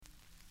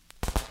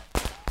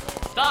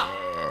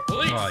Stop!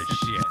 Police! Oh,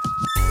 shit.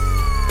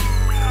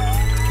 We have a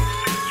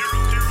multiple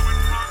 600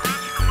 in progress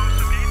for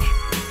Mosa Beach.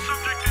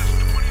 Subject is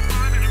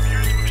 25 and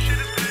appears to have shit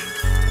his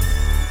pants.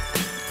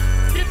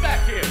 Get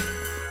back here!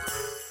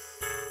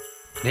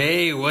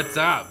 Hey, what's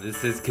up?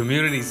 This is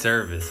Community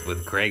Service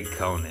with Craig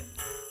Conant.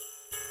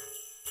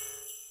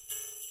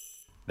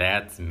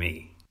 That's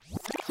me.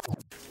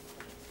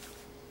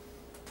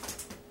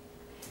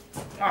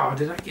 Oh,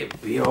 did I get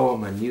BO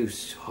on my new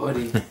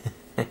hoodie?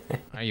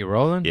 Are you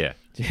rolling? Yeah.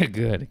 Yeah,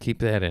 good. Keep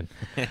that in.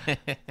 I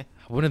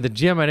went to the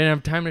gym. I didn't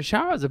have time to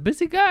shower. I was a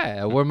busy guy.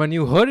 I wore my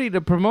new hoodie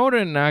to promote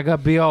it, and I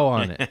got BO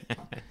on it.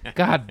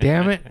 God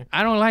damn it.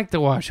 I don't like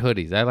to wash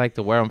hoodies. I like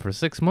to wear them for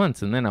 6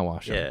 months, and then I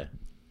wash them. Yeah.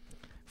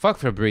 Fuck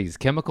Febreze.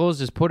 Chemicals,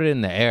 just put it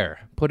in the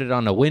air. Put it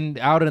on the wind,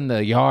 out in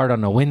the yard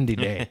on a windy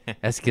day.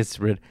 That gets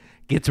rid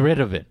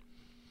of it.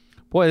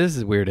 Boy, this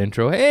is a weird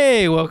intro.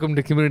 Hey, welcome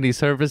to Community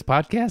Service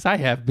Podcast. I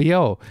have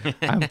BO.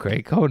 I'm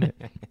Craig Conant.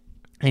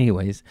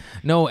 Anyways,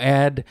 no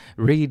ad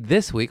read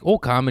this week. Oh,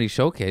 Comedy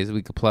Showcase,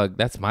 we could plug.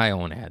 That's my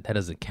own ad. That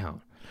doesn't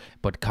count.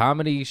 But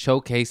Comedy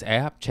Showcase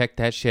app, check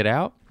that shit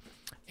out.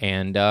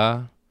 And,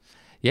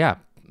 yeah,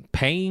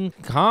 paying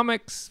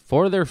comics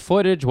for their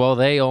footage while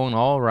they own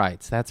all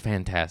rights. That's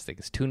fantastic.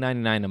 It's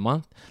 $2.99 a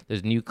month.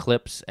 There's new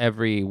clips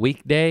every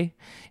weekday,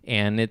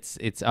 and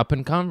it's up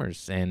and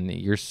comers, and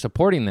you're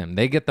supporting them.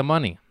 They get the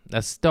money.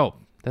 That's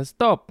dope. That's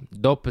dope.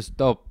 Dopest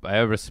dope I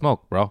ever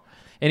smoked, bro.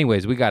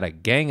 Anyways, we got a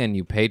gang of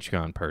new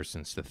Patreon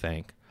persons to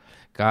thank.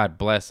 God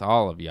bless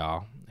all of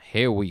y'all.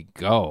 Here we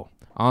go.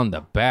 On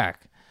the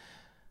back,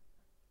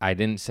 I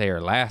didn't say her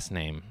last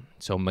name.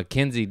 So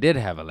Mackenzie did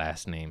have a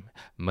last name.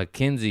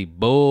 Mackenzie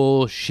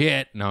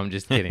Bullshit. No, I'm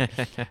just kidding.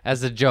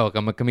 That's a joke.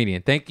 I'm a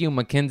comedian. Thank you,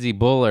 Mackenzie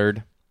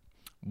Bullard.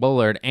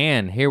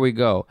 And here we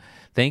go.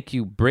 Thank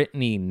you,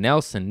 Brittany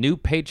Nelson. New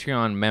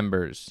Patreon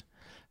members.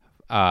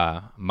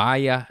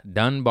 Maya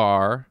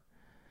Dunbar.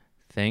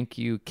 Thank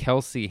you,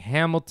 Kelsey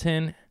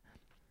Hamilton.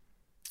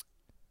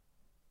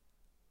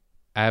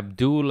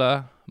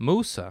 Abdullah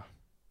Musa.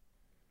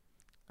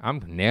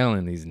 I'm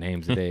nailing these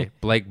names today.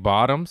 Blake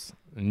Bottoms.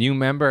 New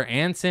member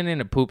and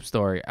sending a poop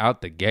story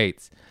out the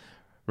gates.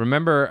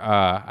 Remember,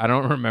 I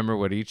don't remember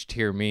what each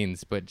tier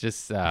means, but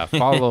just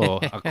follow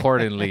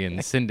accordingly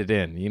and send it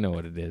in. You know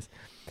what it is.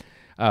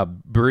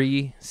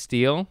 Bree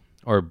Steele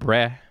or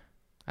Bre.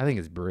 I think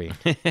it's Bree.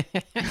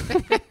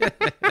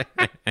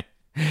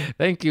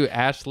 Thank you,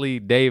 Ashley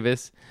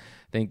Davis.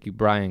 Thank you,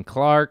 Brian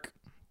Clark.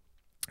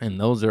 And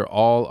those are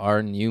all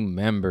our new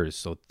members.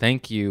 So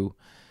thank you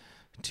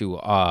to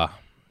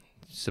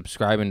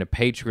subscribing to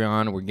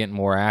Patreon. We're getting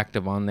more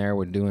active on there.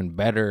 We're doing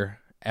better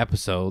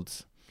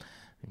episodes.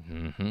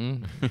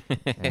 And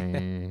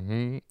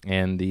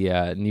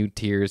the new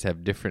tiers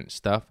have different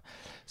stuff.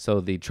 So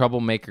the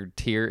Troublemaker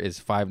tier is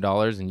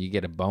 $5, and you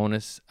get a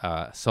bonus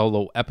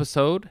solo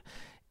episode.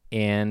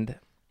 And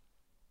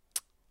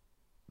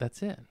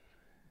that's it.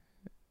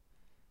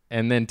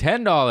 And then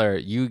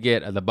 $10, you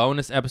get the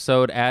bonus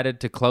episode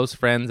added to close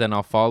friends, and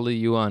I'll follow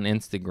you on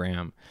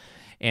Instagram.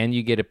 And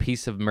you get a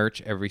piece of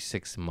merch every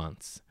 6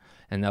 months.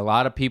 And a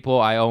lot of people,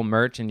 I owe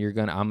merch, and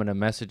I'm gonna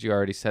message you. I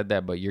already said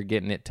that, but you're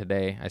getting it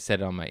today. I said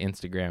it on my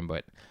Instagram,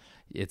 but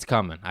it's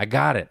coming. I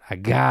got it.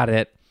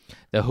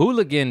 The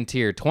Hooligan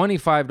tier,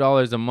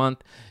 $25 a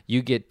month.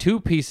 You get 2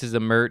 pieces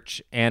of merch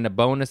and a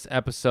bonus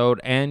episode,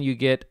 and you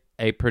get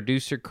a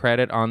producer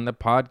credit on the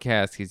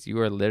podcast because you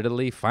are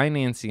literally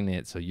financing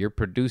it, so you're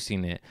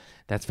producing it.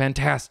 That's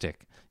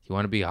fantastic. You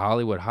want to be a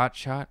Hollywood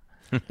hotshot?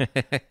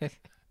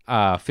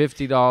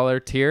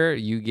 $50 tier,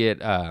 you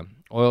get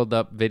oiled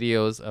up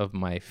videos of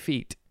my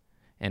feet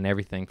and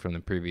everything from the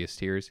previous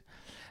tiers.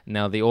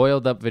 Now, the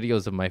oiled up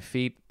videos of my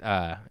feet, you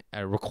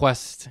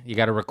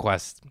got to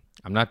request.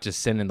 I'm not just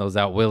sending those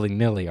out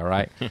willy-nilly, all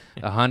right? The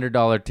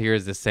 $100 tier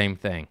is the same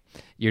thing.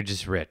 You're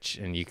just rich,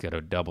 and you could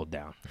have doubled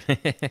down.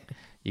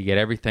 You get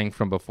everything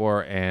from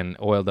before and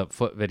oiled up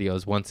foot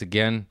videos once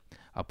again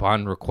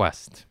upon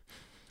request.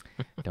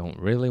 Don't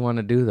really want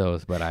to do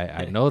those, but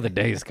I know the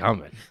day's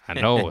coming. I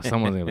know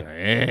someone's going to be like,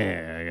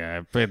 yeah,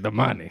 I paid the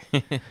money.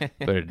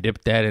 Better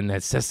dip that in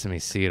that sesame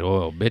seed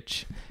oil,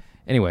 bitch.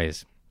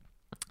 Anyways,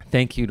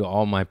 thank you to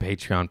all my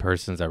Patreon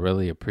persons. I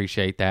really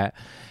appreciate that.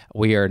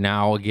 We are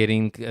now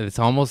it's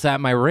almost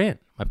at my rent.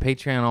 My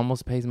Patreon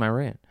almost pays my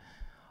rent.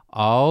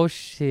 Oh,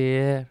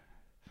 shit.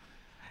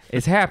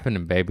 It's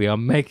happening, baby.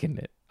 I'm making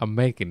it. I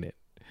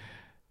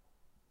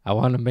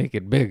want to make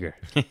it bigger.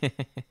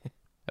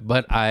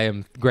 But I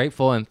am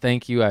grateful and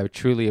thank you. I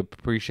truly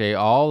appreciate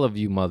all of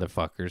you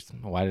motherfuckers.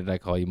 Why did I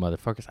call you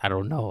motherfuckers? I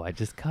don't know. I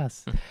just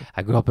cuss.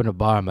 I grew up in a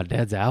bar. My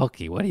dad's a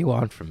alkie. What do you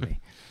want from me?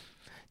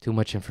 Too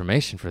much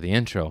information for the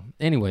intro.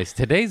 Anyways,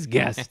 today's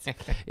guest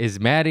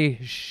is Maddie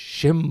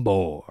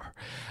Shimbor.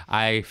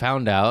 I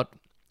found out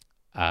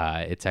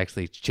it's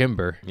actually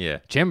Chimber. Yeah.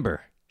 Shimber.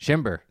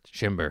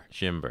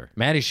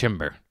 Maddie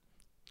Shimber.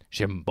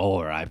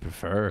 Shimbor, I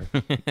prefer.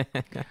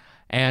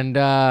 And,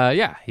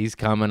 yeah, he's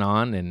coming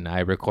on, and I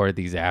record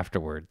these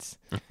afterwards.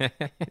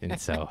 And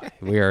so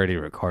we already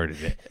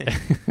recorded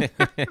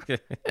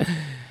it.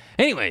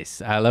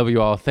 Anyways, I love you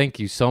all. Thank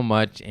you so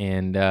much,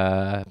 and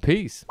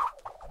peace.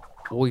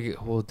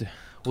 We'll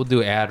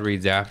do ad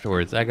reads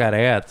afterwards. I got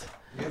ads.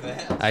 You have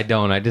ads? I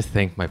don't. I just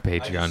thank my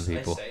Patreon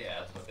people. I say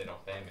ads, but they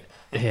don't pay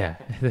me. Yeah,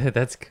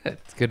 that's good.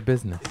 It's good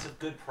business. It's a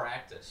good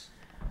practice.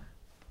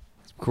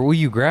 Will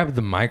you grab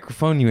the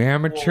microphone, you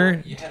amateur?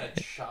 Well, you had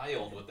a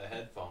child with the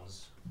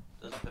headphones.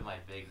 Doesn't fit my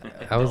big.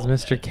 That was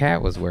Mr.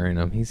 Cat was wearing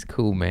them. He's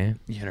cool, man.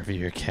 You interview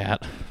your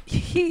cat.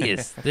 He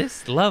is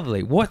this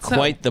lovely. What's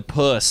Quite the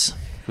puss.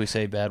 Can we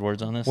say bad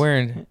words on this?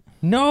 wearing?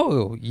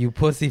 No, you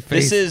pussy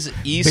face. This is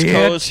East bitch.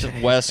 Coast,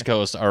 West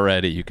Coast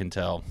already. You can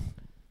tell.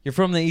 You're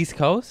from the East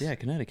Coast? Yeah,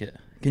 Connecticut.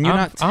 Can you I'm,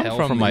 not tell I'm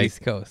from the my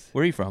East Coast.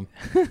 Where are you from?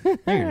 No,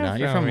 you're not.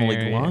 You're from like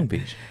here, Long yeah.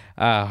 Beach.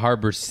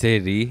 Harbor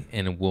City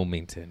and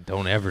Wilmington.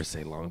 Don't ever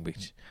say Long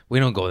Beach. We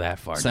don't go that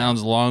far.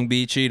 Sounds Long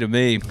Beachy to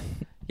me.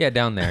 Yeah,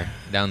 down there.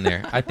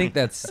 I think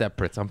that's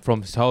separate. I'm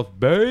from South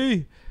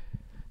Bay.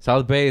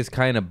 South Bay is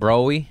kind of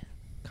broy.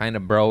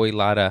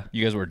 Lot of...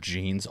 You guys wear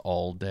jeans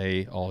all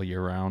day, all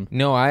year round.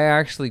 No, I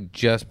actually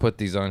just put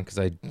these on because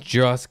I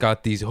just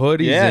got these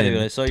hoodies Yeah, in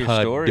dude, I saw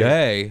your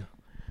today.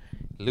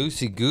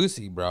 Loosey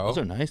goosey, bro. Those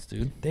are nice,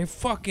 dude. They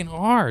fucking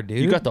are, dude.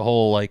 You got the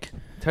whole like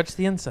touch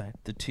the inside.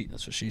 the T.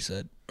 That's what she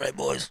said. Right,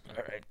 boys.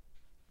 All right.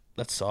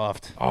 That's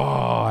soft.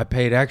 Oh, I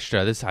paid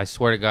extra. This, I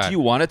swear to God. Do you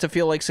want it to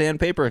feel like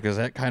sandpaper? Because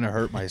that kind of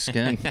hurt my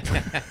skin.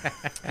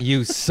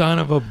 You son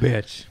of a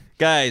bitch.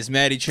 Guys,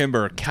 Maddie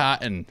Chimber,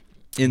 cotton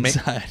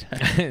inside.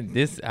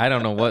 This, I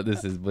don't know what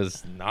this is, but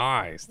it's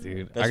nice,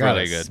 dude. That's I got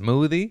really a good.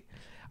 smoothie.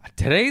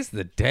 Today's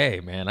the day,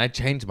 man. I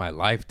changed my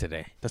life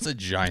today. That's a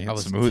giant I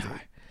was smoothie.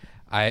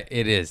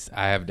 It is.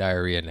 I have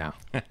diarrhea now.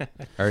 I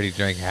already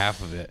drank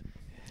half of it.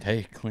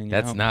 Hey, clean you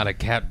That's out. not a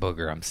cat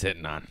booger I'm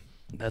sitting on.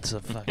 That's a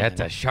fucking.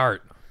 That's a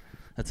shark.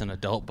 That's an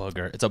adult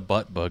booger. It's a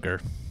butt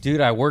booger.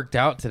 Dude, I worked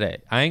out today.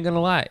 I ain't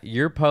gonna lie.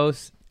 Your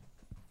post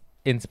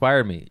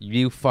inspired me.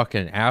 You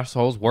fucking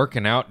assholes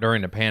working out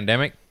during the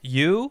pandemic.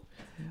 You,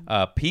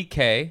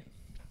 PK.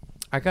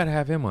 I gotta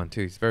have him on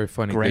too. He's very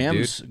funny. Good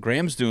dude.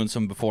 Graham's doing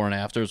some before and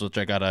afters, which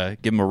I gotta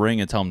give him a ring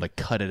and tell him to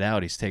cut it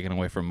out. He's taking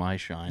away from my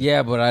shine.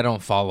 Yeah, but I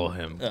don't follow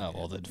him. Oh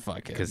well, then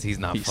fuck it. 'Cause he's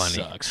not he funny.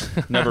 Sucks.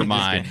 Never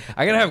mind.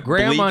 I gotta have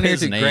Graham Bleep on here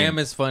his too. name. Graham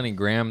is funny.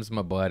 Graham's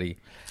my buddy.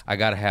 I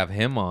gotta have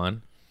him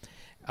on.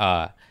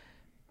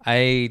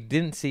 I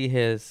didn't see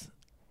his,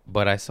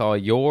 but I saw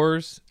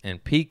yours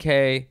and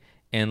PK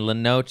and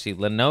Lenoci.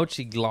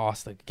 Lenoci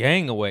lost a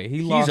gang away.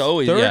 He lost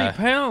 30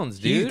 pounds,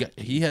 dude.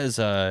 He has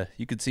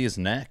you could see his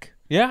neck.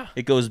 Yeah.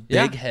 It goes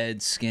big Yeah.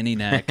 head, skinny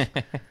neck,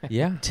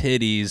 Yeah.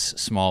 titties,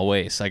 small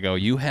waist. I go,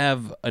 you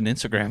have an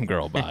Instagram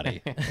girl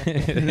body.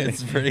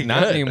 It's pretty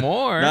Not good.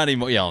 anymore. Not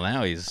anymore. Yeah,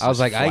 now he's. I was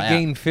like, flat. I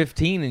gained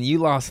 15 and you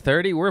lost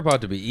 30. We're about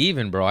to be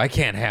even, bro. I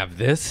can't have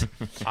this.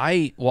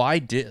 I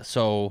did.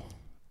 So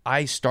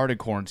I started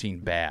quarantine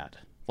bad.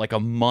 Like a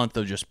month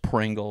of just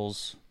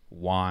Pringles,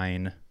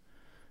 wine,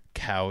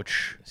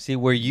 couch. See,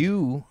 where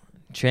you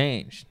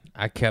changed,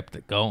 I kept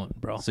it going,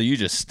 bro. So you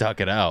just stuck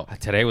it out.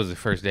 Today was the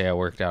first day I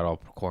worked out all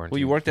quarantine. Well,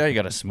 you worked out. You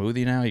got a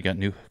smoothie now. You got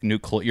new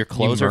your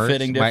clothes are Merch.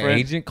 fitting different. My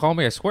agent called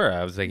me. I swear,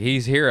 I was like,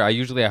 he's here. I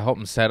help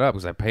him set up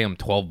because I pay him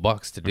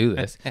 $12 to do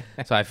this.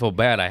 So I feel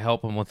bad. I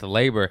help him with the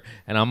labor,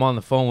 and I'm on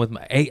the phone with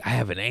I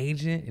have an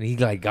agent, and he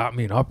like got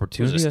me an Was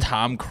opportunity. this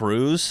Tom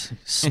Cruise?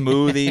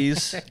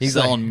 Smoothies. He's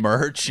selling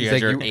merch. You he's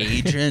got like, your you-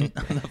 agent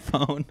on the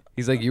phone.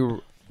 He's like,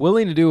 you're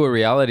willing to do a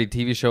reality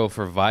TV show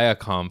for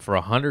Viacom for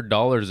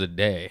 $100 a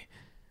day.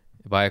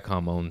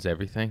 Viacom owns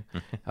everything.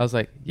 I was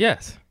like,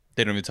 yes.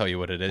 They don't even tell you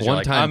what it is. You're One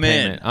like, time I'm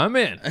in. payment. I'm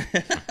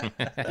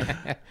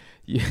in.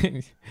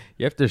 you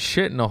have to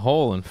shit in a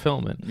hole and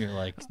film it. You're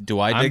like, do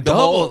I I'm dig the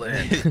hole?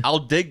 double I'll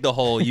dig the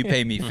hole. You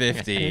pay me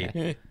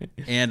 $50,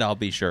 and I'll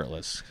be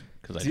shirtless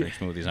because I drink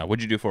smoothies now.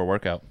 What'd you do for a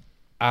workout?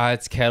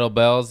 It's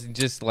kettlebells.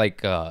 Just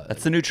like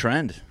That's the new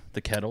trend.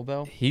 The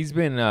kettlebell. he's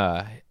been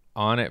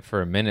on it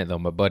for a minute though.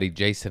 My buddy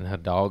Jason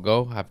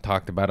Hidalgo. I've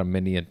talked about him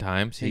many a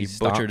times. He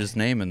stopped- butchered his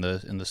name in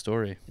the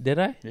story. Did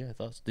I? Yeah, I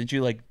thought. Didn't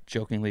you like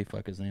jokingly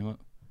fuck his name up?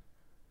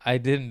 I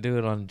didn't do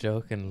it on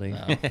jokingly.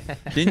 No.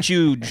 Didn't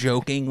you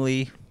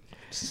jokingly?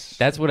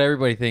 That's what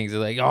everybody thinks. They're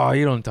like, oh,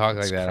 you don't talk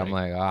like that. I'm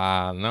like,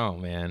 no,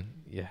 man.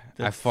 Yeah,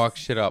 I fuck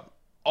shit up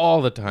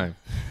all the time.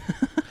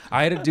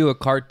 I had to do a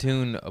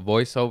cartoon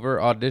voiceover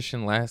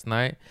audition last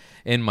night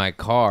in my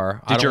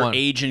car. Did your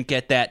agent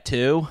get that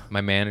too?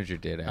 My manager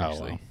did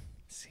actually. wow.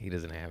 He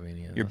doesn't have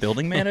any of Your those.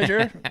 building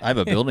manager? I have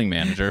a building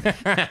manager.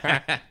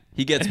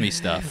 He gets me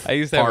stuff. I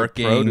used to have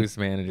Parking. a produce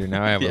manager.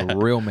 Now I have Yeah. a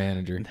real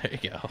manager. There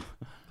you go.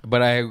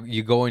 But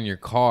you go in your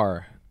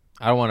car.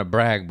 I don't want to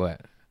brag,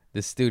 but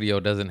this studio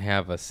doesn't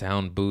have a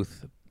sound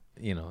booth.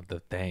 You know the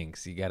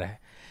things you gotta.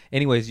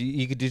 Anyways,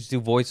 you could just do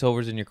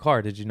voiceovers in your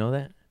car. Did you know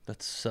that?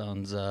 That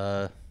sounds.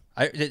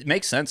 It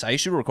makes sense. I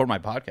used to record my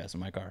podcast in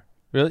my car.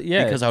 Really?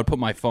 Yeah. Because I would put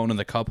my phone in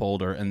the cup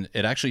holder, and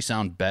it actually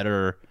sounded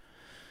better.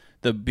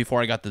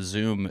 Before I got the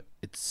Zoom,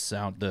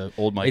 the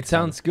old mic. it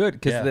sounds good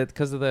Yeah.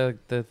 because of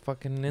the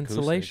fucking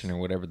insulation or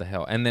whatever the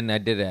hell. And then I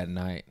did it at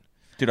night.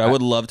 Dude, I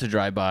would love to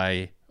drive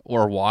by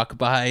or walk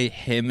by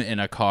him in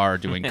a car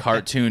doing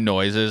cartoon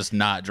noises,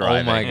 not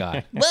driving. Oh my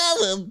god!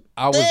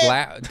 I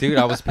was dude.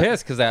 I was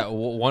pissed because that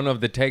one of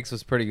the takes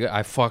was pretty good.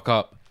 I fuck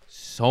up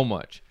so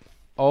much.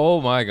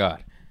 Oh my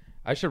god!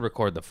 I should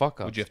record the fuck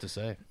up. What'd you have to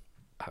say?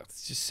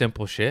 It's just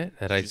simple shit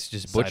that I just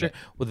decide butchered. it.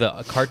 Well,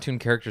 the cartoon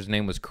character's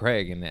name was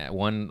Craig, and that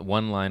one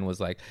line was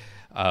like,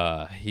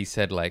 he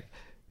said like,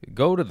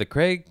 "Go to the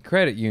Craig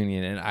Credit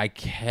Union," and I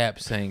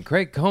kept saying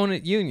Craig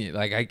Conant Union,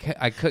 like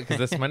I could because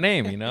that's my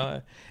name, you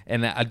know.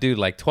 And I do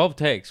like 12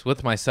 takes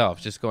with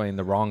myself, just going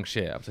the wrong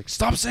shit. I was like,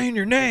 "Stop saying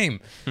your name,"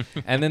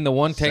 and then the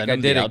one take Send I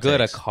him did the it good.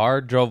 A outtakes. car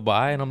drove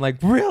by, and I'm like,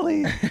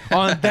 "Really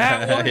on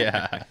that one?"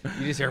 Yeah.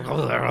 You just hear.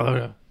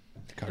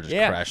 Car just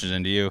Yeah. crashes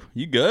into you.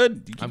 You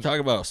good? You keep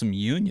talking about some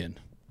Union.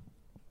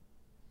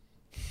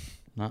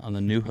 Not on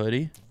the new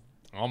hoodie.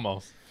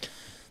 Almost.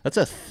 That's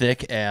a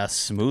thick ass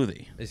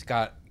smoothie. It's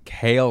got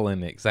kale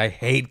in it because I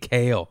hate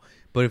kale.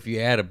 But if you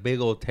add a big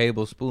old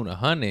tablespoon of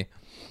honey,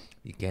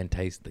 you can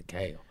taste the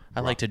kale. I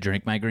like to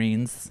drink my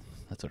greens.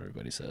 That's what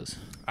everybody says.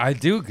 I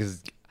do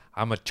because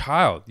I'm a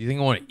child. You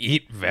think I want to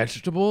eat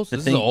vegetables? This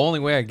is thing- the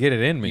only way I get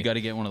it in me. You got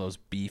to get one of those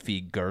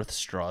beefy girth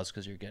straws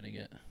because you're getting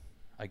it.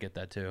 I get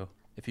that too.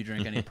 If you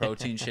drink any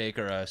protein shake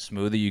or a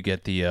smoothie, you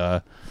get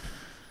the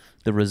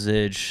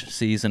residue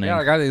seasoning. Yeah,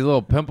 I got these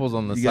little pimples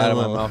on the You side got of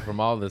a my little- mouth from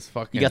all this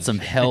fucking. You got some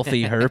shit.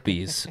 healthy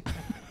herpes.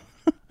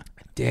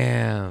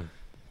 Damn.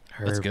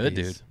 That's good,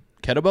 Herpes. dude.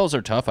 Kettlebells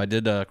are tough. I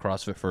did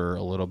CrossFit for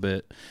a little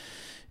bit,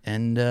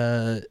 and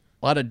a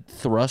lot of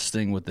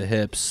thrusting with the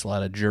hips, a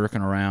lot of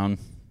jerking around.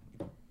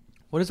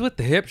 What is with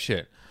the hip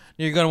shit?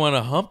 You're gonna want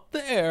to hump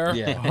the air,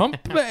 Yeah.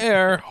 hump the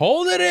air,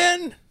 hold it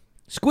in,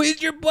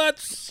 squeeze your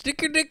butts,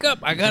 stick your dick up.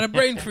 I got a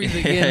brain freeze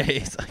again.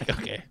 It's like,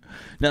 okay,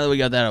 now that we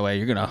got that away,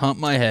 you're gonna hump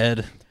my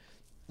head.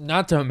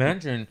 Not to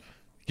mention,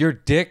 your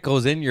dick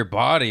goes in your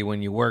body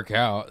when you work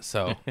out.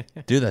 So,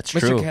 Dude, that's Mr.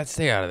 true. Cat,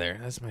 stay out of there.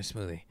 That's my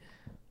smoothie.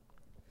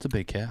 It's a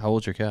big cat. How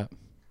old's your cat?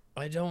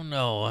 I don't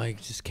know. I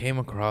just came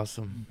across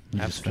him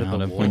Just after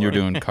found the him war. when you're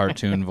doing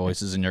cartoon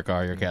voices in your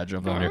car. Your cat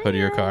jumped on your hood of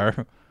your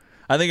car.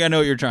 I think I know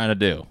what you're trying to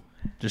do.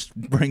 Just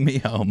bring me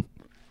home.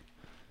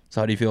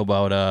 So how do you feel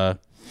about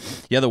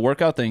the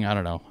workout thing? I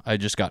don't know. I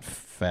just got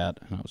fat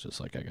and I was just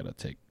like, I gotta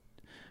take,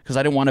 because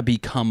I didn't want to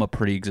become a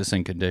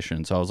pre-existing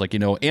condition. So I was like,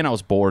 and I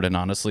was bored. And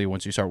honestly,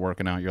 once you start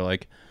working out, you're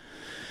like,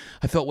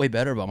 I felt way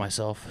better about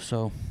myself.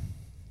 So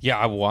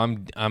Yeah, well,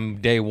 I'm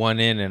day one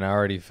in and I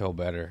already feel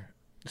better.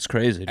 it's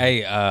crazy. dude.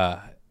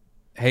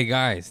 Hey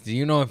guys, do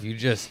you know if you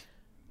just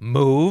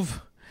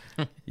move,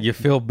 you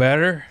feel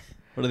better?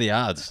 What are the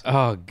odds?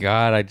 Oh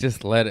God, I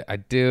just let it.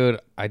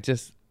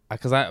 Because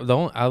the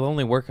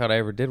only workout I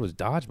ever did was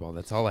dodgeball.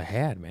 That's all I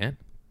had, man.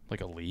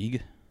 Like a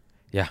league?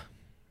 Yeah,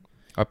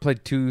 I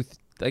played 2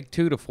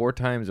 to 4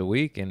 times a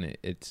week, and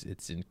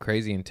it's in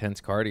crazy intense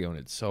cardio, and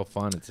it's so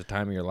fun. It's the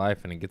time of your life,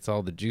 and it gets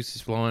all the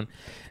juices flowing,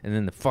 and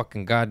then the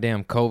fucking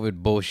goddamn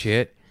COVID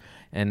bullshit,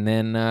 and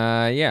then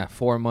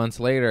 4 months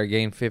later, I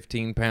gained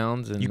 15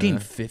 pounds. And You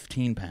gained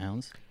 15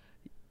 pounds?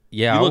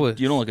 yeah,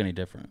 You don't look any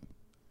different.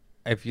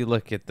 if you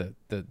look at the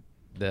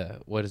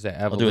what is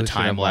that? I'll do a evolution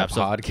time of my lapse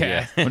podcast.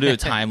 Yeah. I'll do a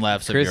time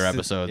lapse of Chris your is-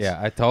 episodes. Yeah,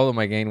 I told him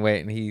I gained weight,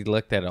 and he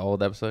looked at an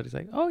old episode. He's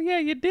like, "Oh yeah,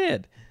 you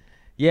did."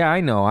 Yeah, I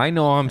know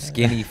I'm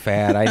skinny,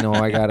 fat. I know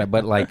I got it,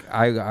 but like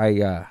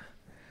I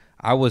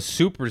was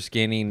super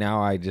skinny.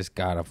 Now I just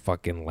got a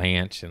fucking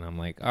lanch, and I'm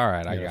like, all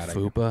right, I got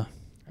FUPA.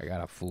 I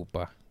got a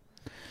fupa.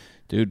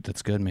 Dude,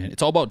 that's good, man.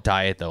 It's all about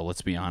diet, though.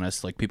 Let's be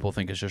honest. Like, people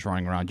think it's just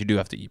running around. You do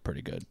have to eat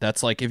pretty good.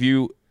 That's like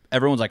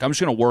everyone's like, I'm just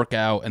gonna work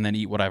out and then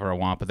eat whatever I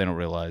want, but they don't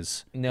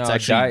realize No, it's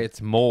actually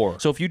diet's more.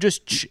 So if you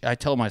just, I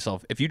tell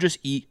myself, if you just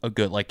eat a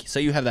good, like,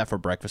 say you have that for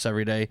breakfast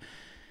every day,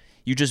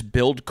 you just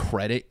build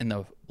credit in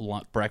the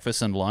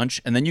breakfast and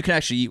lunch, and then you can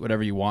actually eat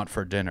whatever you want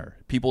for dinner.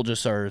 People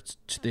just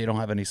they don't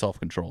have any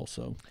self-control,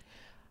 so.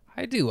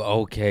 I do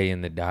okay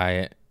in the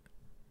diet.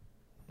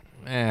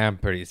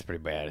 It's pretty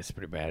bad. It's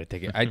pretty bad.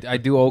 I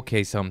do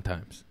okay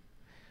sometimes.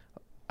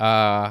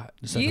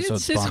 This it's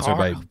episode's just sponsored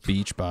by hard.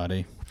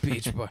 Beachbody.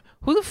 Beach Boy.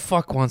 Who the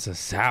fuck wants a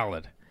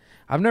salad?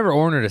 I've never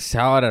ordered a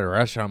salad at a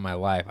restaurant in my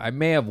life. I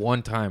may have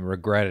one time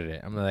regretted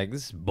it. I'm like,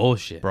 this is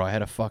bullshit. Bro, I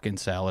had a fucking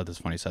salad. That's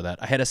funny you said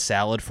that. I had a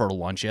salad for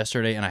lunch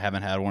yesterday, and I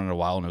haven't had one in a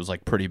while, and it was,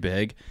 like, pretty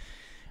big.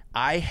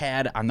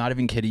 I'm not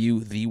even kidding you,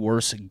 the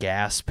worst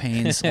gas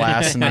pains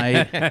last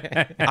night.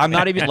 I'm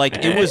not even, like,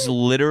 it was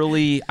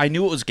literally, I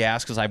knew it was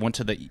gas because I went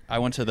to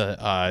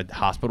the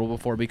hospital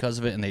before because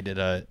of it, and they did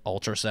a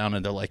ultrasound,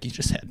 and they're like, you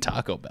just had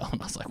Taco Bell.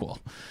 And I was like, well,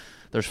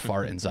 there's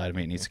fart inside of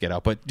me. It needs to get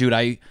out. But, dude,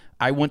 I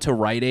went to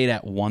Rite Aid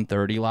at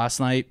 1:30 last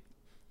night.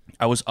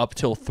 I was up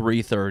till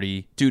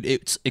 3:30. Dude,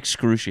 it's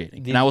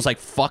excruciating. And I was like,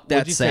 fuck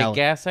that Would you salad.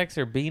 say Gas X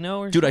or Beano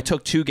or Dude, I something?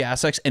 took 2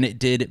 Gas X, and it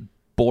did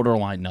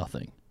borderline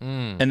nothing.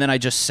 And then I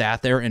just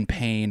sat there in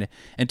pain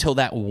until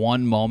that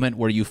one moment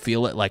where you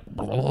feel it like,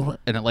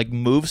 and it like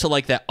moves to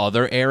like that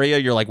other area.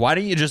 You're like, why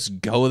don't you just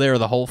go there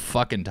the whole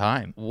fucking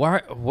time?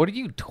 What are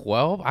you,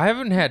 12? I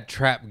haven't had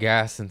trap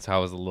gas since I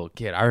was a little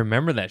kid. I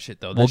remember that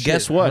shit though. Well, That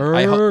guess shit what?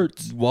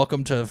 hurts.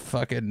 Welcome to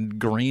fucking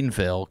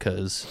Greenville,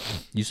 because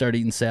you start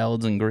eating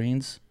salads and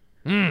greens.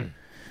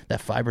 That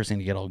fiber's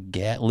gonna get all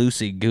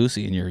loosey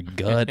goosey in your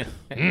gut.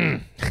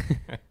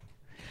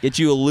 Get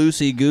you a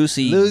loosey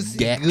goosey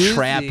Loosey-goosey.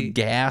 trap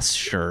gas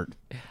shirt.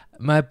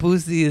 My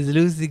pussy is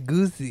loosey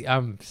goosey.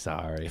 I'm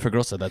sorry. If a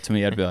girl said that to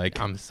me, I'd be like,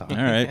 I'm sorry.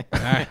 all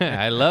right.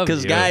 I love you.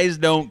 Because guys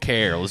don't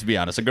care. Let's be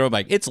honest. A girl would be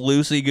like, it's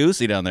loosey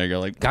goosey down there. You're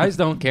like, Guys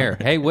don't care.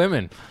 Hey,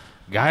 women.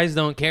 Guys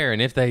don't care.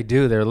 And if they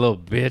do, they're a little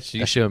bitch.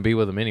 You shouldn't be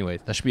with them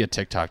anyways. that should be a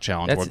TikTok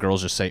challenge That's- where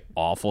girls just say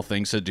awful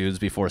things to dudes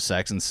before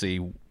sex and see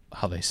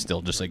how they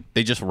still just like,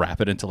 they just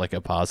wrap it into like a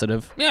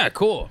positive. Yeah,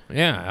 cool.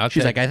 Yeah.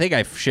 She's like, I think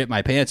I shit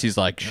my pants. He's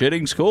like,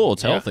 shitting's cool.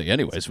 It's healthy.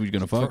 Anyways, we're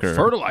going to fuck her.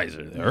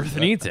 fertilizer. The earth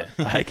needs it.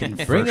 I can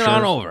Bring for it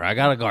on sure- over. I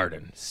got a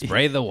garden.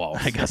 Spray the walls.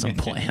 I got some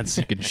plants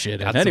you can shit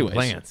in. Got some Anyways,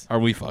 plants. are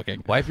we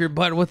fucking? Wipe your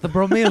butt with the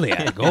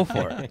bromeliad. Go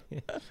for it.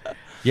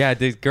 Yeah,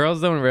 the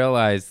girls don't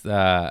realize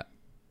that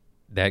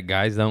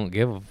guys don't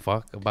give a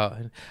fuck about.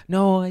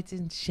 No, I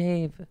didn't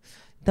shave.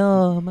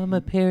 No, I'm on my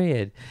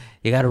period.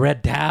 You got a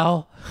red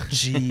towel?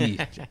 Gee,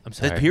 I'm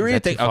sorry. the Is period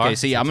that too thing. far? Okay,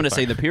 see, Is that I'm too gonna far?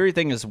 say the period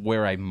thing is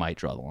where I might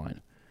draw the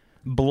line.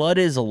 Blood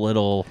is a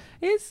little.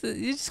 It's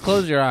you just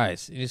close your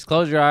eyes. You just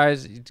close your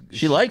eyes.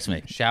 She likes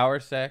me. Shower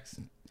sex.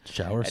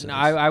 Shower sex. No,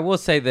 I will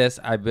say this.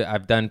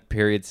 I've done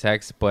period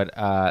sex, but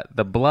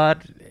the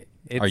blood.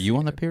 Are you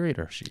on the period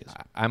or she is?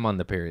 I'm on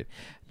the period.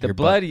 The Your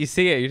blood, butt. you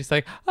see it, you're just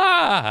like,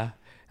 ah.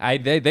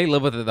 They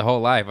live with it the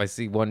whole life. I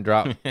see one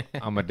drop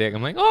on my dick.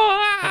 I'm like,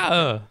 oh,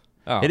 ah.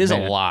 Oh, It is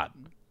man. a lot.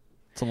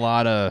 It's a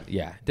lot of.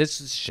 Yeah, this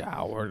is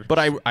shower. But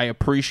I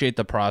appreciate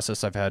the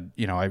process. I've had.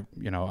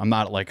 I'm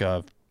not like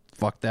a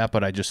fuck that,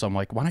 but I'm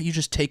like, why don't you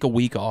just take a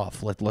week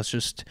off? Let's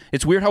just.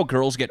 It's weird how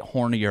girls get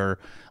hornier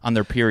on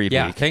their period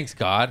Yeah, week. thanks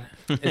God.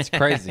 It's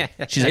crazy.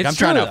 She's like, It's I'm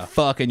trying true, to though.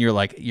 fuck, and you're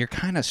like, you're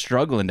kind of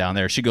struggling down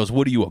there. She goes,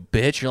 what are you, a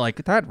bitch? You're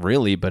like, not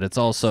really, but it's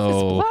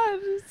also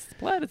It's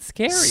blood. It's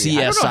scary.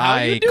 I don't know how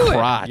CSI you do it.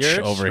 crotch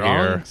You're over strong,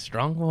 here.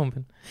 Strong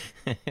woman.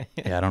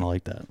 Yeah, I don't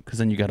like that because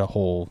then you got a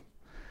whole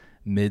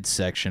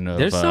midsection of.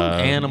 There's some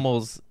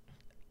animals.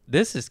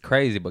 This is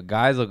crazy, but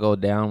guys will go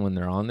down when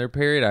they're on their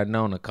period. I've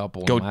known a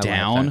couple. in Go my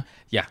down? lifetime.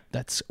 Yeah.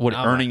 That's what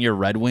Oh, earning your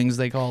Red Wings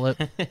they call it.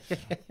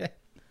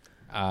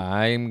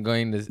 I'm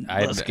going to.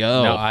 Let's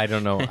go. No, I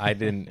don't know. I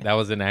didn't. That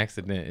was an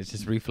accident. It's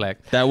just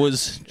reflex. That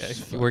was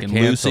We're fucking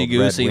canceled. loosey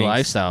goosey Red Wings.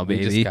 lifestyle, We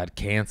baby. just got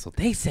canceled.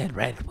 They said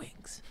Red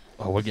Wings.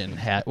 Oh, we're getting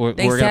hat. We're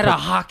They gonna said put, a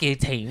hockey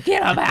team.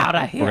 Get them out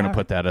of here. we're gonna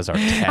put that as our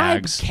I'm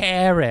tags.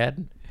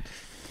 Karen.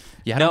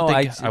 Yeah, I No, don't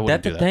think I wouldn't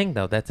that's do the that. thing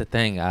though. That's the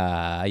thing.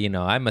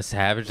 I'm a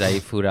savage. I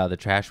eat food out of the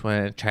trash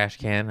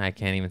can. I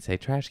can't even say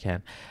trash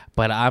can.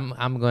 But I'm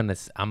gonna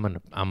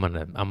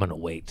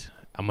wait.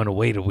 I'm gonna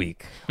wait a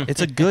week.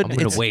 It's a good. I'm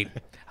gonna wait.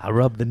 I'll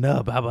rub the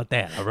nub. How about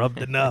that? I'll rub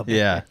the nub.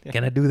 Yeah.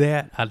 Can I do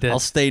that? I'll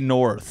stay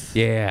north.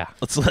 Yeah.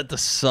 Let's let the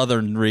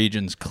southern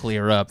regions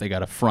clear up. They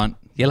got a front.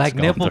 You like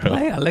going nipple through.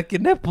 play? I like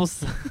your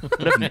nipples.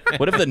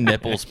 What if the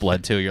nipples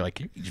bled too? You're like,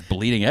 you're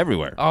bleeding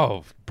everywhere.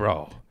 Oh,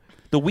 bro.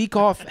 The week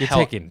off. You're hell,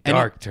 taking any-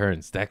 dark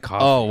turns. That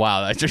coffee. Oh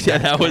wow,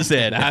 that was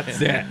it. That's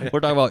it. We're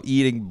talking about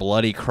eating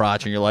bloody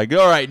crotch, and you're like,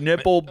 all right,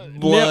 nipple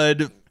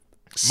blood.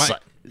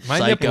 My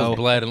Psycho. nipples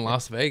bled in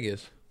Las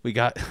Vegas. We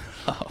got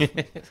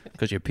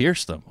because you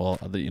pierced them. Well,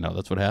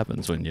 that's what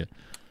happens when you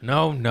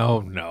No.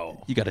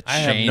 You got a I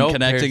have chain no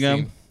connecting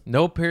piercing. them?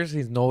 No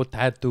piercings, no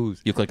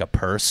tattoos. look like a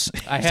purse.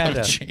 I It's had on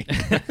a- chain.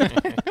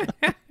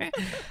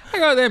 I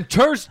got them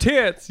church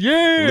tits.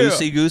 Yeah.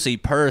 Loosey goosey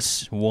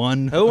purse.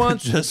 One. Who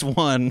wants- just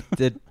one?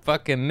 The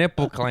fucking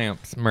nipple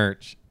clamps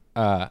merch.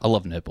 I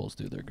love nipples,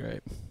 dude. They're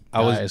great.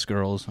 I was- Guys,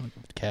 girls,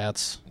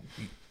 cats.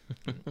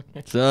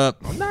 What's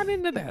up? I'm not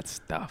into that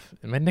stuff.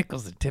 And my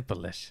nickels are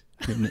tippleish.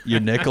 Your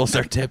nickels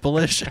are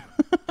tippleish.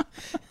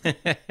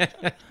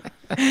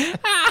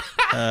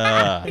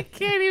 I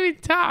can't even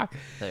talk.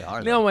 They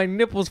are. No, my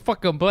nipples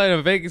fucking bled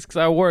in Vegas because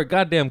I wore a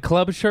goddamn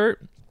club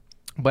shirt,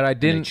 but I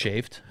Didn't didn't.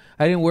 chafed.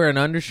 I didn't wear an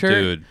undershirt.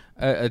 Dude.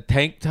 A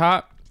tank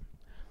top.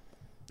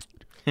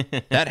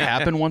 That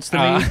happened once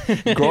to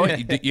me.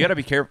 Growing, you gotta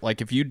be careful.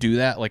 Like if you do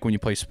that, like when you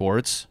play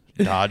sports,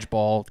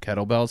 dodgeball,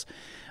 kettlebells.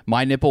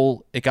 My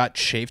nipple, it got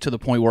chafed to the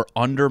point where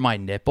under my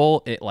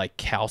nipple, it like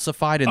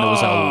calcified and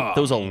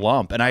there was a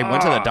lump. And I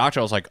went to the doctor.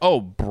 I was like,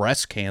 "Oh,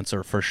 breast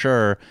cancer for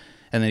sure."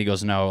 And then he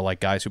goes, "No, like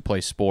guys who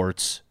play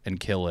sports and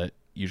kill it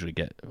usually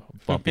get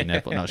bumpy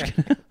nipple." No, I was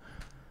kidding.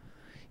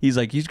 He's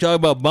like, "You talking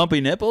about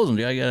bumpy nipples?" And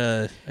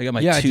I got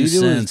my 2 dude, it was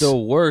cents. the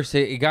worst.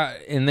 It got,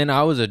 and then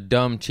I was a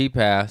dumb cheap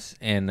ass,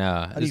 and do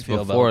you this feel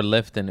before about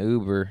Lyft and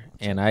Uber,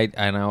 and I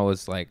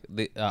was like,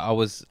 I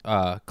was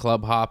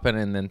club hopping,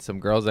 and then some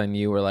girls I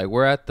knew were like,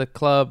 "We're at the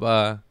club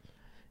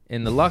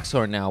in the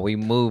Luxor now. We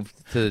moved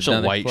to Just a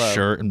another white club.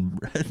 shirt and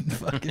red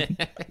fucking.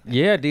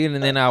 Yeah, dude.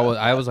 And then I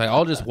was like,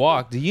 I'll just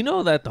walk. Do you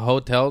know that the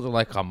hotels are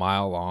like a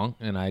mile long?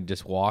 And I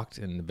just walked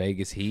in the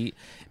Vegas heat,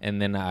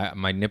 and then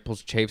my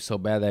nipples chafed so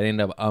bad that I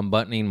ended up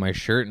unbuttoning my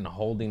shirt and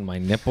holding my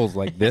nipples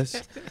like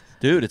this.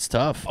 Dude, it's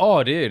tough.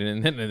 Oh, dude.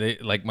 And then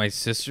like my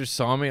sisters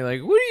saw me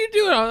like, what are you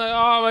doing? I was like,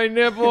 oh, my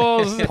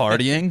nipples.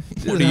 Partying?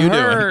 Just What are you doing?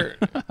 hurt.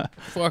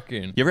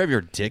 Fucking. You ever have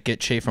your dick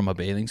get chafed from a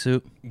bathing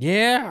suit?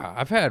 Yeah,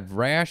 I've had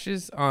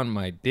rashes on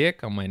my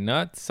dick, on my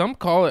nuts. Some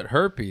call it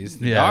herpes,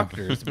 the Yeah.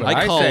 doctors, but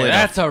I I, call say it a-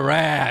 that's a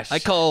rash. I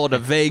call it a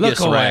Vegas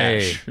Look away.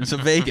 rash. It's a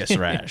Vegas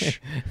rash.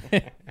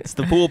 It's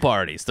the pool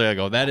parties. There you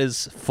go. That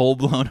is full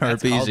blown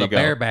That's herpes. called You a go.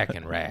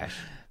 barebacking rash.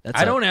 That's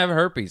I a- don't have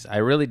herpes. I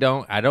really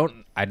don't. I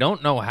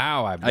don't know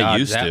how I've I dodged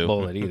used that to.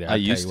 bullet either. I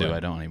used to. I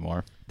don't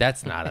anymore.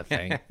 That's not a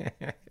thing.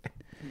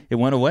 It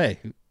went away.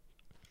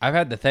 I've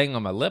had the thing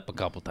on my lip a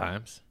couple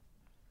times.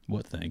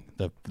 What thing?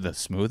 The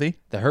smoothie?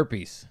 The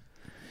herpes.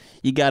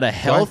 You got a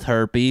health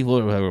herpes.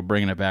 We're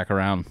bringing it back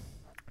around.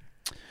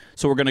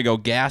 So we're gonna go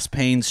gas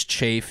pains,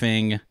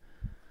 chafing,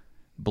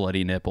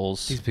 bloody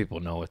nipples. These people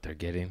know what they're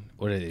getting.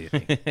 What do you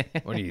think?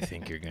 What do you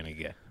think you're gonna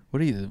get?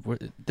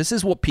 This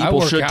is what people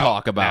work should out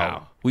talk about.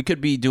 now. We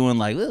could be doing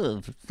like,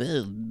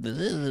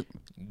 we're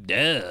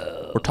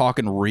Duh.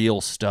 talking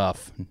real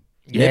stuff.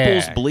 Yeah.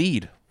 Nipples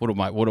bleed. What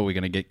are we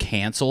gonna get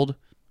canceled?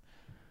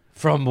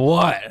 From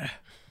what?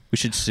 We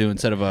should sue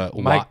instead of a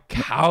My WAP.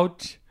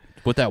 couch.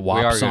 With that are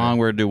WAP gonna- song,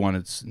 we're doing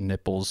it's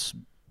nipples.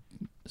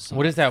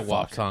 What is that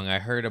WAP song? I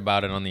heard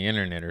about it on the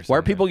internet or something. Why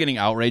are people getting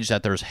outraged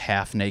that there's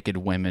half naked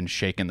women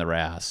shaking their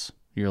ass?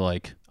 You're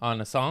like,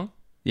 on a song?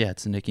 yeah,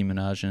 it's Nicki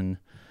Minaj and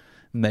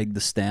Meg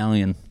the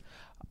Stallion.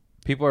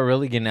 People are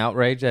really getting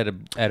outraged at a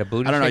booty. I don't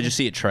know. I shaking? just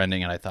see it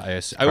trending, and I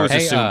always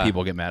assume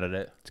people get mad at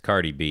it. It's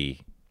Cardi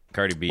B.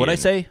 Cardi B. What'd I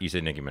and- say? You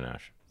said Nicki Minaj.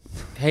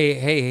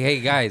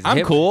 Hey, guys!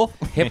 I'm cool.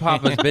 Hip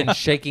hop has been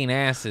shaking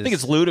asses. I think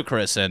it's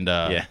Ludacris and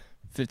Yeah.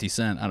 50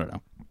 Cent. I don't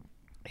know.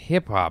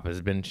 Hip hop has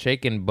been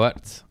shaking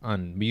butts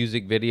on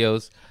music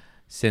videos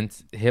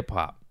since hip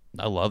hop.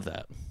 I love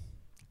that.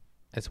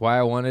 That's why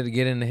I wanted to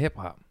get into hip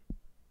hop.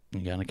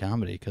 You got into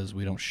comedy because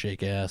we don't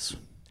shake ass.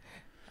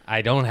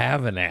 I don't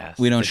have an ass.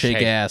 We don't to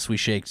shake ass. We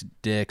shake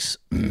dicks.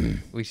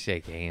 We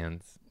shake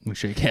hands. We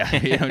shake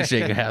ass. We don't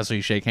shake ass. We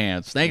shake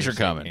hands. Thanks for Shake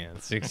coming.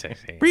 hands. We shake hands.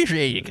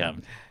 Appreciate you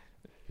coming.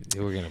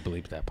 We're gonna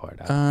bleep that part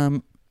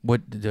out.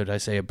 What did I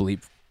say? A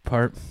bleep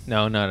part?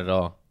 No, not at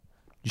all.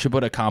 You should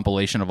put a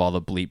compilation of all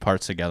the bleep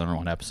parts together in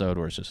one episode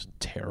where it's just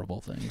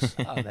terrible things.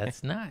 Oh,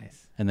 that's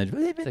nice. And then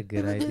That's a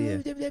good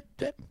idea.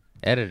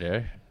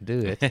 Editor, do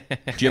it.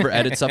 Do you ever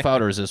edit stuff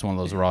out, or is this one of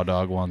those raw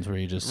dog ones where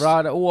you just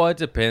Rod, well, it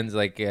depends.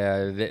 Like,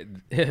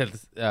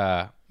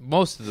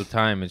 most of the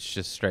time it's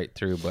just straight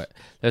through, but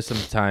there's some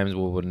times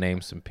we'll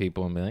name some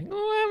people and be like, oh,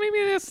 well,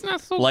 maybe that's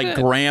not so like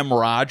good. Graham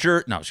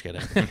Roger? No, I'm just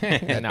kidding.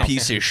 That No.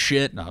 piece of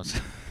shit. No,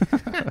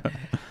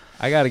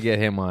 I got to get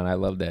him on. I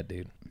love that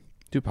dude.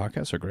 dude,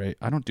 podcasts are great.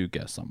 I don't do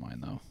guests on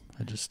mine though.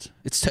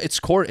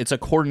 It's a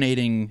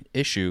coordinating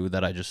issue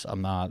that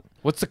I'm not.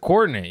 What's the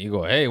coordinate? You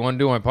go, hey, you want to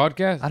do my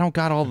podcast? I don't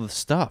got all the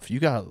stuff. You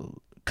got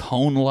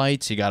cone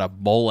lights. You got a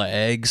bowl of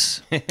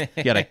eggs.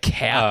 You got a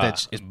cat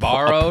that's is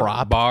borrowed. a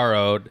prop.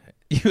 Borrowed.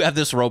 You have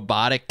this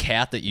robotic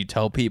cat that you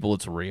tell people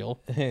it's real.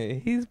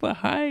 He's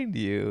behind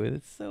you.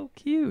 It's so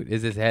cute.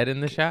 Is his head in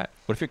the shot?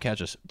 What if your cat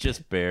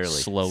just Barely.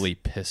 slowly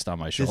pissed on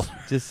my shoulder?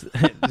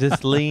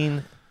 Just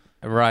lean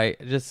right,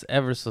 just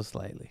ever so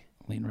slightly.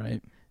 Lean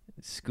right.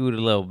 Scoot a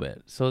little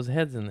bit. So his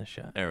head's in the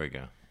shot. There we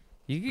go.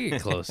 You can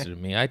get closer to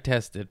me. I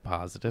tested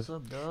positive. What's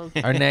up, dog?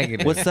 Or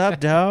negative. What's up,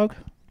 dog?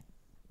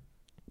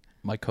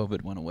 My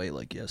COVID went away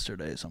like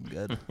yesterday, so I'm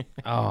good.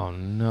 Oh,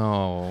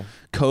 no.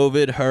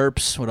 COVID,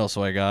 herpes. What else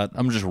do I got?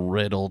 I'm just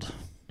riddled.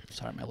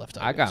 Sorry, my left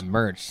eye. I got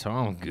merch, so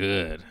I'm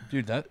good.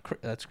 dude.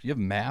 That's you have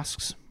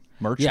masks.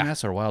 Merch Yeah.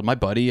 masks are wild. My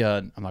buddy,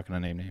 I'm not gonna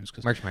name names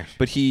because Merch.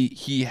 but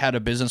he had a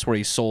business where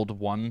he sold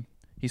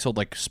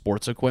like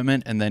sports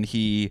equipment, and then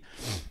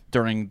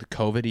during the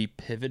COVID he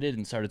pivoted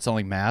and started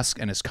selling masks,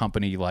 and his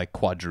company like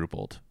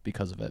quadrupled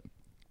because of it.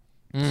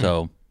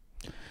 So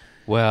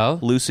Well,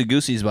 Loosey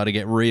Goosey's about to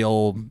get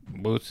real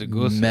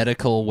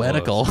medical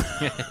wedical.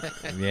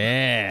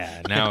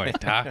 yeah, now we're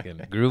talking.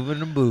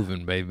 Grooving and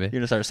moving, baby. You're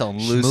gonna start selling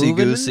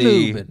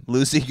Schmoovin' and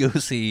loosey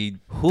goosey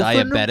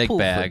Hoofin' and diabetic poofin'.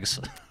 bags.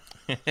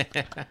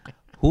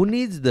 Who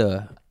needs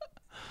the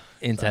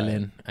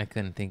insulin? I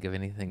couldn't think of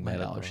anything My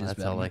medical. knowledge is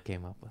That's all bad. I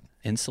came up with.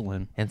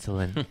 Insulin.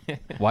 Insulin.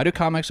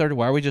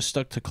 Why are we just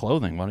stuck to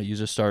clothing? Why don't you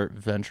just start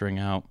venturing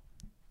out?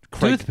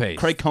 Toothpaste.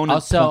 Craig Conan.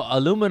 I'll sell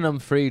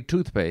aluminum-free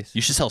toothpaste.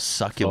 You should sell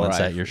succulents Fluoride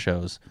at your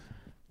shows.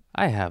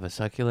 I have a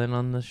succulent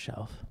on the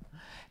shelf.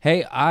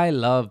 Hey, I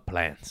love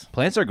plants.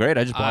 Plants are great.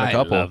 I just bought I a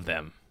couple. love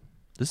them.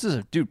 This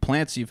is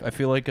plants. I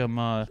feel like I'm.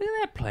 Look at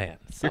that plant.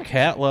 Your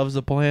cat loves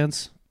the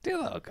plants. Dear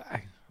little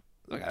guy.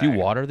 Do you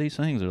water these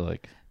things or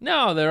like?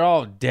 No, they're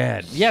all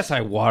dead. Yes,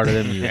 I water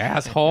them, you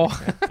asshole.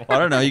 I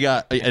don't know. You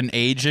got an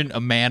agent,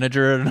 a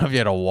manager. I don't know if you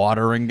had a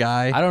watering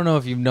guy. I don't know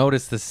if you've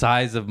noticed the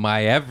size of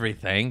my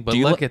everything, but Do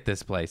you look at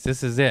this place.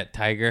 This is it,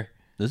 Tiger.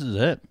 This is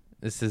it.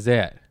 This is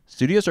it.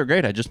 Studios are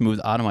great. I just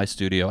moved out of my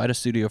studio. I had a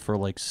studio for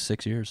like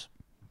 6 years.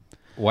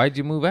 Why'd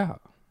you move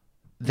out?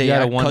 They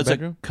got a had-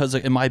 one-bedroom? Because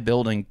in my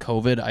building,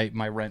 COVID,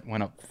 my rent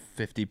went up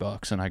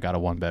 $50, and I got a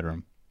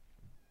 1-bedroom.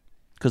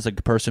 Because the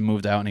person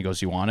moved out, and he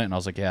goes, "You want it?" And I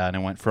was like, "Yeah." And it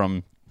went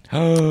from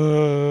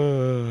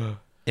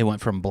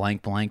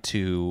blank blank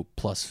to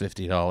plus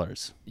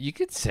 $50. You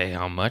could say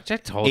how much. I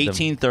told them.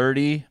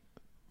 1830.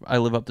 I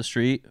live up the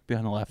street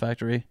behind the Laugh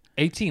Factory.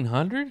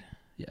 1,800?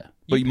 Yeah,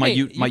 You but my pay-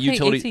 you pay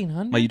utility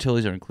 1,800? my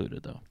utilities are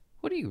included though.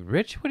 What are you,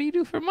 rich? What do you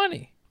do for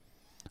money?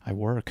 I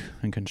work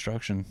in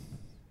construction.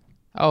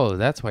 Oh,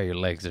 that's why your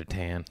legs are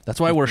tan. That's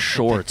why I wear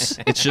shorts.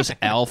 It's just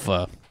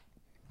alpha.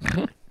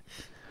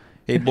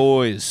 Hey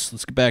boys,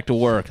 let's get back to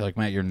work. Like,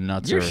 Matt, you're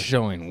nuts. You're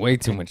showing way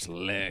too much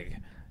leg.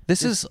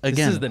 This is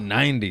again. This is the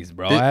 90s,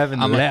 bro. Thi- I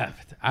haven't I'm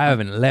left. I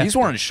haven't left. He's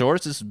wearing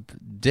shorts. His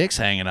dick's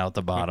hanging out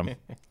the bottom.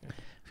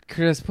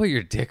 Chris, put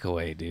your dick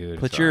away, dude.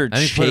 Put your I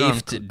need to put it on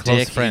chafed close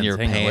dick in friends. your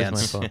Hang on,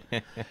 where's my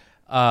pants.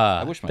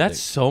 phone? wish my That's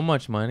dick- so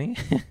much money.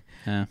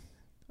 Yeah.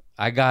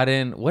 I got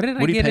in. What did I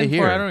What do you get pay in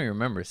here? for? I don't even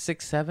remember.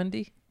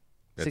 670.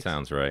 That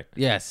sounds right.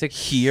 Yeah, Here?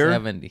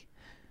 670.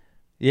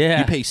 Yeah,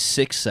 You pay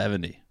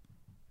 $670.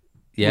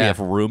 yeah. We have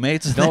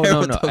roommates. No, there? no,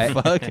 What no.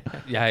 the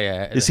fuck?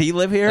 yeah. Does he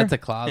live here? That's a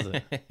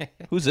closet.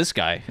 Who's this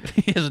guy?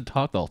 He doesn't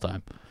talk the whole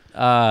time.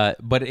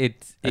 But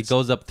it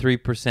goes up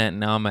 3%.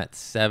 Now I'm at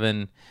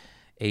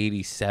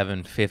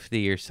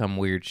 787.50 or some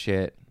weird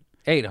shit.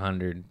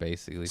 800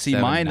 basically. See,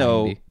 mine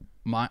though.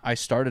 790. I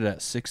started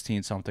at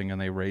 16 something,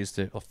 and they raised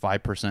it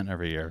 5%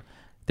 every year.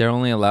 They're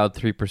only allowed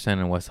 3%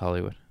 in West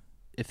Hollywood.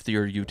 If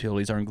your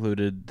utilities are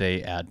included,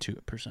 they add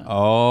 2%.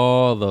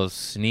 Oh, those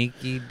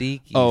sneaky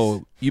deakies.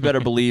 Oh, you better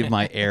believe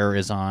my air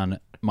is on.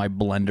 My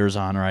blender's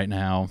on right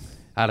now.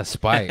 Out of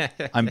spite.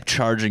 I'm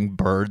charging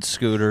bird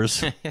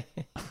scooters.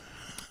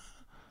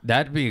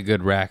 That'd be a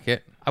good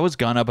racket. I was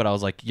gonna, but I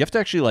was like, you have to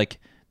actually like.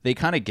 They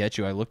kind of get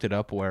you. I looked it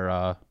up where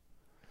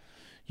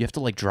you have to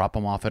like drop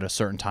them off at a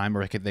certain time,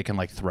 or they can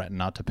like threaten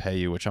not to pay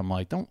you. Which I'm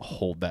like, don't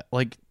hold that.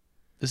 Like,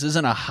 this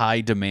isn't a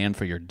high demand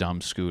for your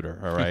dumb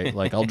scooter. All right,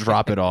 like I'll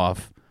drop it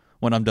off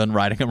when I'm done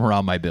riding them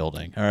around my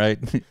building. All right.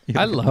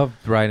 I love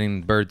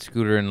riding bird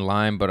scooter in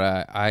Lime, but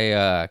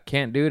I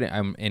can't do it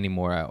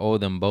anymore. I owe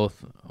them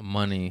both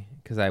money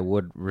because I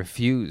would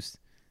refuse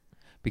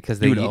because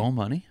they You would owe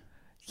money.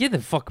 Yeah, the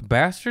fuck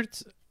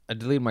bastards. I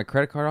deleted my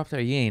credit card off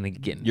there. You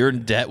ain't getting. You're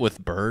in debt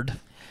with Bird.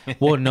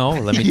 Well, no.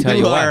 Let me tell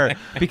you why.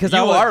 Because you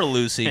I would, are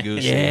loosey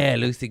goosey. Yeah,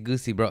 loosey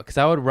goosey, bro. Because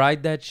I would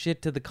ride that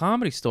shit to the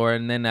Comedy Store,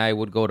 and then I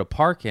would go to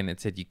park, and it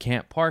said you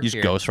can't park You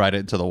here. just ghost ride it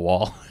into the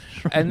wall.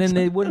 And then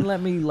they wouldn't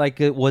let me,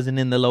 like it wasn't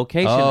in the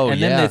location. Oh,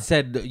 and then yeah. they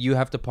said you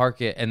have to park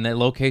it, and the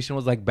location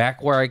was like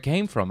back where I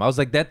came from. I was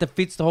like, that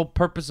defeats the whole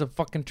purpose of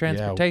fucking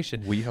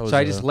transportation. WeHo's So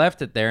I just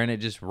left it there, and it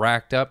just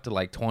racked up to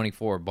like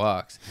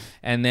 $24.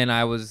 And then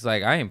I was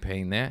like, I ain't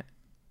paying that.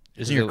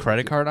 Isn't your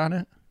credit card on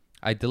it?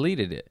 I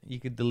deleted it. You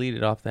could delete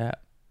it off the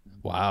app.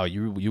 Wow,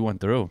 you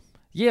went through.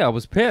 Yeah, I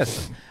was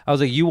pissed. I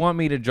was like, you want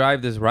me to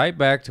drive this right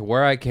back to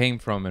where I came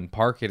from and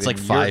park it? It's like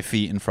in 5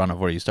 feet in front of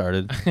where you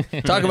started.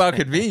 Talk about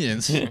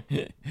convenience.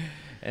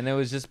 And it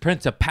was just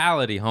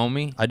principality,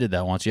 homie. I did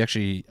that once. You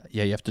actually,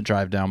 you have to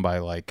drive down by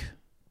like.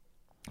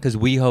 Because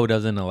WeHo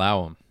doesn't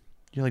allow them.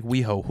 You're like,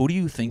 WeHo, who do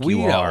you think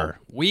you are?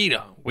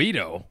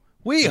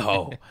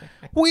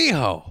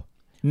 WeHo.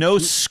 No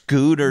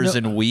scooters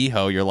in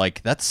WeHo. You're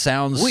like, that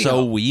sounds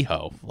so WeHo.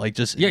 WeHo. Like,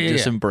 just Yeah.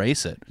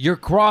 embrace it. Your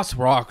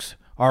crosswalks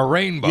are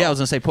rainbow. Yeah, I was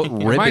gonna say put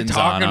Am I ribbons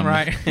on talking them.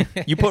 right?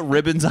 You put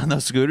ribbons on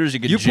those scooters, you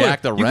could You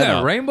jack the you red got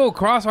up. rainbow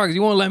crosswalks.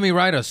 You won't let me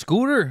ride a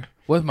scooter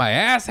with my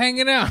ass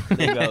hanging out?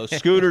 You go,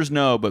 scooters,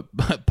 no, but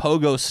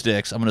pogo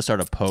sticks. I'm gonna start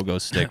a pogo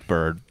stick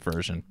bird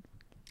version.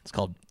 It's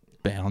called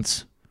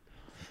Bounce.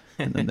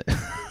 And then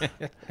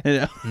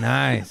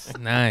Nice.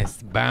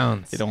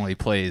 Bounce. it only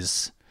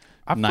plays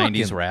I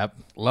 90s fucking rap.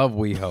 Love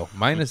WeHo.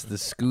 Minus the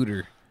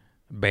scooter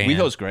band.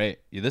 WeHo's great.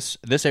 Yeah,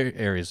 this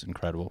area is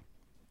incredible.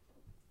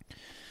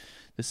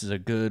 This is a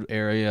good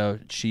area,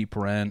 cheap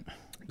rent.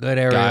 Good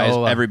area. Guys,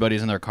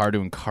 everybody's in their car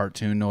doing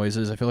cartoon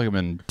noises. I feel like I'm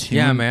in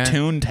Yeah, man.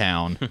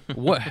 Toontown.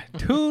 What?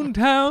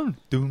 Toontown.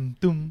 Doom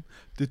doom.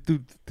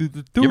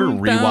 You ever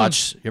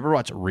watch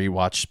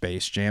rewatch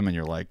Space Jam and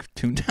you're like,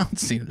 Toontown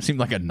seemed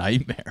like a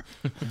nightmare.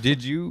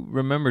 Did you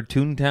remember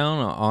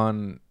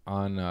Toontown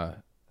on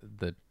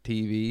the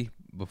TV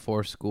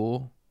before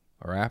school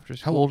or after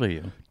school? How old are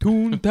you?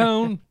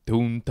 Toontown.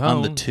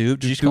 On the tube?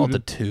 Did you just call it the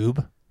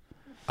tube?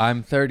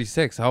 I'm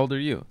 36. How old are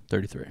you?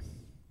 33.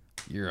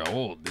 You're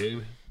old,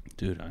 dude.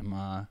 Dude,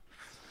 I'm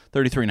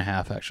 33 and a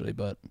half actually,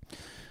 but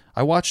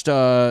I watched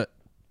Anna.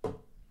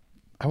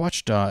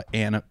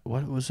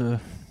 What was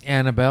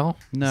Annabelle?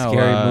 No,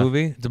 Scary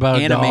movie. It's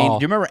about a doll.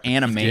 Do you remember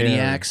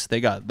Animaniacs?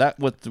 They got that.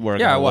 Where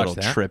Yeah, I a watched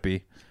little that.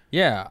 trippy.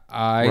 Yeah,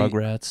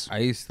 Rugrats. I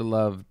used to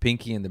love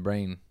Pinky and the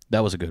Brain.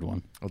 That was a good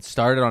one. It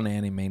started on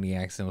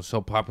Animaniacs and it was so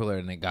popular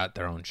and they got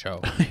their own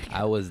show.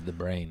 I was the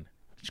brain.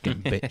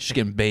 She's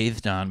getting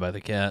bathed on by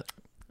the cat.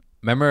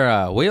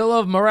 Remember, Wheel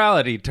of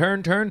Morality,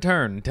 turn, turn,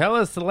 turn. Tell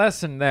us the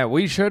lesson that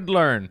we should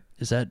learn.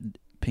 Is that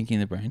Pinky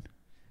and the Brain?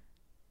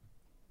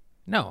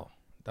 No,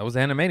 that was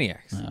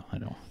Animaniacs. No, I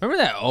don't.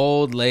 Remember that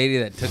old lady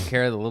that took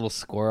care of the little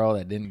squirrel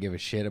that didn't give a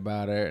shit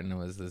about her? And it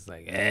was just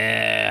like,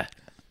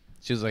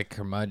 She was like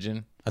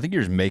curmudgeon. I think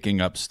you're just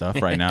making up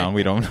stuff right now, and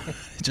we don't.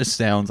 It just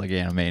sounds like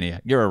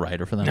Animaniac. You're a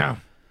writer for them. No.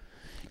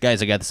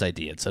 Guys, I got this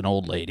idea. It's an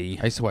old lady.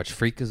 I used to watch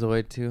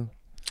Freakazoid too.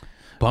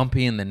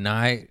 Bumpy in the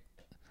Night.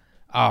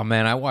 Oh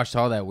man, I watched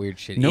all that weird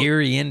shit. No-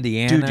 Erie,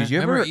 Indiana. Dude, did you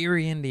Remember ever-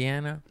 Erie,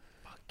 Indiana?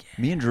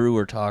 Me and Drew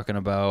were talking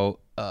about.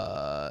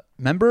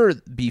 Remember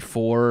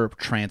before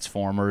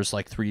Transformers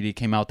like 3D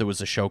came out, there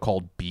was a show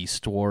called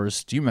Beast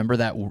Wars. Do you remember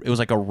that? It was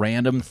like a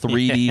random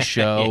 3D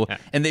show,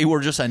 and they were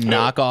just a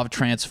knockoff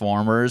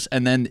Transformers.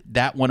 And then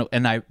that went,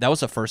 and that was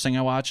the first thing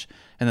I watched,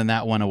 and then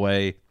that went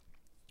away.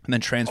 And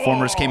then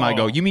Transformers came out. I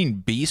go, you mean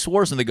Beast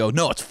Wars? And they go,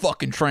 no, it's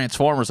fucking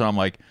Transformers. And I'm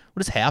like,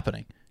 what is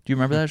happening? Do you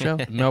remember that show?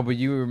 No, but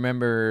you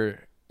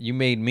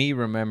made me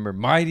remember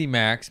Mighty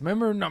Max.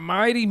 Remember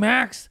Mighty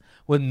Max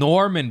with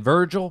Norm and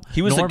Virgil?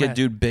 He was Norm the good had-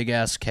 dude, big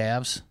ass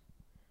calves.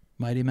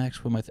 Mighty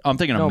Max. What am I? I'm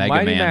thinking of No, Mega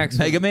Mighty Man. Max was-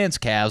 Mega Man's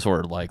calves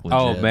were like legit.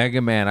 Oh,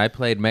 Mega Man. I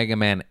played Mega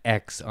Man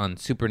X on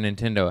Super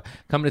Nintendo.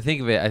 Come to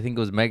think of it, I think it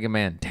was Mega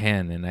Man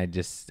 10, and I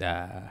just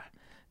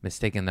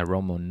mistaken the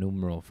Roman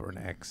numeral for an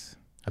X.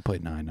 I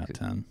played 9, not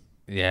 10.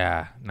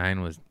 Yeah,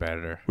 9 was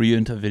better. Were you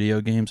into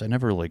video games? I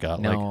never really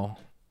got like No,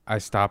 I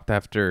stopped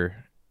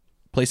after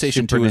PlayStation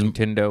Super 2 is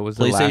Nintendo was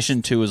the last.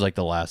 PlayStation 2 was like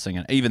the last thing,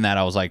 and even that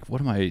I was like, what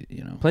am I?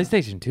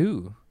 PlayStation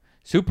 2.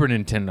 Super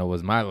Nintendo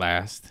was my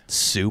last.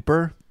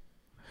 Super.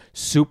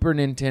 Super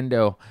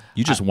Nintendo.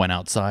 You just went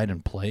outside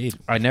and played.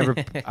 I never.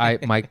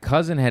 My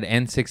cousin had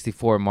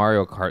N64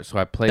 Mario Kart, so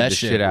I played That the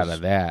shit shit out was-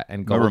 of that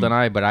and Remember-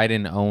 GoldenEye, but I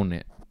didn't own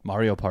it.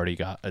 Mario Party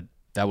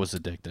that was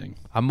addicting,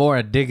 I'm more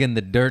a dig in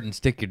the dirt and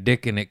stick your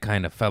dick in it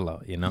kind of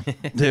fellow, you know.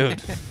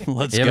 dude.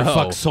 Let's You go. ever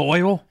fuck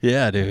soil?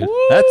 Yeah, dude.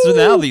 That's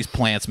now these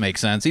plants make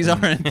sense. These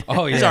aren't.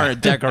 Oh, These yeah.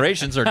 aren't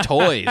decorations or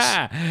toys.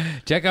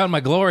 Check out my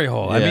glory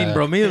hole. I Yeah. mean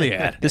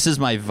bromeliad. This is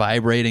my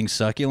vibrating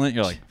succulent.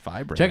 You're like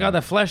vibrating. Check out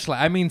the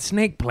fleshlight. I mean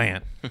snake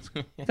plant.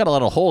 Got a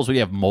lot of holes. We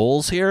have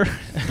moles here.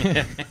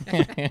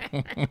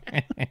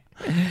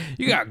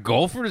 You got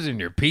gophers in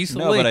your piece of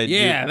No, but I do-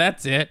 Yeah,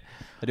 that's it.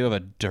 I do have a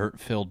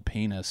dirt-filled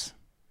penis.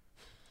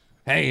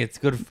 Hey, it's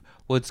good.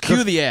 Well, it's Cue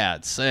good, the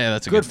ads. Yeah,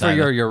 that's a good good for time.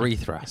 your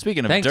urethra.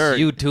 Speaking of Thanks, dirt-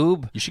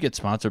 YouTube. You should get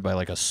sponsored by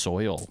like a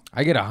soil.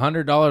 I get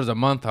 $100 a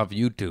month off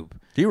YouTube.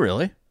 Do you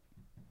really?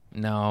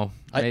 No,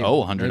 I maybe-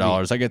 owe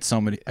 $100. I get so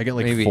many. I get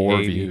like maybe 4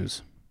 80.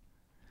 views.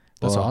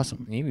 That's Well,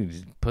 awesome. You need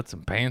to put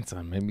some pants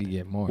on. Maybe you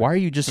get more. Why are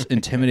you just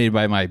intimidated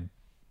by my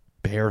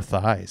bare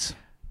thighs?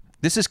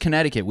 This is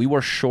Connecticut. We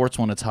wear shorts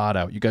when it's hot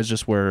out. You guys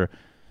just wear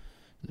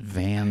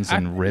Vans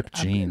and ripped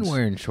I've jeans. been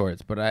wearing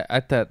shorts, but I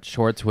thought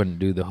shorts wouldn't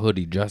do the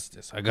hoodie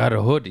justice. I got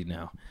a hoodie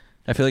now.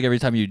 I feel like every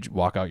time you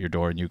walk out your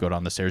door and you go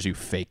down the stairs, you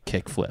fake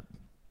kickflip.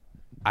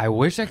 I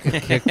wish I could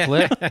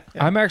kickflip.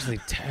 I'm actually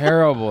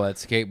terrible at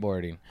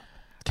skateboarding.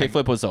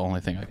 Kickflip was the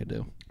only thing I could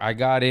do. I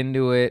got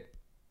into it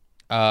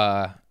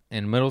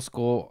in middle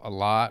school a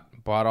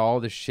lot, bought all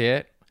the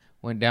shit,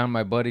 went down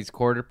my buddy's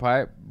quarter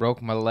pipe,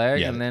 broke my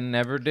leg, Yeah. and then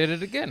never did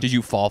it again. Did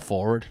you fall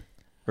forward,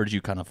 or did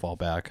you kind of fall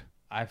back?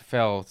 I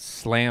fell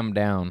slam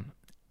down.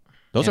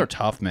 Those Yeah. are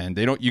tough, man.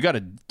 They don't. You got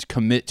to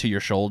commit to your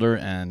shoulder,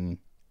 and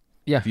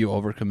Yeah. if you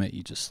overcommit,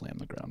 you just slam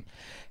the ground.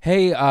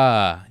 Hey,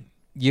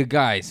 you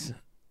guys,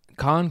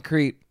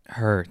 concrete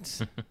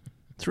hurts.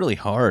 It's really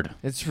hard.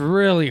 It's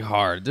really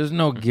hard. There's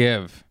no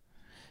give.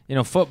 You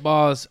know,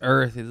 football is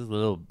earth. It's a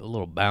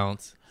little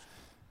bounce.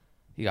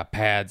 You got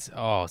pads.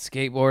 Oh,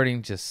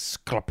 skateboarding just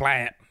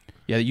skaplat.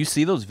 Yeah, you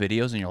see those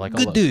videos and you're like,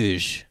 oh,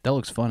 that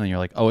looks fun, and you're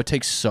like, oh, it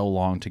takes so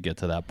long to get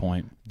to that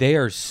point. They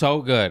are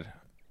so good.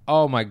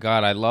 Oh my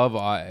god, I love.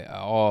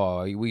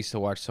 We used to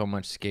watch so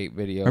much skate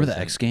videos. Remember the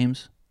and- X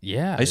Games?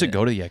 Yeah, I used to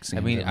go to the X I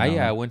Games. mean, every now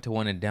and I then. went to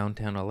one in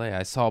downtown LA.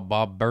 I saw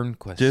Bob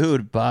Burnquist,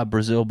 Dude,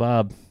 Brazil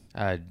Bob.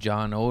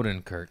 John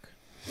Odenkirk.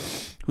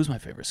 Who's my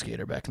favorite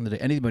skater back in the day?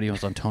 Anybody who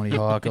was on Tony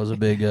Hawk, I was a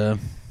big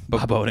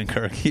Bob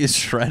Odenkirk. He's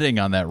shredding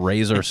on that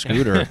Razor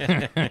scooter.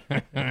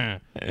 I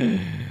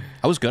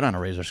was good on a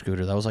Razor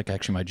scooter. That was like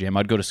actually my jam.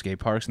 I'd go to skate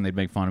parks and they'd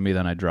make fun of me.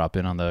 Then I'd drop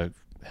in on the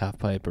half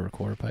pipe or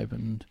quarter pipe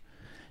and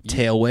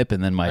tail whip.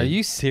 And then Are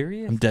you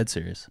serious? I'm dead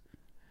serious.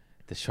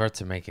 The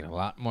shorts are making a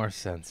lot more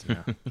sense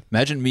now.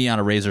 Imagine me on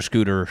a Razor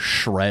scooter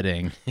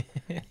shredding.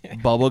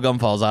 Bubblegum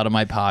falls out of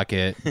my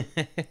pocket.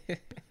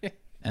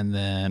 And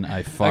then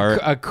I fart.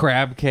 A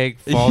crab cake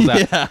falls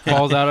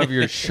out of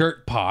your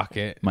shirt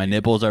pocket. My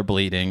nipples are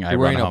bleeding. I You're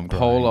run wearing home a crying.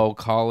 polo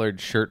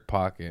collared shirt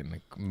pocket.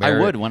 And a I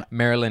would when-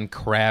 Maryland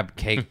crab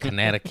cake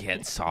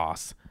Connecticut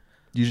sauce.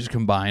 You just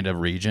combined a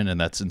region, and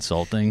that's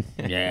insulting.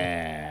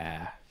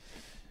 Yeah.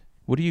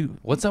 What do you?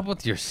 What's up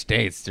with your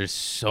states? They're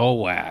so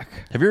whack.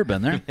 Have you ever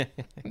been there?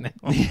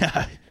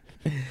 Yeah,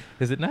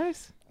 Is it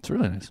nice? it's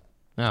really nice.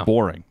 No.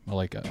 Boring. I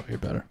like it. You're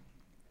better.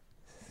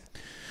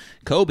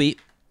 Kobe.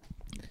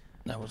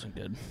 That wasn't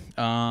good.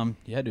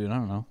 Yeah, dude. I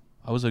don't know.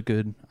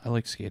 I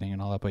like skating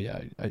and all that, but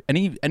yeah,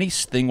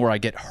 anything where I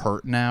get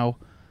hurt now,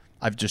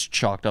 I've just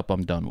chalked up.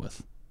 I'm done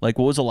with. Like,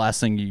 what was the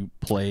last thing you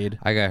played?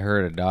 I got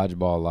hurt at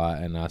dodgeball a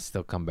lot, and I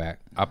still come back.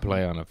 I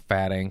play on a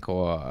fat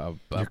ankle,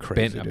 You're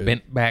crazy, a dude.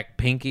 bent back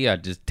pinky. I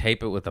just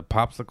tape it with a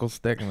popsicle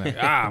stick, and like,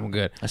 I'm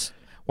good.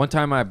 One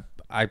time,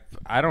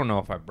 I don't know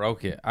if I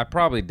broke it. I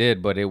probably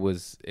did, but it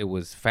was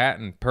fat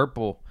and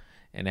purple,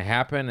 and it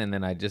happened. And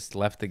then I just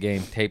left the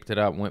game, taped it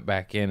up, went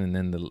back in, and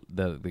then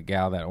the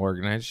gal that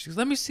organized, she goes,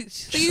 "Let me see.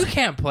 You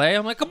can't play."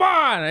 I'm like, "Come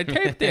on, I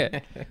taped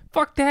it.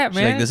 Fuck that, She's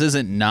man." like, this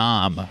isn't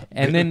Nom.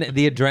 And then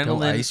the Go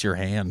adrenaline. ice your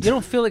hand. You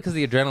don't feel it because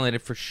the adrenaline,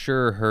 it for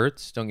sure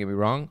hurts. Don't get me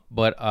wrong,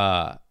 but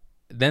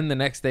then the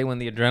next day when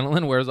the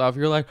adrenaline wears off,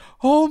 you're like,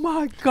 "Oh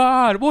my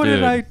god, what did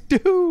Dude. I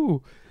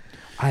do?"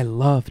 I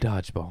love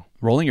dodgeball.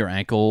 Rolling your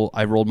ankle.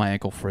 I rolled my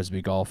ankle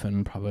frisbee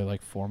golfing probably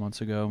like 4 months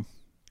ago.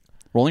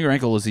 Rolling your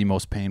ankle is the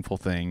most painful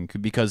thing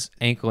because,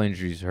 Ankle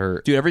injuries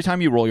hurt. dude, every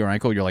time you roll your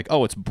ankle, you're like,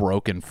 oh, it's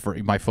broken.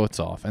 My foot's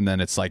off. And then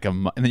it's like,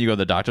 and then you go to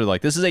the doctor,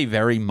 like, this is a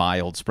very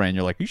mild sprain.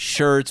 You're like, you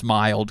sure it's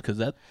mild? Because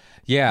that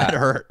Yeah, that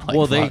hurt. Like,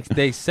 well, fuck.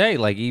 they say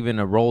like even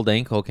a rolled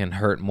ankle can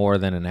hurt more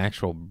than an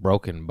actual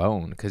broken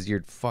bone because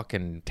you're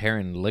fucking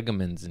tearing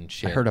ligaments and I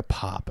shit. heard a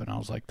pop, and I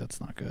was like, that's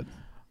not good.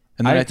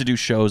 And then I had to do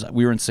shows.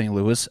 We were in St.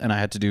 Louis, and I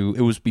had to do,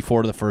 it was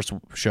before the first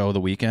show of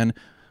the weekend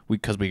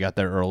because we got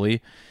there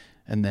early.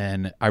 And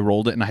then I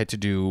rolled it, and I had to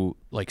do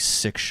like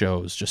 6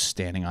 shows just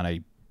standing on a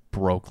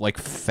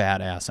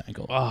fat ass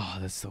ankle. Oh,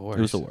 that's the worst.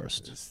 It was the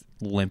worst.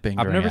 Limping.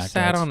 I've during never act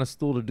sat outs. on a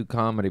stool to do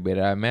comedy, but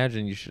I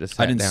imagine you should have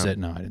sat I didn't down. sit.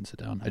 No, I didn't sit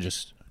down. I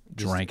just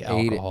drank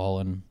ate it. alcohol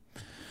and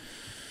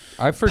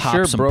I for Pop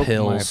sure some broke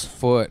pills. my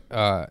foot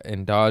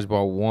in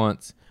dodgeball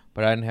once,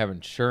 but I didn't have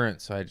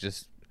insurance, so I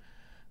just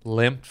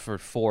limped for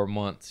 4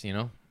 months.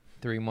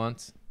 3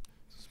 months.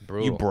 It's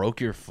brutal. you broke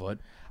your foot.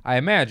 I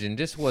imagine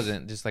this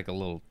wasn't just like a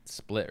little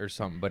split or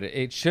something, but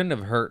it shouldn't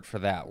have hurt for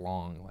that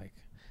long. Like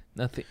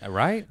nothing,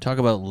 right? Talk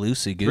about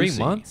loosey goosey. 3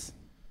 months.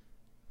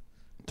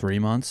 3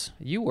 months.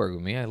 You worked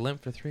with me. I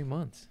limped for 3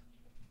 months.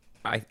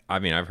 I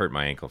mean, I've hurt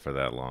my ankle for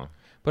that long.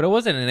 But it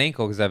wasn't an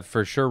ankle because I've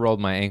for sure rolled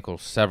my ankle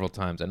several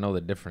times. I know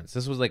the difference.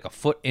 This was like a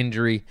foot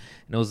injury,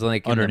 and it was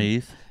like in the-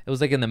 Underneath? it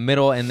was like in the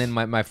middle, and then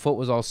my foot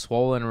was all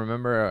swollen.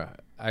 Remember,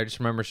 I just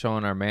remember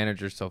showing our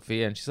manager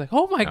Sophia, and she's like,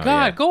 "Oh my god,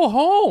 yeah. go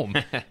home!"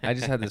 I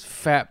just had this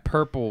fat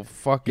purple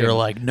fucking. You're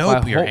like, my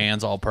nope. Your whole-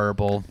 hand's all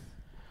purple.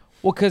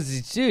 Well,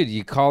 because dude,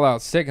 you call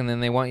out sick, and then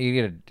they want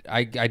you to get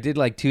I did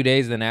like 2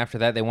 days, then after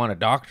that they want a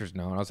doctor's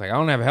note. And I was like, I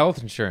don't have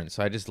health insurance,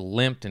 so I just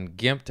limped and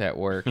gimped at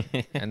work.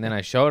 And then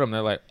I showed them.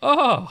 They're like,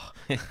 oh.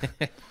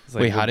 It's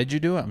like, Wait, how did you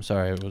do it? I'm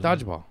sorry. It was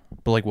dodgeball?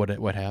 But like,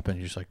 what happened?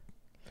 You just like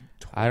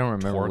I don't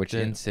remember torqued which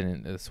it?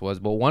 incident this was,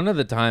 but one of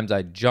the times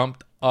I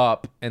jumped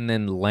up and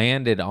then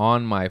landed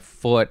on my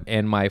foot,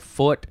 and my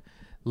foot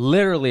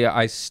literally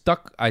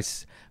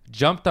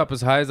jumped up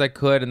as high as I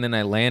could, and then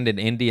I landed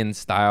Indian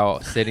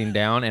style sitting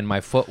down, and my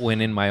foot went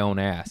in my own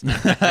ass.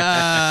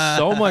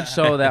 So much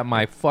so that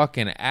my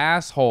fucking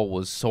asshole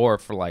was sore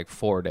for like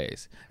 4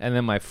 days. And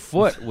then my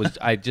foot was,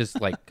 I just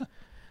like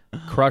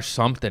crushed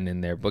something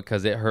in there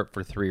because it hurt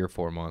for 3 or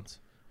 4 months.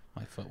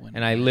 my foot went.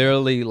 And I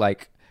literally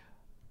like,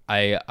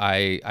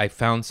 I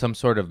found some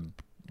sort of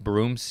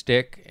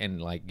broomstick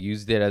and like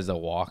used it as a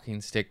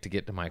walking stick to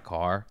get to my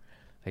car.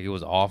 Like it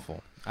was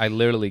awful. I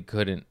literally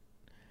couldn't.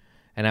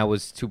 And I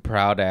was too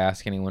proud to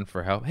ask anyone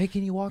for help. Hey,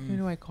 can you walk me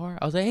to my car?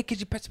 I was like, hey, could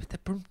you pass me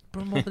that broom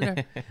over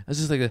there? I was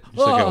just like, Just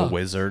like "Oh." a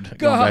wizard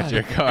going back to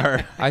your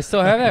car. I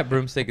still have that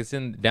broomstick. It's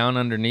down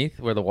underneath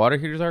where the water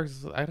heaters are.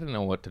 'Cause I didn't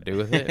know what to do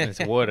with it. And it's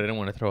wood. I didn't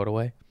want to throw it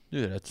away.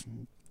 Dude, that's.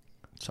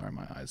 Sorry,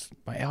 my eyes.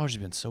 My allergies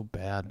been so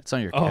bad. It's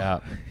on your Oh.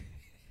 cap.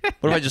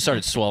 What if I just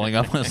started swelling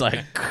up and it's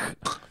like.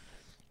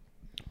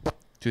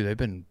 Dude, they've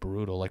been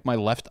brutal. Like, my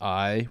left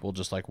eye will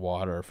just, like,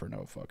 water for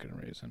no fucking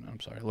reason.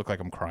 I'm sorry. I look like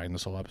I'm crying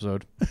this whole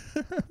episode.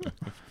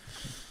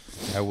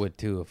 I would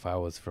too if I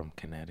was from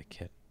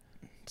Connecticut.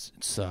 It's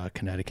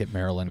Connecticut,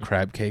 Maryland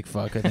crab cake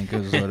fuck, I think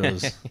is what it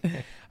was.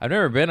 I've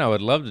never been. I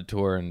would love to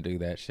tour and do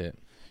that shit.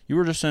 You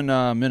were just in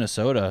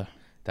Minnesota.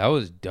 That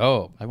was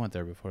dope. I went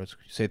there before. You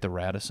say at the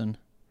Radisson?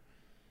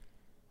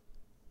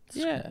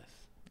 Yes,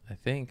 I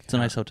think. It's a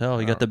nice hotel.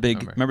 You I got the don't big,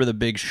 remember. remember the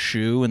big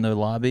shoe in the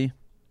lobby?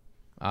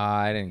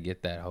 I didn't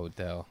get that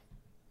hotel.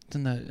 It's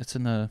in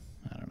the,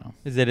 I don't know.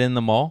 Is it in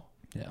the mall?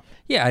 Yeah.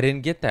 Yeah, I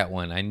didn't get that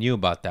one. I knew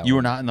about that You one.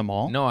 were not in the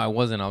mall? No, I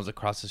wasn't. I was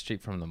across the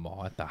street from the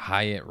mall at the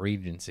Hyatt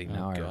Regency. Oh,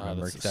 Now I God,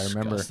 remember that's because I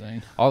remember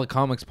disgusting. all the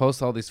comics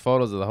post all these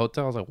photos of the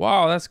hotel. I was like,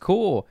 wow, that's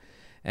cool.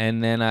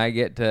 And then I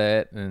get to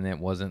it, and it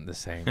wasn't the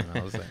same. And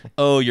I was like,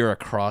 Oh, you're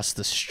across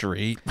the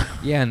street.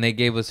 yeah, and they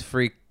gave us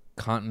free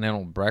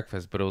continental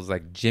breakfast, but it was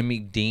like Jimmy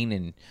Dean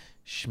and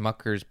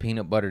Schmucker's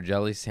peanut butter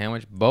jelly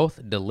sandwich, both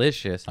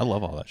delicious. I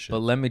love all that shit. But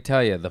let me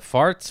tell you, the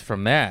farts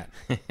from that.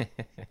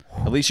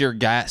 At least your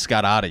gas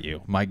got out of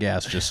you. My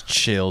gas just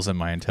chills in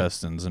my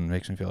intestines and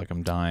makes me feel like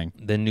I'm dying.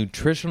 The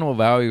nutritional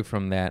value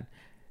from that,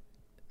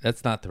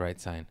 that's not the right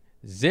sign.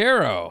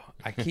 0.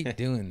 I keep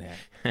doing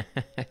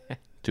that.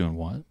 Doing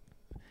what?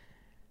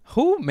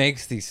 Who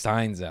makes these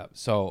signs up?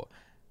 So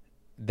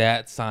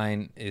that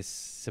sign is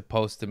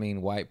supposed to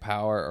mean white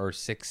power or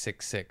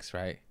 666,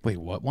 right? Wait,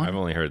 what one? I've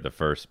only heard the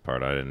first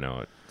part. I didn't know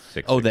it.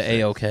 Oh, the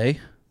 666. AOK?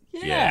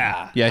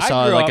 Yeah. Yeah, I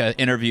saw grew like up- an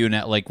interview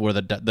net like where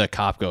the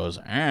cop goes,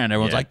 and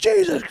everyone's Yeah. like,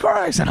 Jesus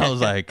Christ. And I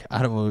was like,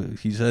 I don't know.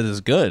 He said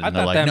it's good. I And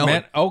they're thought like, that no.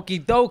 meant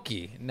okie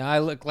dokie. Now I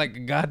look like a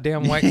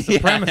goddamn white Yeah,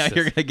 supremacist.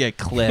 you're going to get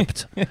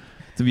clipped.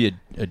 To be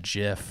a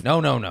GIF.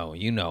 No.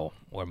 You know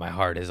where my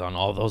heart is on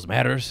all those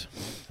matters.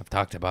 I've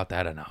talked about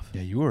that enough.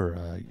 Yeah, you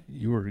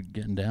were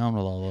getting down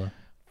with all the.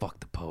 Fuck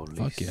the police.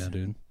 Fuck yeah,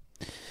 dude.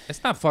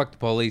 It's not fuck the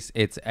police.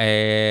 It's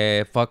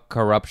a fuck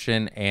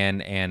corruption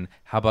and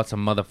how about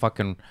some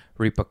motherfucking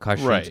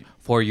repercussions Right.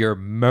 for your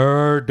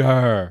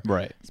murder?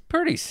 Right. It's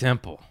pretty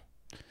simple.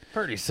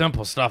 Pretty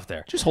simple stuff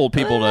there. Just hold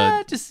people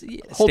to just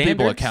hold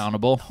people standards.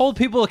 accountable. Hold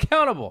people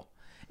accountable.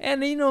 And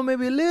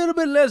maybe a little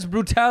bit less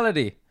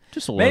brutality.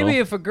 Just a little. Maybe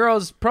if a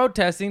girl's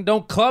protesting,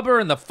 don't club her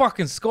in the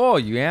fucking skull,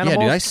 you Yeah, animal.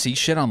 dude, I see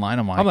shit online.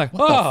 I'm like,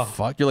 what oh. the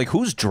fuck? You're like,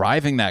 who's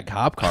driving that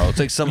cop car? It's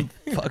like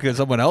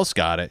someone else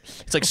got it.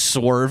 It's like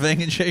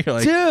swerving and shit. You're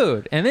like,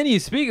 Dude, and then you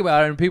speak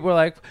about it, and people are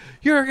like,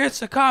 "You're against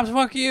the cops,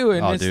 fuck you."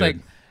 And Oh, it's dude. like,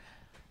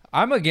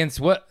 I'm against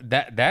what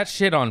that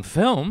shit on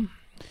film.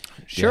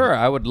 Sure,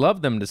 I would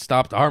love them to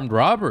stop armed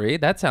robbery.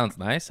 That sounds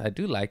nice. I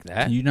do like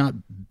that. can you not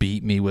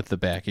beat me with the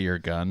back of your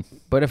gun?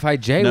 But if I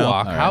jaywalk, No?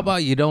 All how right.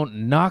 about you don't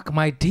knock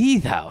my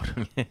teeth out?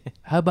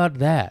 How about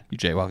that? You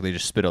jaywalk, they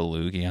just spit a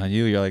loogie on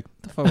you. You're like,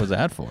 what the fuck was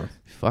that for? You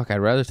Fuck, I'd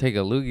rather take a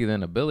loogie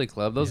than a billy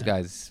club. Those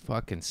guys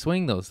fucking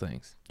swing those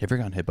things. ever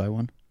gotten hit by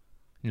one?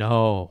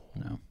 No.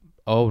 No.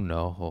 Oh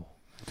no.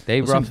 They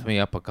Listen- roughed me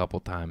up a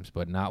couple times,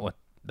 but not with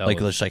those. Like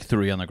just like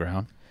threw you on the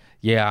ground.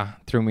 Yeah,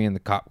 threw me in the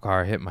cop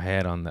car, hit my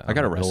head on the. I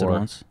got on the arrested door.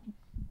 once.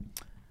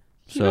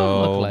 You don't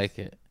So look like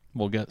it.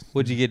 we'll get.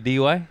 Would you get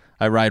DUI?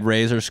 I ride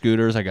Razor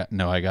scooters. I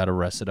got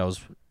arrested. I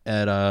was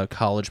at a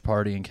college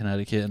party in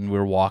Connecticut, and we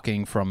were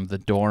walking from the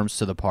dorms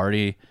to the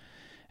party,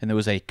 and there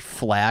was a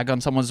flag on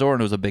someone's door,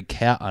 and there was a big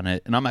cat on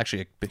it. And I'm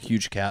actually a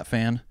huge cat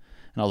fan.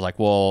 And I was like,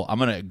 well, I'm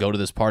gonna go to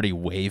this party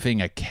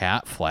waving a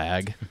cat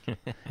flag.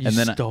 And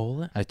then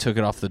stole it? I took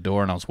it off the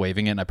door and I was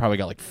waving it, and I probably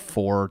got like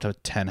 4 to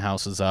 10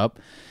 houses up.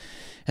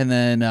 And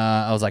then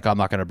I was like, I'm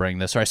not going to bring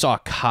this. So I saw a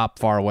cop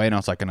far away, and I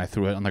was like, and I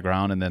threw it on the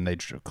ground, and then they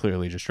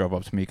clearly just drove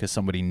up to me because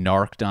somebody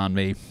narked on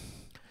me,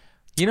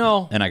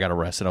 and I got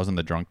arrested. I was in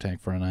the drunk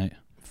tank for a night.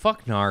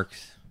 Fuck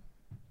narcs.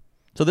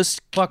 So this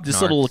Fuck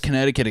little narcs.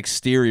 Connecticut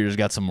exterior's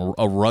got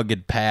a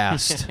rugged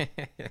past.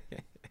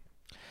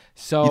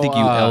 So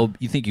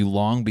You think you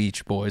Long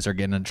Beach boys are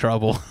getting in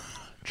trouble?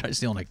 Try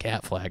stealing a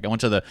cat flag. I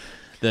went to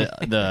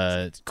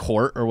the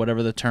court or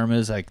whatever the term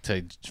is, like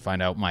to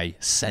find out my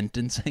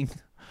sentencing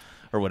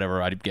or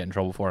whatever I'd get in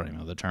trouble for. I don't even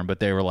know the term, but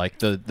they were like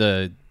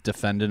the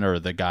defendant or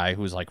the guy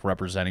who was like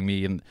representing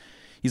me, and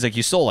he's like,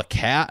 "You stole a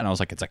cat," and I was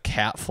like, "It's a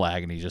cat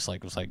flag," and he just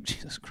like was like,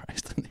 "Jesus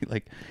Christ!" And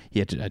he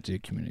had to do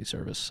community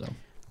service, so.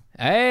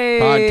 hey,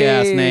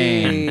 Podcast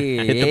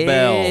name. Hit the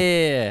bell.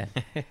 Yeah.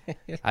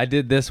 I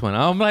did this one.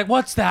 I'm like,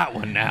 what's that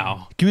one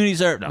now? Community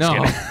service. No,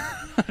 No.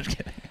 I'm just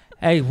kidding.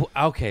 Hey,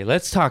 okay,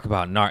 let's talk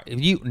about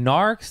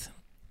narcs.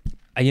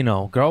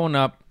 Growing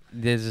up,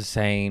 there's a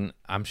saying,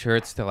 I'm sure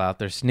it's still out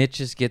there,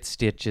 snitches get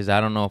stitches. I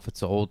don't know if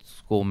it's an old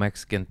school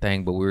Mexican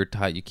thing, but we were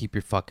taught you keep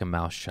your fucking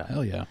mouth shut.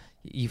 Hell yeah.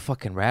 You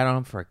fucking rat on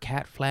him for a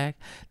cat flag?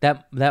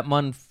 That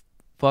motherfucker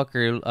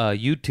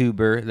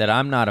YouTuber that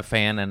I'm not a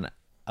fan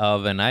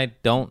of, and I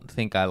don't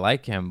think I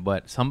like him,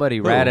 but somebody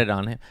ratted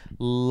on him.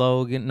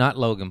 Not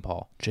Logan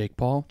Paul. Jake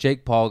Paul.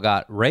 Jake Paul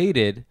got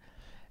raided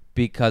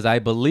because I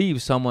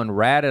believe someone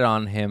ratted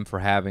on him for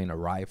having a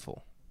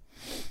rifle.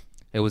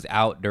 It was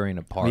out during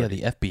a Oh, party. yeah,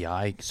 the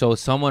FBI. So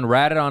someone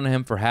ratted on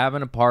him for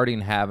having a party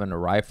and having a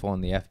rifle,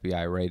 and the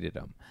FBI raided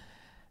him.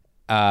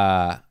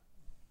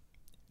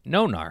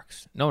 No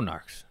narcs.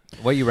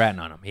 What are you ratting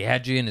on him? He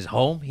had you in his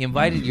home. He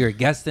invited you a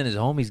guest in his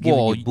home. He's giving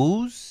Well, you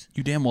booze.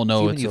 You damn well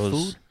know Giving it's you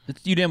those. food?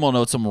 You damn well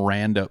know it's some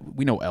rando.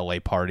 We know LA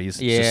parties.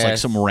 It's just like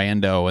Yes. some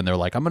rando, and they're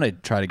like, I'm gonna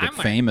try to get I'm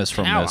gonna famous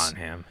from tell this. on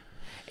him.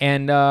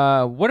 And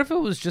what if it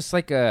was just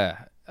like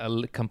a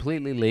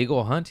completely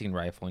legal hunting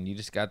rifle, and you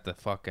just got the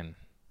fucking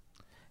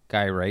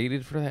guy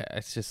raided for that?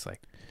 It's just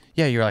like,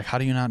 Yeah, you're like, how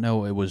do you not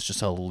know it was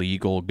just a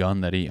legal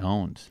gun that he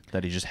owned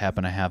that he just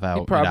happened to have out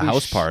at a probably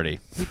house party?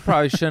 he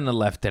probably shouldn't have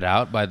left it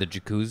out by the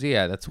jacuzzi.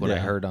 Yeah, that's what I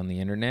Yeah. heard on the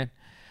internet.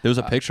 There was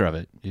a picture of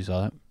it. You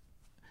saw that?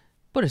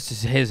 But it's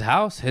just his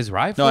house, his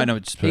rifle. No, I know,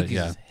 it's-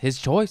 yeah. his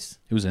choice,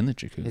 It was in the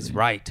jacuzzi. his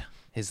right,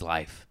 his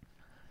life.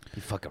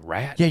 You fucking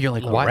rat. Yeah, you're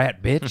like, Little why?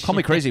 rat bitch. Call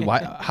me crazy.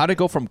 Why? How'd it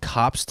go from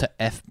cops to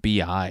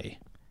FBI?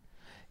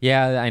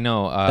 Yeah, I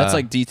know. That's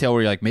like detail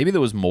where you're like, maybe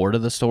there was more to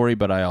the story,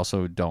 but I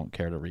also don't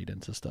care to read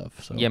into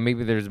stuff. So yeah,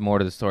 maybe there's more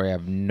to the story. I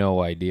have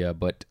no idea,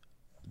 but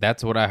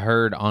that's what I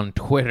heard on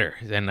Twitter,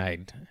 and I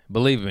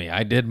believe me,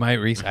 I did my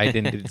research. I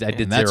did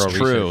and that's zero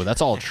true. research.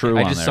 That's all true.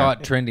 I on just there. saw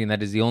it trending.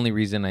 That is the only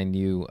reason I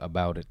knew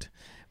about it.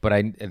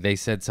 But they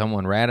said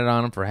someone ratted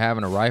on him for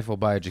having a rifle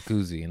by a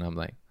jacuzzi, and I'm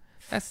like,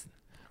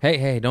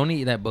 hey, don't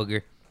eat that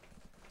booger.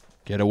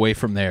 Get away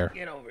from there.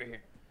 Get over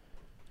here.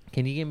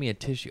 Can you give me a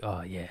tissue?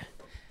 Oh yeah.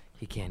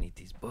 He can't eat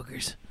these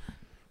boogers.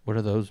 What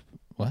are those?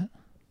 What?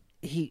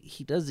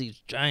 He does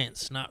these giant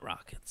snot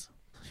rockets.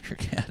 Your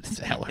cat has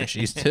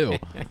allergies too.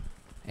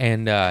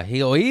 And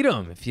he'll eat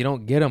them if you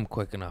don't get them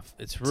quick enough.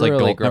 It's It's really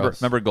like gross.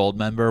 remember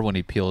Goldmember when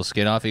he peels his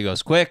skin off? He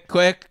goes quick,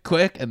 quick,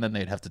 quick, and then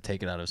they'd have to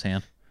take it out of his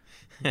hand.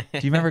 Do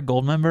you remember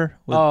Goldmember?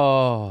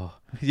 Oh.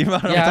 You know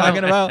what Yeah, I'm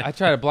talking about? I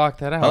try to block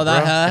that out. Oh, bro.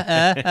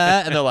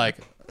 and they're like,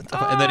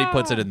 and then he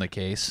puts it in the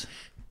case.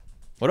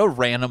 What a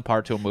random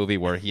part to a movie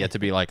where he had to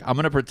be like, I'm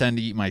gonna pretend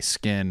to eat my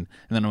skin, and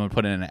then I'm gonna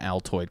put it in an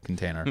Altoid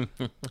container.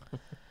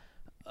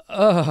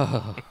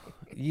 Oh.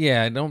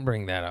 Yeah, don't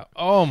bring that up.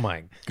 Oh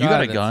my god. You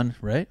got a that's- gun,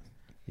 right?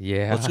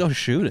 Yeah. Let's go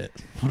shoot it.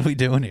 What are we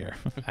doing here?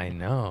 I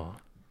know.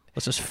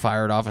 Let's just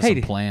fire it off at Hey,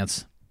 some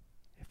plants.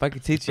 If I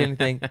could teach you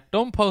anything,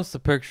 don't post a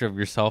picture of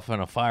yourself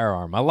and a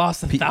firearm. I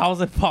lost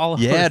 1,000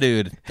 followers. Yeah,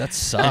 dude, that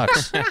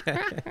sucks.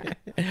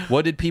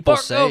 What did people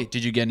Fuck say? no.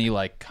 Did you get any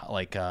like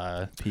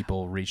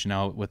people reaching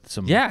out with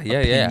some Yeah.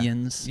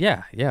 opinions?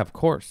 Yeah, of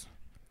course.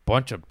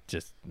 Bunch of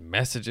just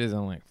messages.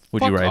 I'm like,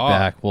 Would you fuck write off.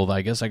 back? Well,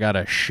 I guess I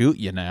gotta shoot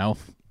you now.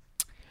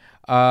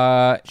 Should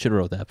have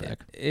wrote that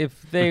back.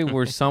 If they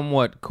were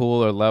somewhat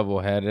cool or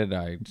level-headed,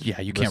 I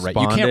Yeah, you can't write.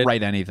 You can't responded.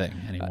 write anything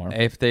anymore.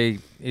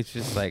 It's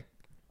just like,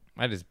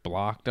 I just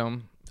blocked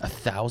them.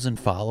 1,000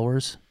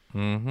 followers.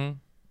 Mm-hmm.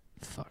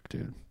 Fuck,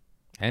 dude.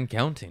 And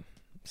counting.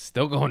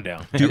 Still going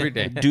down every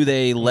day. Do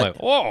they I'm let?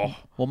 like, oh.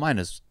 Well, mine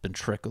has been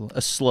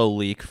a slow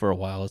leak for a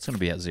while. It's gonna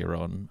be at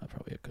 0 in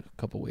probably a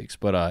couple weeks.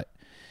 But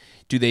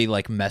do they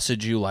like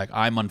message you like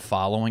I'm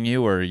unfollowing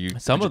you, or are you?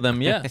 Some of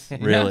them, yes.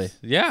 Really? Yes.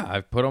 Yeah,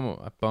 I've put them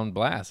up on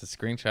blast. A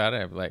screenshot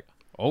it. I'm like,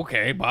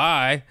 okay,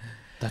 bye.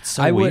 That's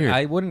so I weird.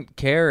 I wouldn't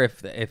care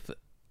if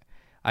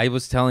I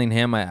was telling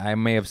him. I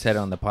may have said it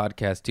on the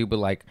podcast too, but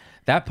like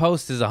that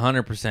post is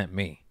 100%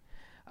 me.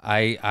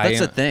 That's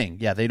the thing.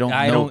 Yeah, they don't.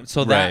 I know, don't.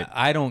 So right. that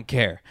I don't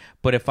care.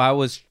 But if I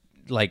was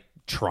like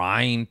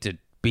trying to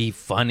be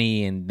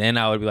funny, and then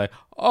I would be like,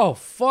 oh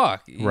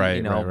fuck, Right,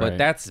 you know. right, But right.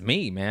 that's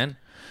me, man.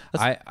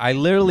 I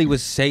literally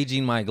was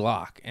saging my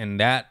Glock, and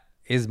that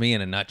is me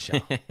in a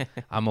nutshell.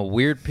 I'm a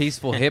weird,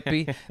 peaceful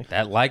hippie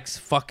that likes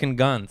fucking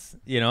guns,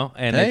 you know.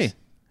 And Hey, it's,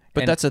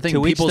 but and that's the thing.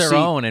 To People each their see-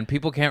 own, and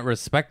people can't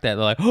respect that.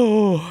 They're like,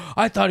 oh,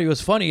 I thought he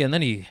was funny, and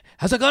then he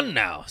has a gun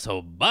now,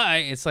 so bye.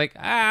 It's like,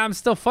 I'm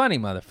still funny,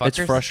 motherfucker. It's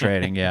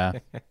frustrating, yeah.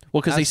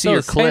 Well, because they I'm see still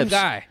your the same clips.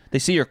 guy. They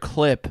see your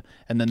clip,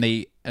 and then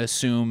they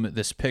assume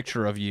this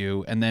picture of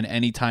you, and then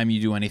anytime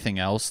you do anything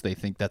else, they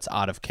think that's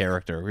out of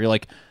character. You're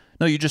like,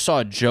 no, you just saw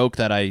a joke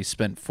that I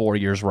spent 4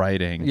 years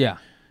writing. Yeah.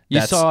 You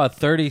That's- saw a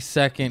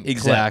 30-second clip.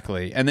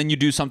 Exactly. And then you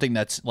do something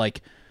that's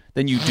like,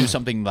 then you do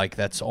something like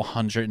that's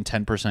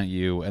 110%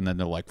 you, and then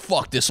they're like,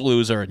 fuck this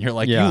loser. And you're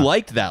like, Yeah. you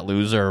liked that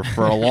loser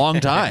for a long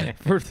time.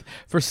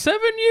 For 7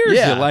 years,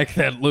 Yeah. you like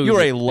that loser.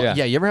 You're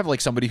yeah, you ever have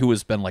like somebody who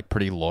has been like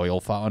pretty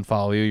loyal and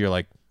follow you? You're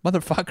like,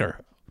 motherfucker.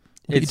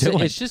 What are you doing?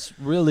 It's just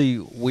really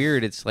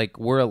weird. It's like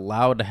we're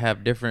allowed to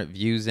have different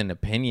views and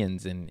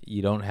opinions, and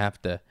you don't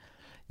have to.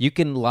 You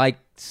can like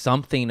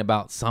something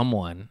about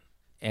someone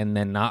and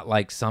then not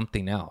like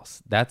something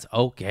else. That's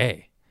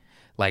okay.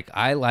 Like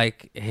I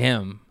like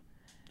him,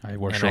 I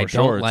wear and short I don't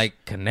shorts. like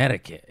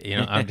Connecticut. You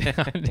know, I'm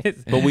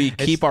just, But we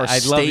keep our I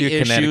love state you,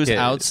 issues Connecticut.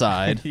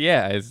 outside.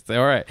 Yeah, it's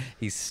all right.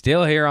 He's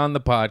still here on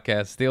the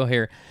podcast, still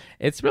here.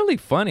 It's really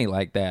funny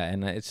like that,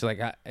 and it's like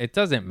it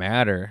doesn't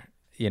matter,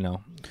 you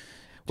know.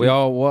 We'll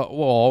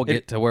all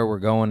get to where we're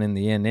going in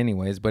the end,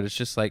 anyways. But it's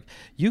just like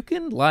you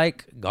can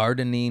like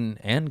gardening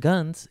and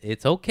guns.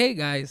 It's okay,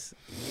 guys.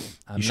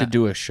 You should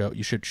do a show.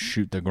 You should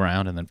shoot the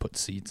ground and then put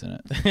seeds in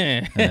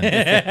it.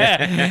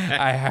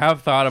 I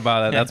have thought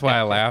about that. That's why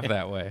I laugh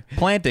that way.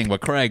 Planting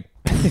with Craig.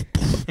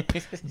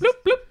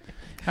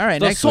 All right,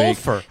 The next week.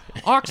 sulfur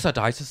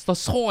oxidizes the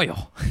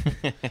soil.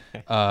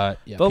 Yeah,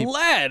 The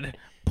lead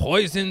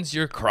poisons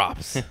your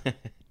crops.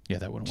 yeah,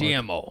 that wouldn't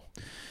work.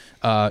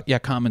 GMO. Yeah,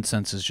 common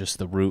sense is just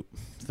the root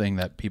thing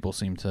that people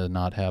seem to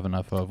not have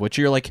enough of. Which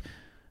you're like,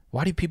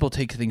 why do people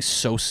take things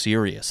so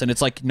serious? And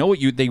it's like, no,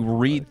 they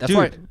read. That's Dude,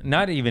 why.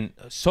 not even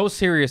so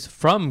serious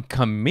from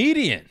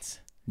comedians.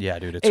 Yeah,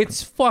 dude,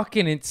 It's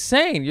fucking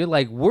insane. You're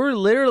like, we're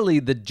literally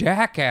the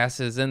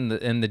jackasses and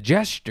the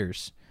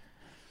jesters.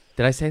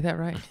 Did I say that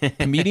right?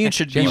 comedians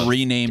should be Just-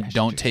 renamed just-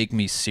 "Don't Take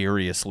Me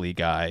Seriously"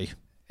 guy.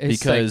 It's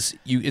Because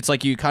it's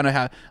like you kind of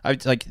have.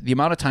 Like the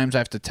amount of times I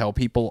have to tell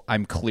people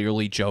I'm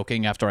clearly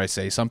joking after I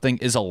say something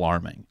is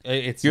alarming.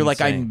 It's You're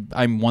insane. like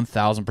I'm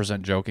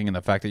 1000% joking, and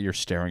the fact that you're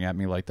staring at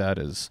me like that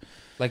is.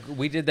 Like,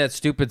 we did that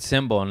stupid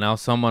symbol, and now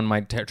someone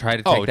might try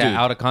to take Oh, that dude.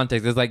 out of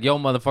context. It's like, yo,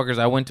 motherfuckers,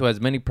 I went to as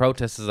many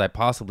protests as I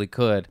possibly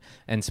could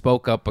and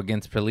spoke up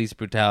against police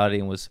brutality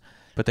and was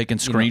But they can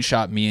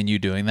screenshot me and you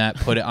doing that,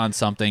 put it on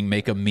something,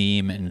 make a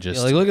meme, and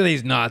just Like, look at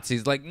these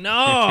Nazis. Like,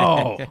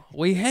 no,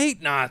 we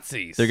hate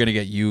Nazis. they're gonna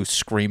get you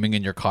screaming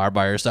in your car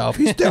by yourself.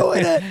 He's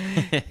doing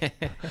it.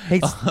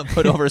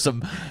 Put over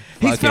some.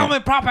 He's fucking-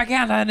 filming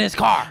propaganda in his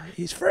car.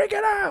 He's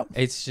freaking out.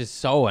 It's just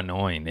so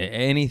annoying.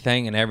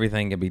 Anything and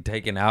everything can be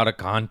taken out of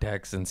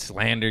context and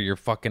slander your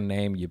fucking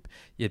name.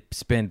 You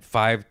spend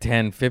 5,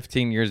 10,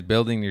 15 years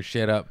building your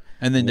shit up.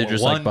 And then they're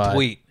just one like, bye.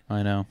 tweet.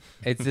 I know.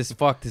 It's just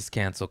fuck this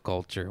cancel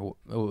culture.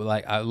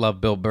 Like, I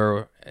love Bill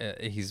Burr.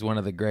 He's one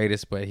of the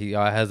greatest, but he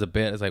has a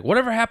bit. It's like,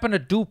 whatever happened to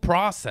due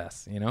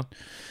process? You know?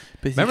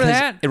 Remember Because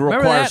that? It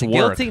Remember requires that?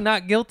 work. Guilty,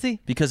 not guilty?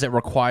 Because it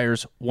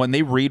requires, when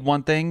they read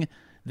one thing,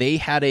 they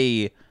had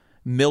a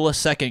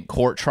millisecond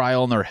court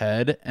trial in their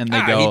head, and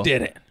they go, he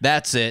did it.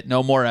 That's it.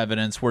 No more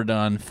evidence. We're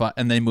done.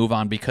 And they move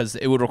on because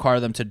it would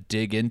require them to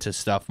dig into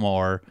stuff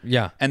more.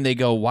 Yeah. And they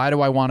go, why do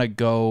I want to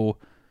go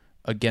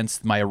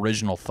against my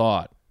original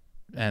thought?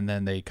 And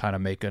then they kind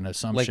of make an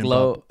assumption.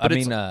 but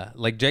it's-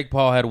 like Jake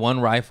Paul had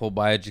one rifle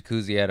by a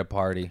jacuzzi at a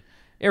party.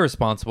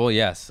 Irresponsible,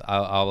 yes,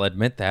 I'll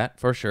admit that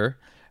for sure.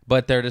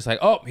 But they're just like,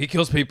 oh, he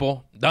kills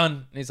people, done.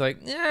 And he's like,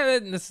 yeah,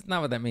 that's not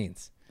what that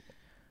means.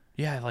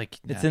 yeah, like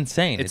It's yeah.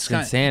 insane. It's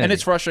kinda- insanity. and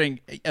it's frustrating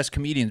as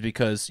comedians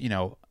because I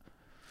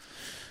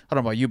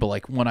don't know about you, but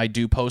like when I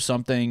do post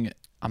something,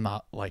 I'm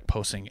not like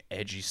posting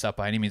edgy stuff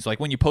by any means. Like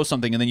when you post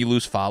something and then you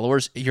lose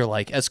followers, you're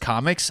like, as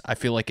comics, I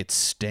feel like it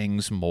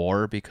stings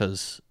more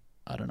because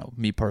I don't know.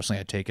 Me personally,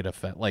 I take it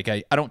like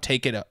I don't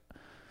take it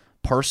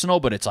personal,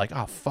 but it's like,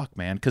 oh fuck,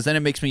 man, because then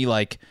it makes me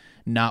like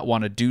not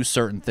want to do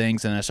certain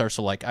things, and it starts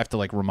to like I have to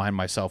like remind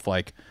myself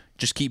like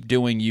just keep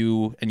doing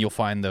you, and you'll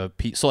find the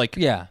so like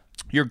yeah.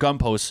 your gun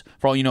posts,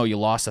 for all you know, you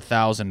lost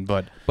 1,000,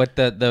 but But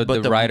the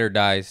the- ride or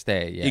die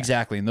stay. Yeah.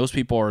 exactly, and those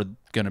people are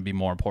going to be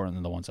more important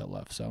than the ones that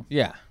left. So,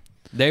 Yeah.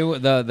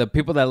 The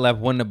people that left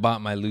wouldn't have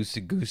bought my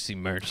Loosey Goosey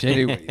merch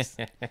anyways.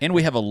 and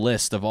we have a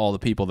list of all the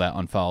people that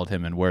unfollowed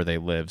him and where they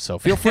live. So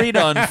feel free to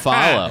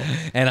unfollow.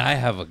 And I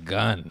have a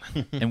gun.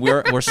 And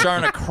we're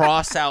starting to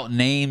cross out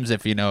names,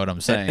 if you know what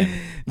I'm saying.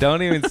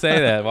 Don't even say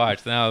that.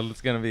 Watch. Now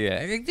it's going to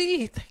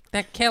be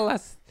that killer.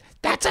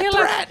 That's a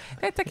threat.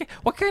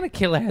 What kind of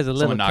killer has a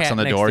little Someone knocks cat on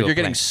the next door. to a You're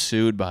getting plant?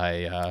 sued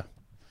by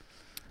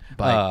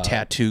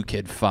Tattoo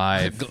Kid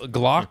 5.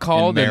 Glock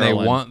called and they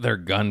Maryland. want their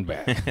gun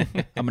back.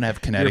 I'm gonna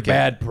have Connecticut.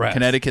 bad press.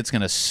 Connecticut's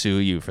gonna sue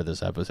you for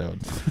this episode.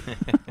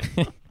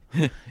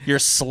 You're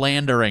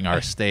slandering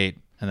our state,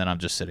 and then I'm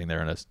just sitting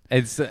there in a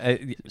It's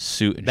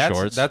suit and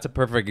shorts. That's a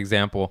perfect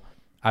example.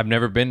 I've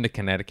never been to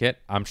Connecticut.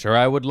 I'm sure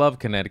I would love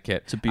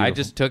Connecticut. It's beautiful. I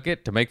just took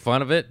it to make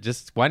fun of it.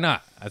 Just why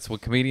not? That's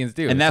what comedians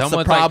do. and that's the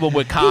Someone's problem like,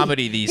 with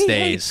comedy these he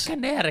days. hates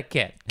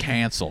Connecticut.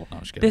 Cancel. No, I'm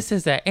just kidding. This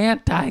is an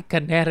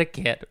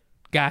anti-Connecticut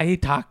guy. He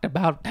talked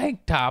about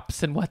tank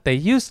tops and what they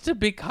used to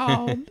be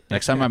called.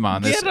 Next time I'm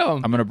on this, Get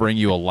 'em. I'm gonna bring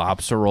you a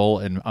lobster roll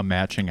and a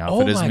matching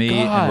outfit Oh as my me,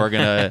 God. and we're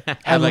gonna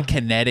have a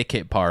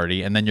Connecticut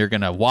party, and then you're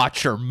gonna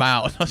watch your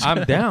mouth.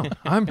 I'm down.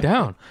 I'm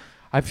down.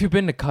 Have you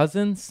been to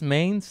Cousins,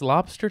 Maine's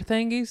lobster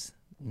thingies?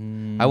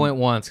 I went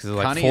once because it was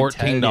like Connie and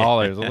Ted.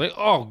 $14. I was like,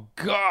 oh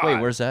god. Wait,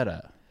 where's that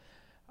at?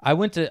 I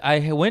went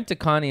to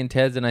Connie and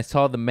Ted's and I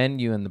saw the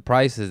menu and the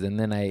prices and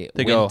then I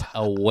They went go-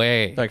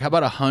 away. Like, how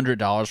about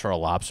 $100 for a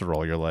lobster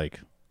roll? You're like,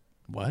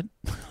 what?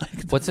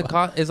 What's it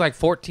cost? It's like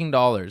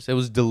 $14. It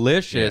was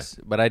delicious,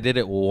 but I did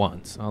it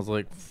once. I was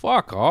like,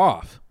 fuck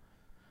off.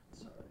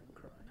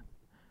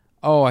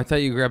 Oh, I thought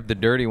you grabbed the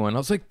dirty one. I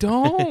was like,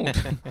 don't.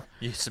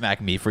 You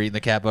smack me for eating the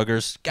cat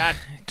boogers? God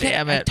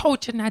damn I it!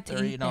 told you not to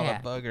They're eat eating all the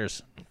that.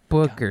 boogers.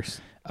 Bookers.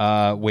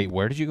 Wait,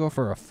 where did you go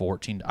for a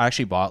 14? I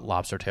actually bought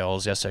lobster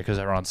tails yesterday because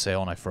they were on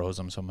sale and I froze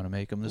them, so I'm gonna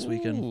make them this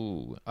weekend.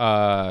 Ooh.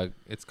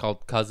 It's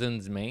called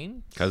Cousins,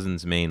 Maine.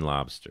 Cousin's Maine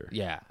Lobster.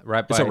 Yeah,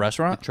 right by It's a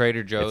restaurant? the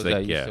Trader Joe's like- I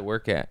used yeah. to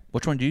work at.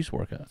 Which one do you used to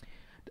work at?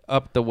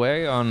 Up the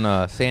way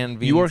on San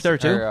Vins. You work there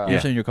too? or, You're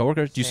saying your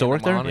coworkers? Do you still Santa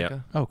work there?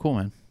 Monica. Oh, cool,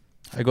 man.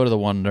 I go to the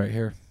one right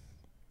here.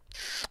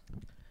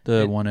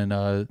 The one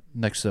in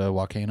next to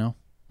Volcano.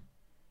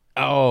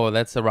 Oh,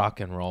 that's the rock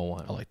and roll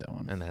one. I like that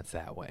one. And that's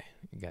that way.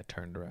 You got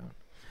turned around.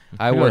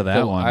 I worked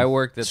that one. I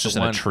worked at It's the just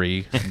one. in a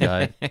tree. Some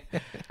guy.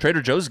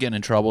 Trader Joe's getting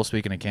in trouble.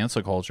 Speaking of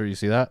cancel culture, you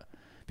see that?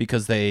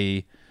 Because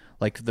they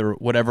like the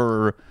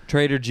whatever.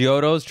 Trader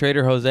Giotto's,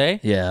 Trader Jose.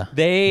 Yeah.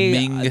 They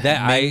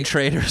Ming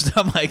traders.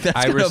 I'm like, that's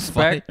I gonna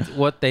respect fight.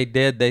 what they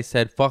did. They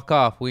said, "Fuck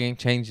off. We ain't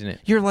changing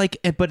it." You're like,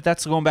 but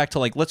that's going back to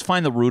like, let's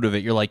find the root of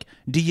it. You're like,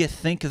 do you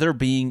think they're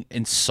being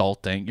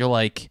insulting? You're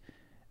like,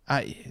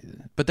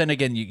 but then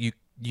again,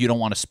 you don't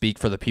want to speak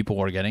for the people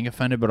who are getting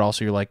offended, but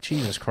also you're like,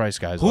 Jesus Christ,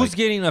 guys. Who's like,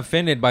 getting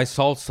offended by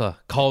salsa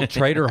called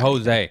Trader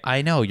Jose?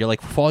 I know. You're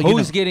like, for all you know,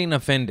 Who's getting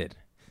offended?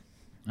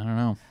 I don't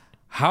know.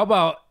 How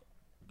about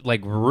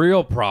like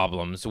real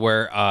problems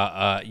where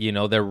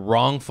they're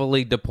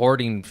wrongfully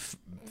deporting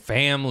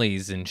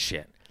families and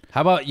shit?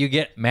 How about you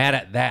get mad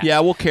at that? Yeah,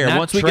 we'll care Not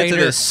once we get to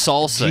Trader this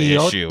salsa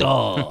issue.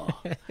 Giotto.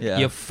 Yeah.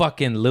 You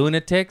fucking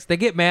lunatics. They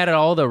get mad at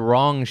all the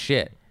wrong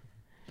shit.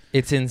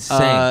 It's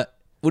insane.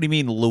 What do you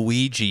mean,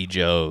 Luigi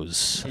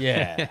Joe's?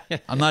 Yeah.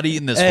 I'm not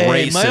eating this Hey,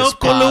 racist my Uncle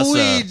pasta.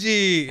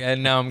 Luigi.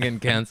 And now I'm getting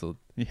canceled.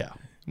 Yeah,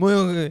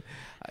 Well,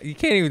 you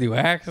can't even do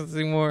accents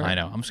anymore. I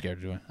know. I'm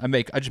scared to do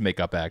it. I just make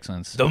up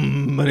accents.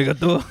 Dum,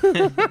 arigato.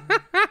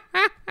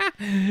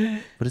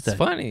 What is that? It's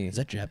funny. Is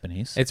that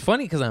Japanese? It's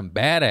funny because I'm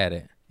bad at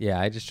it. Yeah,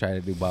 I just try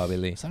to do Bobby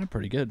Lee. It sounded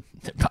pretty good.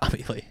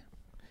 Bobby Lee.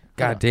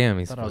 God damn, I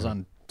he's thought I was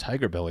funny. on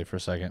Tiger Belly for a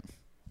second.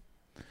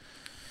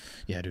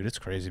 Yeah, dude, it's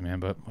crazy, man.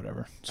 But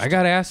whatever. I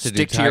got asked to do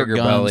Stick to your Tiger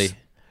guns. Belly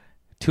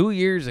 2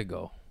 years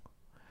ago.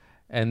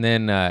 And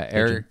then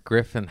Eric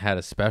Griffin had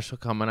a special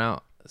coming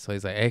out. So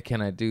he's like, hey,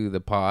 can I do the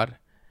pod?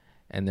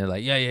 And they're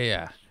like,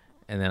 yeah.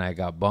 And then I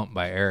got bumped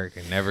by Eric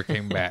and never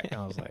came back.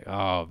 I was like,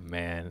 oh,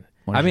 man.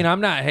 I mean,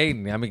 I'm not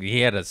hating. I mean,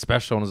 he had a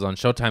special and it was on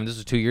Showtime. This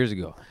was 2 years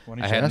ago. Why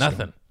didn't I you had ask nothing.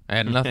 him? I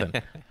had nothing.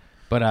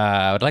 But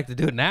I would like to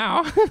do it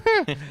now.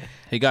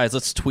 Hey guys,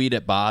 let's tweet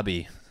at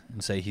Bobby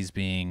and say he's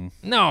being.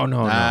 No.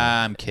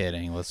 I'm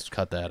kidding. Let's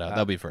cut that out.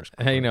 That'll be first.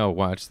 Hey,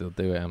 watch, they'll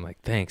do it. I'm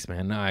like, thanks,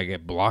 man. No, I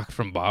get blocked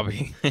from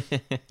Bobby. Do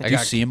you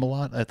see him a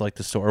lot at like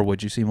the store? Or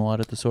would you see him a lot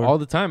at the store? all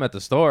the time at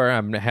the store.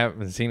 I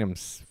haven't seen him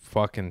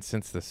fucking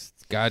since this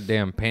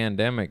goddamn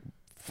pandemic.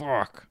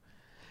 Fuck.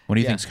 When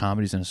do you think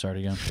comedy's gonna start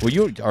again? Well,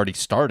 you already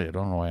started. I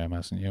don't know why I'm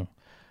asking you.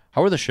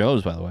 How are the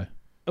shows, by the way?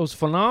 It was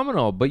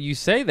phenomenal. But you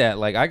say that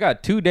like I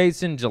got 2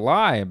 dates in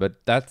July,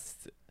 but that's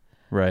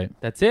Right.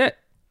 it.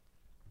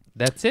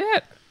 That's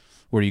it.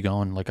 Where are you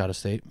going? Like out of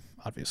state?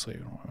 Obviously.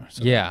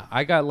 So- Yeah,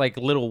 I got like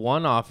little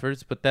one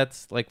offers, but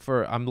that's like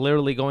I'm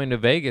literally going to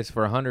Vegas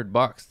for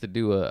 $100 to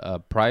do a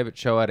private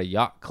show at a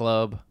yacht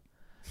club.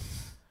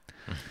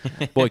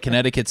 Boy,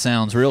 Connecticut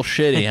sounds real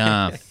shitty,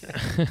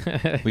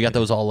 huh? We got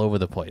those all over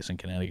the place in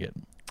Connecticut.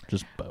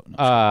 Just boat.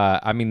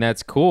 I mean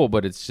that's cool,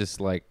 but it's just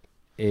like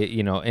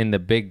in the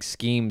big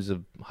schemes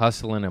of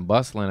hustling and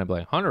bustling, I'd be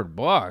like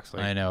 $100.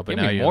 Like, I know, but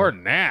give now me you- more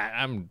than that.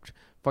 I'm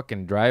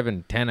fucking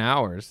driving 10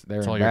 hours there.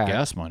 It's and all your back.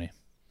 gas money.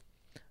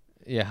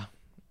 Yeah,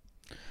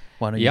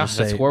 Why don't you yeah, just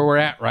that's say? where we're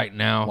at right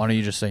now. Why don't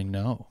you just say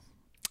no?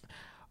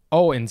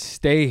 Oh, and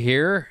stay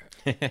here.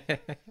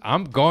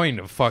 I'm going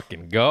to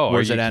fucking go.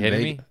 Where's Are it you at? kidding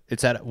Vegas? me?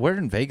 It's at where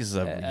in Vegas is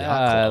a yacht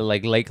club?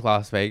 Like Lake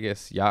Las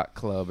Vegas Yacht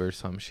Club or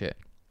some shit.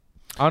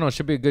 I don't know. It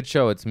should be a good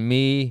show. It's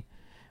me,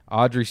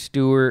 Audrey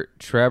Stewart,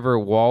 Trevor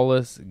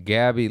Wallace,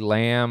 Gabby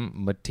Lamb,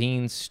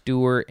 Mateen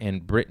Stewart,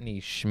 and Brittany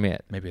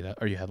Schmidt. Maybe that.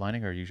 Are you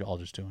headlining or are you all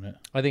just doing it?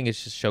 I think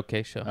it's just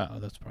showcase show. Oh,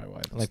 that's probably why.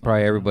 That's like not-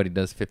 probably everybody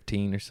does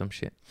 15 or some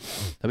shit.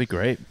 That'd be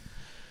great.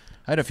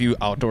 I had a few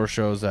outdoor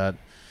shows that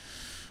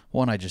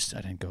one I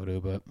didn't go to,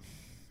 but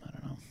I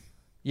don't know.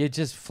 You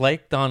just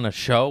flaked on a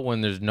show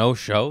when there's no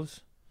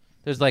shows.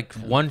 There's like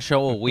one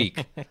show a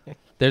week.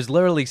 There's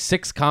literally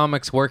 6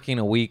 comics working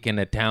a week in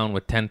a town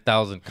with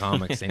 10,000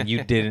 comics, and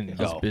you didn't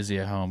I was go. busy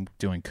at home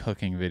doing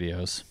cooking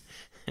videos.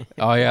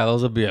 Oh yeah,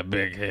 those will be a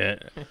big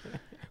hit.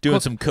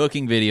 Doing some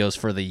cooking videos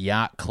for the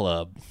yacht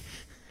club.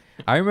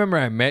 I remember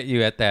I met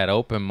you at that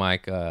open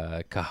mic,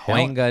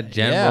 Cahuenga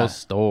General yeah.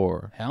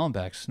 Store.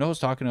 Hallenbecks. No, I was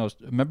talking to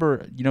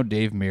remember,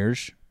 Dave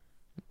Mears?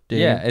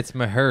 Yeah, it's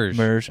Maherj.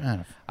 Mears. I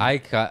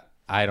don't know.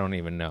 I don't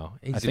even know.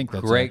 He's think a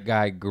that's great it.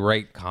 guy,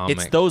 great comic.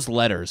 It's those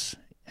letters.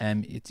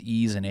 It's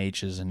E's and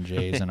H's and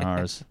J's and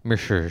R's.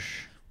 Maherj.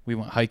 We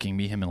went hiking,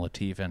 me, him, and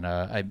Latif, and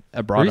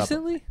I brought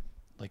Recently? up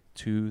like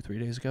 2-3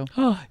 days ago.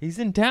 Oh, he's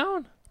in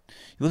town.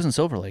 He lives in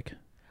Silver Lake.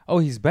 Oh,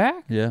 he's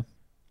back? Yeah.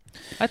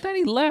 I thought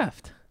he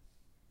left.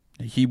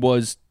 He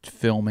was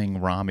filming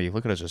Rami.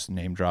 Look at us just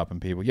name dropping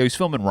people. Yeah, he's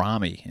filming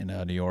Rami in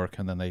New York,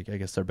 and then I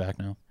guess they're back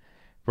now.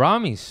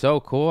 Rami's so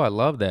cool. I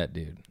love that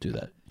dude. Do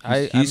that.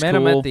 I He's met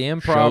him at cool. the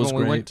Improv Show's and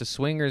we great. went to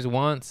Swingers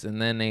once,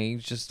 and then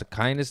he's just the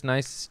kindest,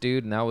 nicest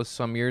dude, and that was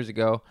some years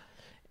ago.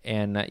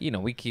 And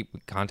we keep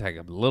in contact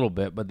a little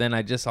bit, but then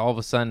I just all of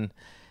a sudden,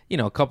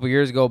 a couple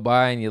years go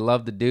by, and you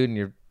love the dude, and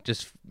you're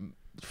just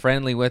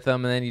friendly with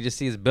him, and then you just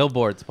see his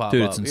billboards pop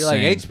Dude, up. it's You're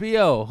like insane.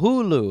 HBO,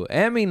 Hulu,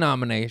 Emmy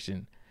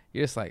nomination.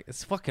 You're just like,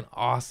 it's fucking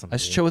awesome. I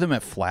used to dude. chill with him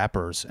at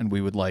Flappers, and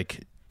we would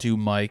like do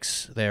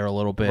mics there a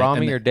little bit.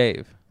 Rami and or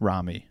Dave?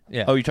 Rami?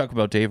 Yeah. Oh, you talk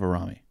about Dave or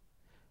Rami?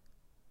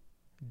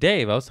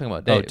 Dave. I was talking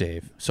about Dave. Oh,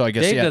 Dave. So I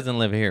guess Dave yeah, doesn't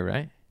live here,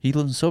 right? he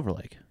lives in Silver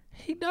Lake.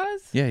 He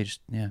does. Yeah,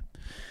 yeah.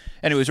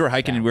 Anyways, we were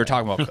hiking and we were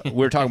talking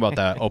about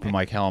that open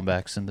mic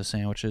Hallenbecks and the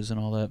sandwiches and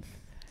all that.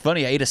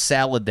 Funny, I ate a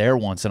salad there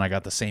once and I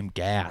got the same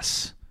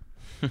gas.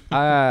 What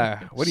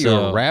are you,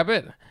 So- a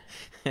rabbit?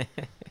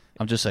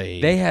 I'm just a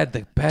They had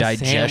the best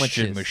digestion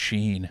sandwiches.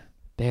 machine.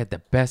 They had the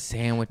best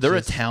sandwiches. Their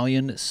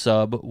Italian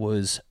sub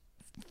was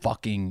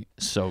fucking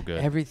so good.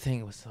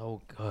 Everything was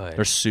so good.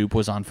 Their soup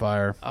was on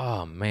fire.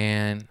 Oh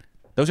man,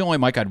 That was the only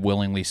mic I'd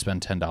willingly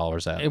spend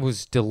 $10 at. it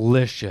was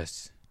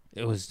delicious.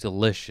 It was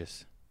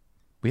delicious.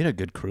 We had a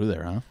good crew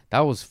there, huh?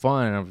 That was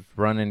fun. I was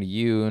running to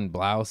you and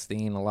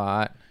Blaustein a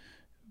lot.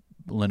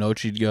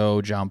 Lenochi'd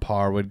go, John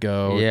Parr would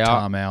go, Yeah.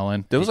 Tom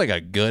Allen. There was like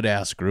a good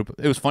ass group.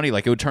 It was funny,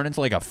 like it would turn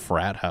into like a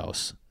frat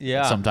house.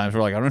 Yeah. Sometimes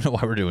we're like, I don't know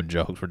why we're doing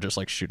jokes. We're just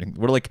like shooting.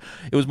 We're like,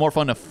 it was more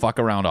fun to fuck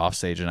around off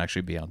stage and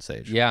actually be on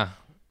stage. Yeah,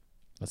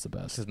 That's the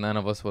best. because none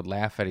of us would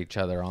laugh at each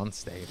other on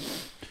stage.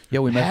 Yeah,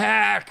 we met.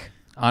 Hack.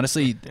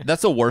 Honestly,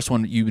 that's the worst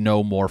when you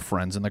know more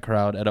friends in the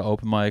crowd at an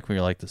open mic where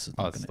you're like, this is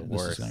not it's gonna, the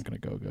this is worst. not going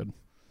to go good.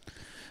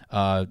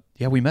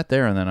 Yeah, we met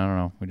there, and then I don't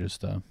know. We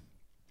just and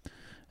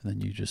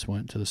then you just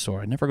went to the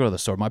store. I never go to the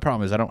store. My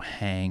problem is I don't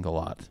hang a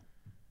lot.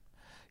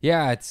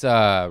 Yeah, it's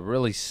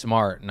really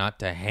smart not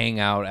to hang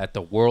out at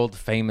the world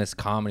famous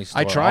comedy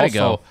store. I try to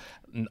go.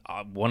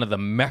 One of the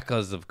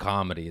meccas of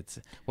comedy. It's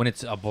when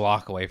it's a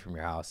block away from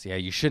your house. Yeah,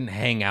 you shouldn't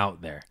hang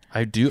out there.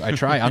 I do. I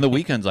try. On the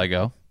weekends, I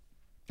go.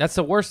 That's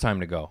the worst time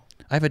to go.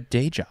 I have a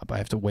day job. I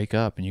have to wake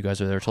up, and you guys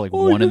are there till like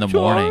 1 in the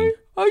morning.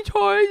 I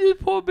tried. This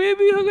poor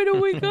baby. I'm gonna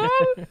wake up.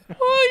 Oh,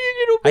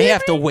 you little I baby.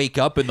 have to wake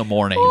up in the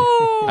morning.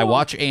 Oh. I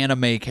watch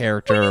anime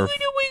character When are you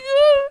gonna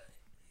wake up?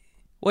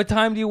 What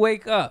time do you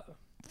wake up?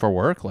 for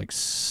work, like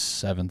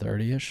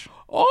 7:30 ish.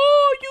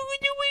 Oh, you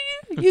gonna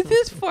wake up? You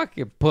this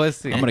fucking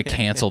pussy. I'm gonna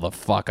cancel the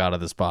fuck out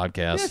of this That's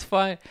podcast.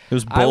 fine. It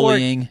was I work-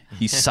 bullying.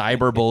 He's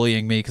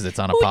cyberbullying me because it's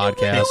on a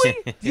podcast.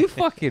 You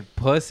fucking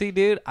pussy,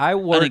 dude. I I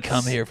work. didn't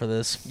come here for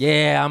this.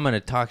 Yeah, I'm gonna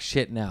talk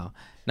shit now.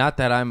 Not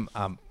that I'm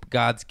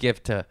God's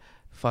gift to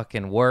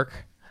fucking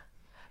work,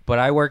 but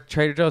I worked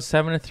Trader Joe's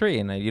 7 to 3,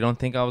 and you don't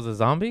think I was a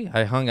zombie?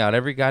 I hung out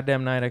every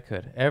goddamn night I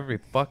could, every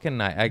fucking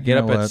night. I get You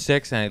up know at what?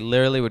 6, and I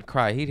literally would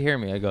cry. He'd hear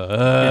me. I go,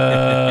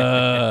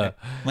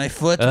 My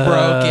foot's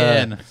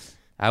broken.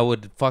 I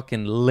would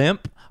fucking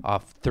limp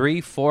off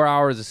 3-4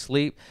 hours of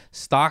sleep,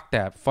 stock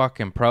that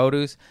fucking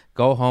produce,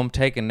 go home,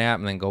 take a nap,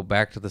 and then go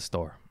back to the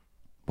store.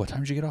 What time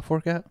did you get off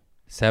work at?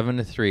 7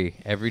 to 3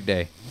 every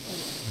day.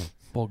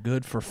 Well,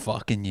 good for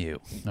fucking you.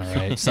 All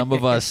right. Some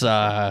of us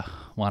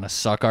want to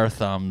suck our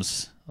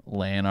thumbs,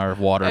 lay in our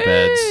water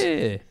beds.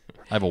 Hey.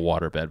 I have a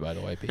water bed, by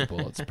the way, people.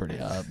 It's pretty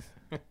hot.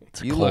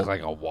 It's You cold. look like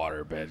a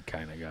waterbed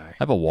kind of guy. I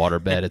have a water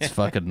bed. It's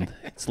fucking.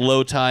 It's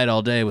low tide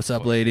all day. What's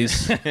up,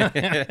 ladies? I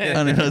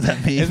don't even know what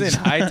that means.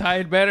 Isn't high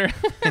tide better?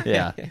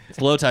 Yeah.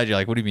 It's low tide. You're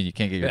like, what do you mean you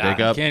can't get your dick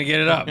up? Can't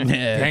get it up. Yeah.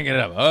 Can't get it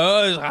up.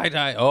 Oh, it's high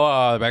tide.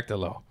 Oh, back to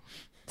low.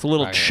 It's a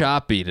little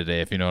choppy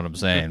today, if you know what I'm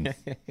saying.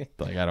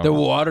 Like I don't. The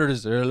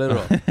waters are a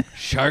little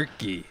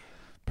sharky.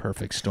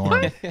 Perfect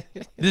storm.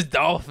 There's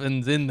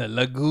dolphins in the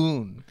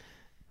lagoon.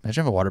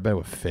 Imagine have a water bed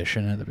with fish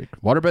in it. That'd be...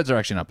 Water beds are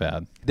actually not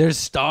bad. There's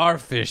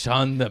starfish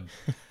on the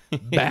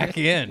back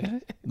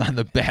end. On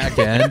the back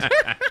end.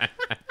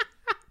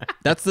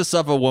 That's the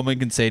stuff a woman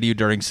can say to you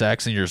during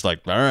sex, and you're just like,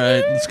 all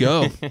right, let's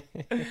go.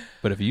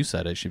 But if you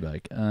said it, she'd be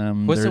like,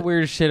 What's there- the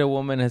weirdest shit a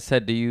woman has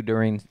said to you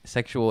during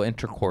sexual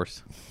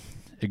intercourse?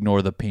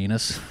 ignore the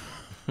penis.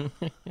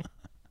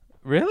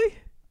 Really?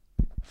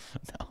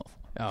 No.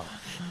 Oh.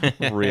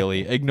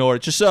 Really. Ignore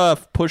it. Just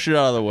push it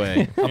out of the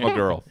way. I'm a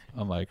girl.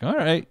 I'm like, all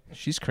right,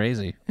 she's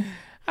crazy.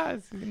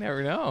 You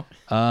never know.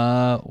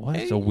 What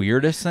is the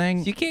weirdest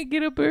thing? You can't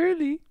get up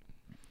early.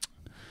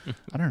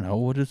 I don't know.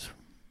 What is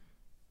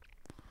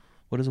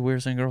the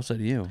weirdest thing a girl said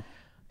to you?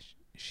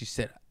 She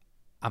said,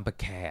 I'm a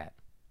cat.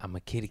 I'm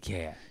a kitty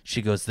cat.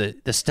 She goes, the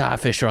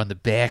starfish are on the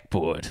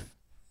backboard.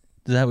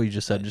 Is that what you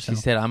just said? Just She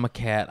said, I'm a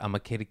cat. I'm a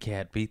kitty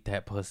cat. Beat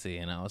that pussy.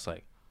 And I was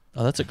like,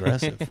 oh, that's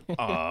aggressive.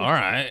 all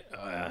right.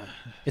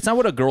 It's not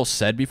what a girl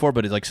said before,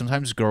 but it's like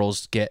sometimes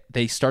girls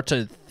they start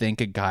to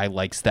think a guy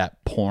likes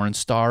that porn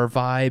star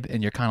vibe,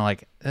 and you're kind of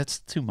like, that's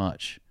too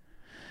much.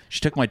 She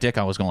took my dick.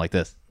 I was going like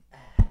this.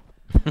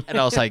 And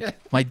I was like,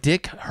 my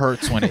dick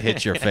hurts when it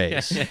hits your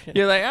face.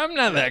 You're like, I'm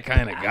not that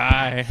kind of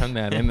guy. I'm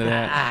not into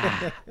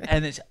that.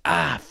 And it's,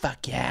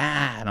 fuck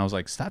yeah. And I was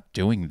like, stop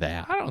doing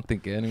that. I don't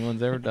think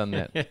anyone's ever done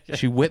that.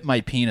 She whipped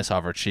my penis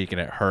off her cheek, and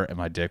it hurt, and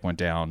my dick went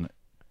down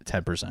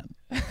 10%.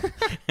 You're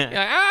like,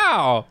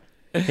 ow.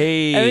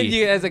 Hey. And then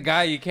you, as a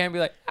guy, you can't be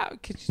like, ow.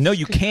 No,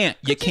 you can't.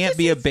 You can't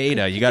be a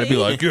beta. You got to be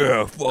like,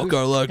 yeah, fuck,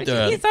 I like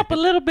that. Ease up a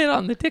little bit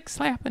on the dick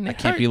slapping. I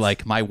can't be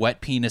like, my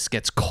wet penis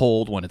gets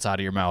cold when it's out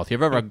of your mouth. You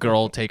ever have a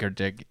girl take her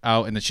dick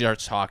out and then she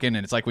starts talking,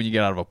 and it's like when you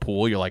get out of a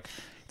pool, you're like,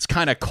 it's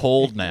kind of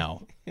cold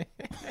now.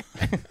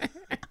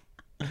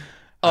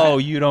 Oh,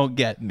 you don't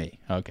get me.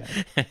 Okay.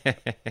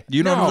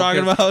 You know what I'm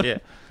talking about? Yeah.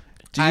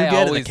 Do you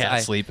get it? The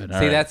cat sleeping.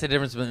 See, that's the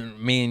difference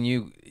between me and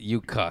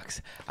you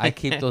cucks. I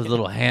keep those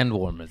little hand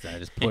warmers. I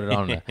just put it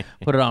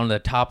on the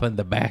top and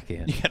the back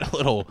end. You got a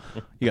little,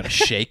 you got to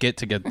shake it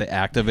to get the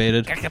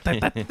activated.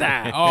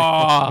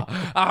 Oh,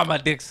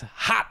 my dick's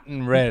hot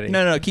and ready.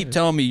 No, keep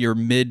telling me your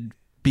mid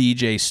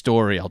BJ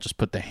story. I'll just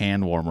put the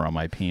hand warmer on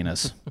my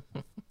penis.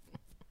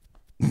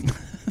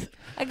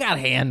 I got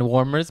hand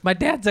warmers. My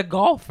dad's a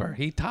golfer.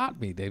 He taught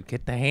me to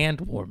get the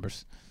hand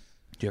warmers.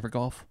 Do you ever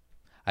golf?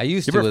 I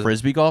used You to. ever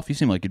frisbee golf? You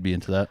seem like you'd be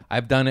into that.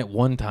 I've done it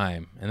one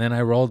time, and then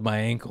I rolled my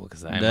ankle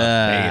because I'm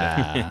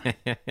a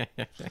beta.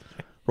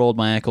 Rolled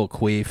my ankle,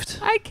 queefed.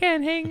 I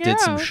can't hang Did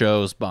some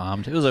shows,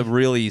 bombed. It was a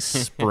really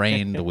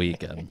sprained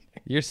weekend.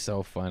 You're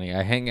so funny.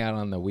 I hang out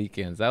on the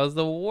weekends. That was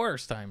the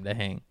worst time to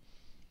hang.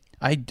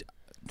 What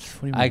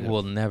do you I mean?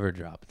 will never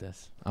drop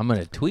this. I'm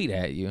gonna tweet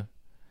at you.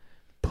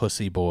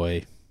 Pussy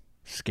boy,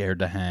 scared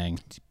to hang.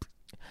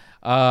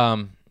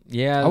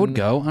 Yeah, I would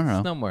go. I don't there's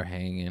know. no more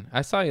hanging.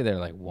 I saw you there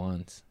like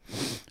once.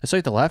 I saw you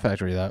at the Laugh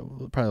Factory. That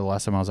probably the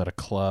last time I was at a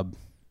club.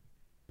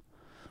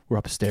 We're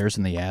upstairs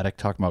in the attic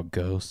talking about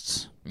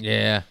ghosts,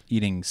 Yeah.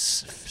 eating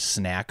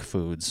snack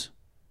foods.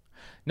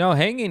 No,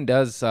 hanging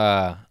does.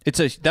 That's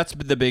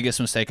the biggest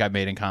mistake I've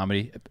made in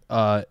comedy.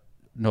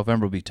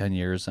 November will be 10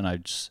 years,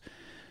 and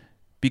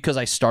because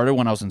I started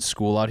when I was in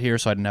school out here,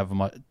 so I didn't have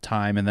much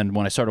time, and then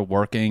when I started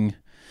working,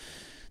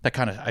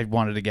 I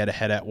wanted to get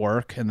ahead at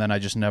work, and then I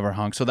just never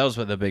hung. So that was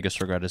the biggest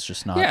regret, is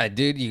just not. Yeah,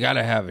 dude, you got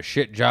to have a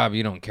shit job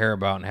you don't care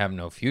about and have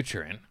no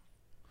future in.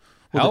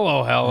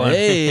 Hello, Helen.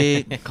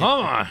 Hey.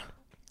 Come on.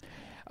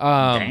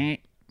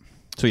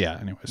 So yeah,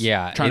 anyways.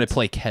 Yeah, Trying to it's-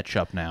 play catch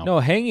up now. No,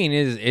 hanging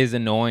is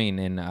annoying,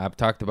 and I've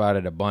talked about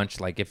it a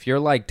bunch. Like, if you're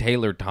like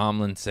Taylor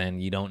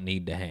Tomlinson, you don't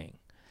need to hang.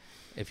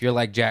 If you're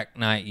like Jack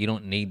Knight, you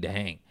don't need to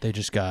hang. They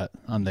just got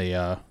on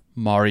the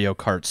Mario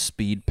Kart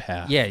speed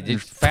path. Yeah,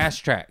 just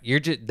fast track.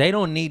 They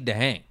don't need to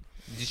hang.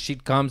 She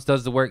comes,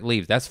 does the work,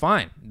 leaves. That's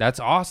fine. That's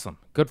awesome.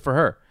 Good for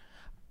her.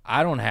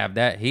 I don't have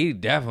that. He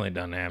definitely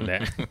doesn't have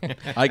that.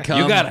 I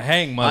come. You gotta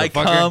hang, motherfucker.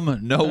 I come.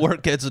 No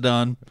work gets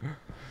done.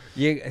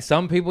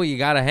 Some people you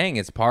gotta hang.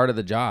 It's part of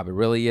the job. It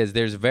really is.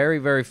 There's very,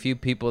 very few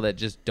people that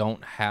just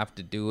don't have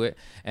to do it,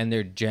 and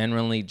they're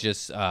generally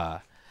just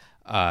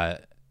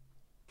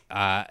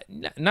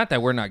not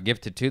that we're not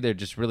gifted too. They're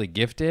just really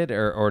gifted,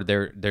 or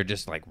they're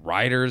just like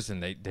writers,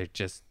 and they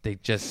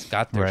just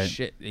got their Right.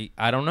 shit.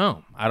 I don't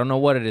know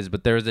what it is,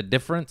 but there's a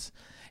difference.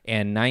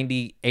 And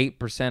 98%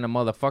 of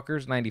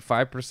motherfuckers,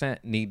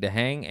 95% need to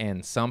hang,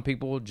 and some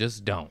people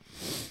just don't,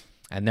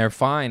 and they're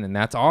fine, and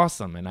that's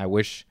awesome. And I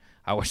wish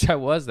I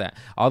was that.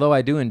 Although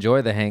I do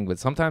enjoy the hang, but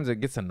sometimes it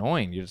gets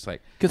annoying. You're just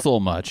like, Gets a little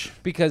much.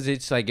 because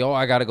it's like,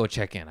 I gotta go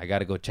check in, and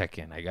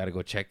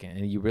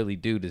you really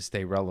do to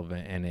stay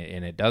relevant, and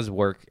it does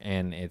work,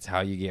 and it's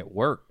how you get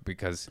work,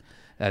 because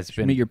that's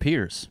been Meet your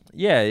peers.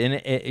 yeah,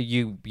 and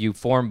you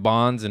form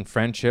bonds and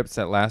friendships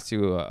that last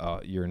you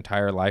your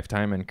entire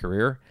lifetime and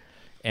career,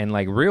 and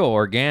like real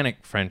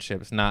organic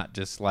friendships, not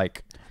just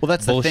like Well,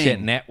 that's bullshit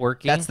the thing.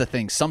 networking. That's the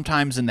thing.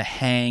 Sometimes in the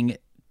hang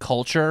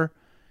culture,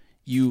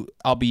 you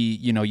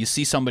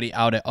see somebody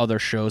out at other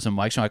shows and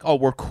mics, you're like, oh,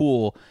 we're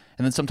cool.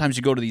 And then sometimes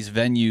you go to these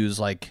venues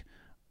like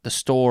the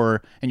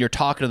store, and you're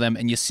talking to them,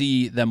 and you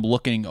see them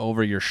looking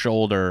over your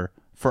shoulder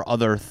for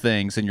other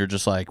things, and you're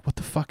just like, what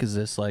the fuck is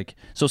this? Like,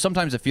 so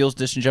sometimes it feels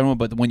disingenuous,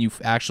 but when you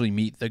actually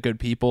meet the good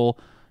people,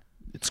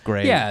 it's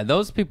great. Yeah,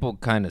 those people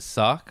kind of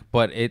suck,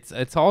 but it's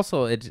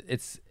also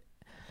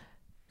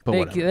But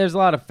whatever. there's a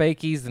lot of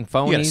fakies and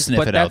phonies, sniff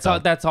but it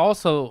out, that's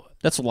also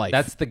That's life.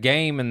 that's the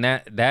game, and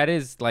that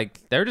is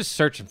like they're just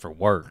searching for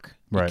work.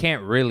 Right. You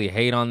can't really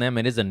hate on them.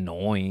 It is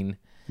annoying,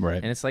 right.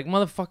 and it's like,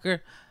 motherfucker,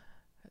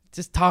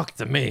 just talk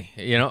to me,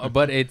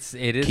 But it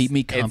is Keep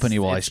me company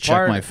while I it's check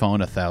part- my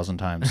phone 1,000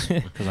 times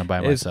because I'm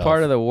by myself. It's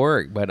part of the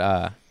work, but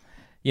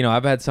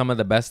I've had some of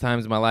the best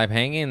times of my life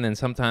hanging, and then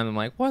sometimes I'm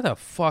like, why the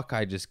fuck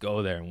I just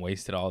go there and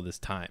wasted all this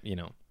time,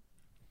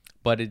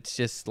 But it's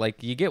just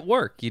like you get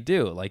work, you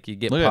do. Like you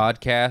get Look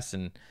at- podcasts,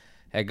 and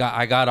I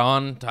got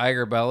on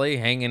Tiger Belly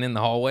hanging in the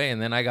hallway,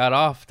 and then I got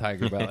off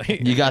Tiger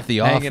Belly. You got the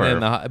Hanging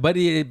offer. in but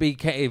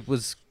it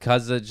was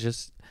because of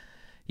just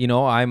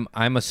I'm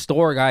a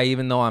store guy,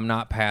 even though I'm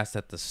not past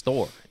at the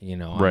store.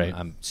 Right.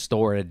 I'm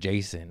store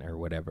adjacent or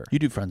whatever. You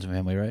do friends and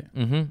family, right?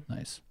 Mm-hmm.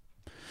 Nice.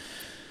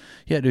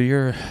 Yeah,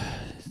 dude,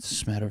 it's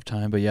just a matter of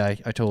time. But yeah,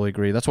 I totally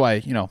agree. That's why,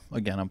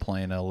 again, I'm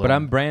playing a little. But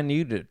I'm brand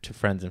new to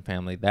friends and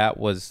family. That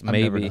was I've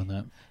never maybe. done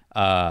that.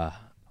 I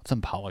was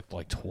in Pollock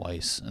like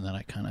twice, and then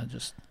I kind of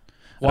just.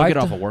 I Well, don't get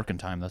I've off done- of working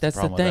time. That's That's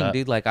the the problem thing, with that.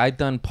 dude. Like I'd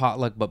done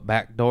potluck, but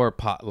backdoor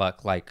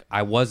potluck. Like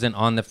I wasn't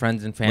on the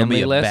friends and Let family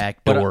me a list.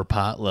 backdoor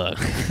potluck,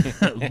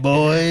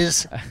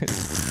 boys.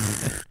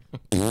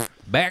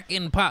 Back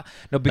in pot.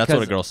 No, That's because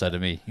what a girl said to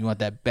me. You want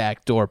that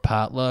backdoor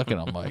potluck? And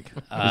I'm like,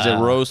 is it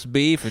roast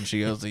beef? And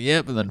she goes,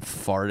 yep, and then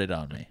farted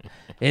on me.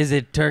 is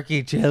it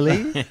turkey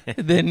chili?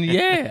 Then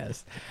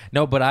yes.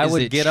 No, but I Is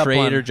would it get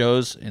Trader up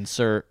Joe's?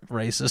 Insert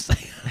racist.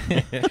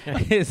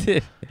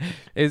 on.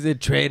 Is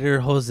it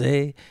Trader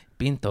Jose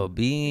Pinto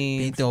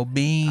Beans? Pinto I'm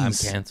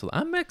beans. canceled.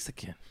 I'm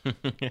Mexican.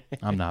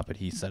 I'm not, but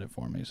he said it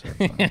for me. So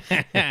it's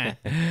fine.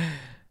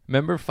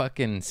 Remember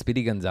fucking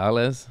Speedy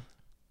Gonzalez?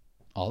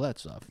 All that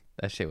stuff.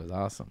 That shit was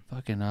awesome.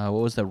 Fucking, what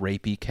was the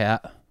rapey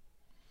cat?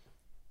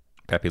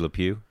 Pepe Le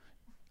Pew.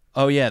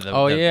 Oh, yeah.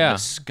 Yeah. The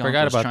skunk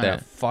Forgot was about trying that.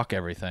 to fuck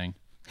everything.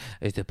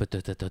 Is it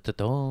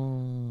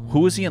Who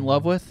was he in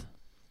love with?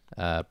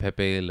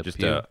 Pepe Le Just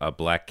Pew? a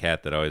black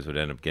cat that always would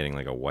end up getting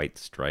like a white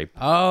stripe.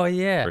 Oh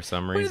yeah. For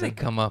some Where do they reason.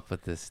 come up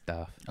with this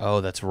stuff?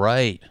 Oh, that's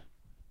right.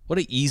 What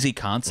an easy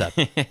concept.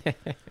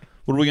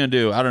 What are we going to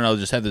do? I don't know.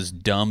 Just have this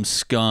dumb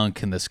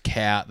skunk and this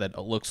cat that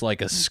looks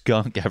like a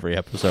skunk every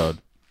episode.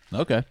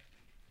 Okay.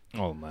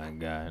 Oh my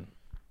god.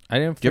 I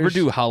didn't. Do you ever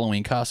finish- do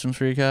Halloween costumes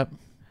for your cat?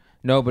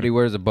 Nobody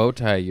wears a bow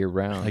tie year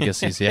round. I guess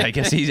he's I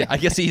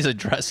guess he's a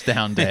dress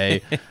down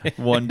day,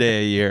 one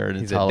day a year, and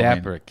He's it's a Halloween.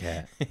 dapper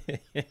cat.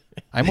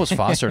 I almost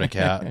fostered a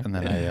cat, and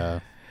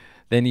then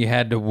Then you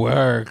had to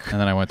work.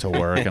 I went to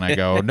work, and I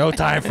go, no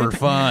time for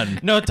fun.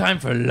 No time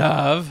for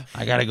love.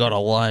 I gotta go to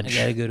lunch.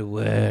 I gotta go to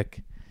work.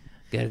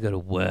 Gotta go to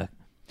work.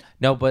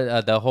 No,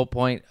 but the whole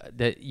point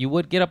that you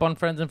would get up on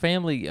Friends and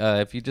Family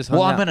if you just hung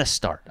Well, out. I'm gonna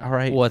start. All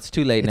right. Well, it's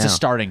too late It's now. a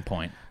starting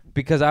point.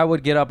 Because I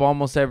would get up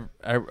almost every,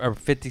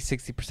 50,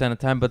 60% of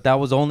the time, but that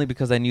was only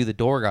because I knew the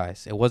door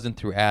guys. It wasn't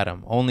through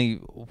Adam. Only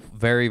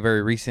very,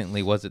 very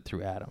recently was it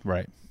through Adam.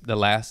 Right. The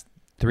last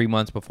 3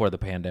 months before the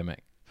pandemic.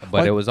 But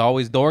What? it was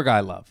always door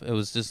guy love. It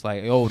was just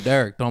like, oh,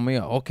 Derek, throw me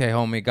up. Okay,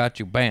 homie, got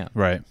you. Bam.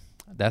 Right.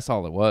 That's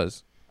all it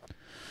was.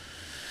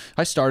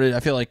 I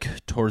feel like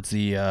towards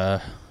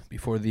the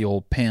before the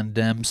old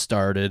pandemic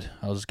started,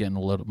 I was getting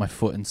my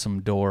foot in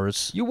some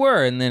doors. You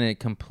were, and then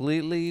it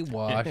completely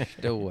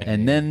washed away.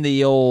 And then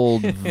the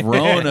old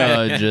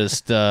Rona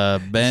just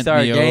bent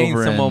started me gaining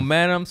over some and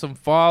momentum, some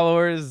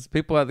followers.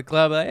 People at the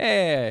club like,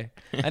 hey,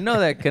 I know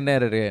that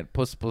Connecticut,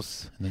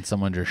 puss. then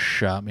someone just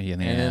shot me in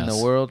the And then ass.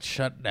 the world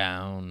shut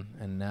down,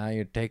 and now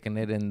you're taking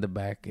it in the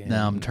back end.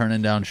 Now I'm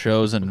turning down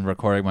shows and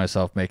recording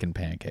myself making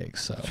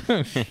pancakes.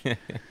 So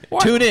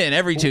tune in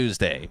every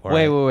Tuesday.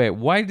 Wait.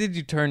 Why did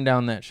you turn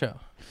down that show?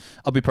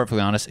 I'll be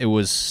perfectly honest. It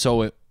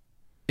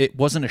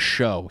wasn't a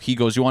show. He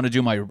goes, "You want to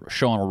do my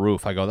show on a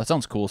roof?" I go, "That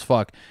sounds cool as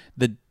fuck."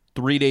 The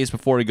 3 days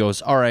before, he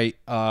goes, "All right,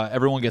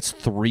 everyone gets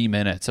 3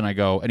 minutes," and I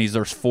go, and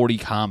there's 40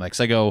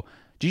 comics. I go,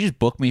 "Did you just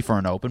book me for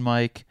an open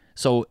mic?"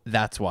 So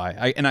that's why.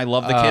 I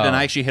love the kid, and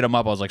I actually hit him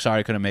up. I was like,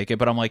 "Sorry, I couldn't make it,"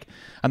 but I'm like,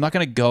 I'm not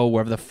gonna go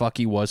wherever the fuck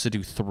he was to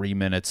do 3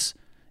 minutes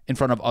in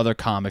front of other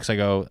comics. I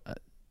go,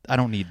 I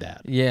don't need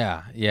that.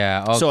 Yeah.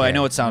 So I okay.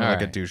 know it sounded All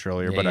like a right. douche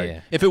earlier, Yeah, but yeah.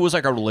 if it was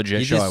like a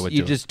legit show, I would do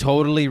You it. just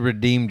totally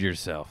redeemed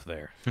yourself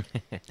there.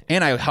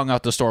 And I hung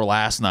out the store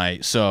last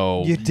night,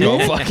 so You go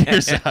did? fuck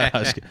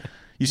yourself.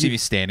 You see me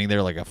standing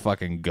there like a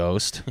fucking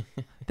ghost.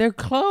 They're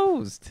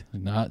closed.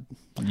 Not.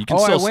 You can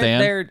I still went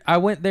stand. there. I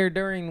went there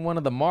during one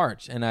of the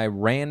march, and I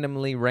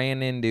randomly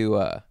ran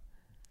into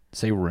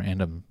Say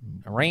random.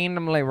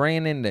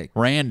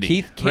 Randy.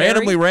 Keith Carey.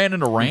 Randomly ran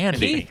into Randy.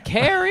 Keith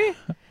Carey.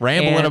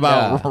 Rambling and,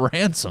 about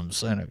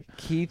ransoms. I know.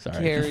 Keith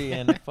Sorry. Carey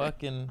and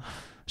fucking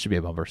Should be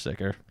a bumper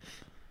sticker.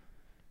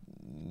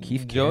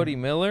 Keith Jody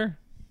Miller.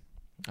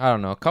 I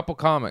don't know, a couple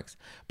comics,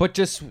 but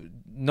just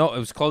no. It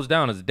was closed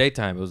down. It was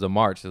daytime. It was a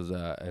march. It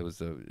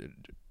was a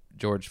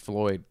George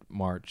Floyd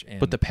march. And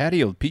But the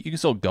patio, you can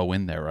still go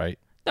in there, right?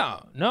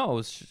 no, it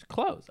was just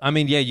closed. I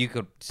mean, yeah, you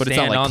could, But it's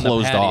stand not, like, on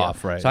closed the patio.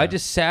 off, right? So I Yeah.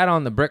 just sat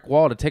on the brick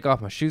wall to take off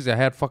my shoes. I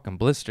had fucking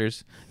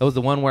blisters. It was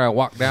the one where I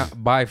walked down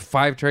by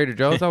 5 Trader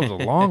Joe's. That was a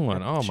long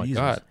one. Oh my Jesus.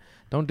 god!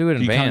 Don't do it in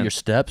Do you count vans. your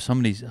steps?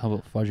 How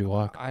far did you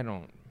walk? I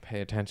don't pay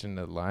attention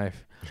to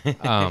life.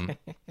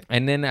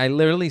 And then I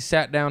literally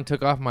sat down,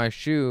 took off my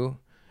shoe,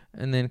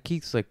 and then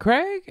Keith's like,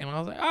 Craig? And I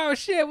was like, oh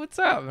shit, what's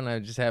up? And I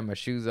just had my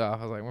shoes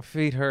off. I was like, my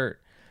feet hurt.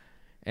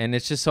 And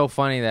it's just so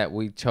funny that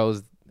we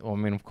chose, well, I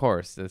mean, of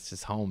course, it's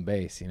just home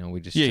base. You know,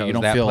 we just chose You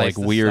don't that feel place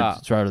like to weird. stop.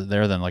 It's rather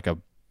there than like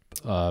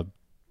a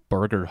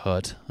burger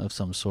hut of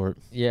some sort.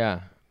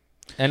 Yeah.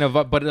 And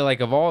but like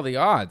of all the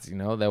odds, you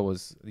know,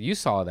 you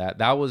saw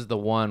that was the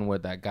one where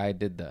that guy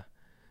did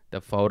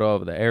the photo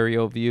of the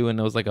aerial view, and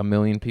there was like 1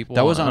 million people.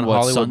 That was on what,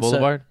 Hollywood Sunset?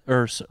 Boulevard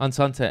Or on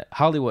Sunset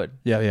Hollywood.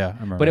 yeah,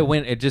 I remember. But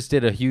it just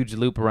did a huge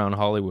loop around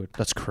Hollywood.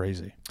 That's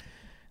crazy.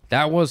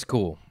 That was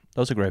cool.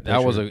 That was a great picture.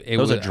 That was That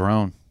was a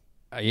drone.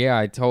 Yeah,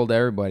 I told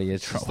everybody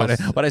it's just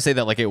Why'd I say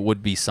that like it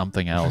would be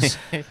something else?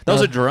 That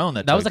was a drone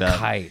that that was took a that.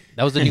 kite.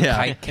 That was a new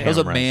kite That camera. was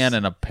a man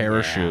in a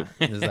parachute.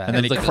 It was that. And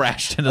then It he was like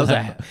crashed into that was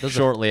them that was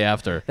shortly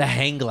after. the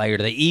hang glider.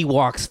 The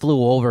Ewoks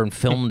flew over and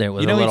filmed it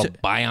with You know, their he little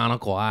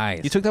bionicle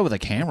eyes. You took that with a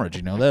camera. Did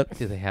you know that?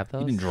 Do they have He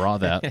those? didn't draw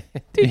that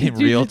in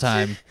real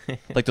time.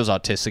 Like those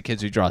autistic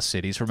kids who draw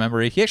cities from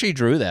memory. He actually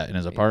drew that in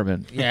his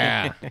apartment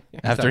Yeah.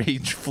 after he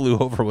flew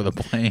over with a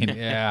plane.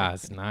 Yeah,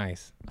 it's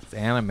nice. It's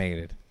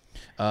animated.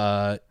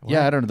 Yeah,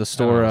 I don't know. The I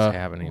store. don't know what's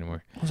happening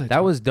anymore. was I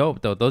That was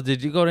dope though.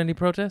 Did you go to any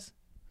protests?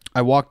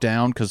 I walked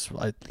down because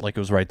it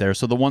was right there.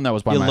 So the one that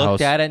was by You my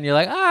looked house. at it and you're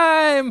like,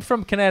 I'm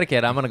from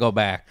Connecticut. I'm gonna go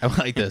back. I went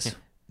like this.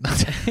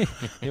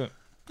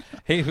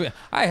 Hey,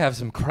 I have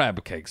some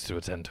crab cakes to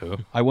attend to.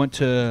 I went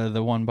to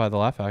the one by the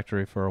Laugh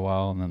Factory for a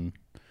while, and then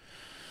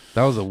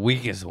That was the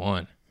weakest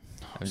one.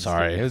 I'm just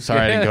sorry, kidding. It was sorry,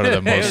 I good. didn't go to the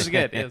It most. was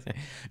good. It was-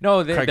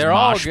 No, Craig's they're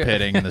all mosh good.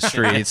 pitting in the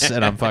streets,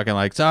 and I'm fucking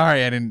like,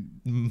 sorry, I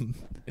didn't.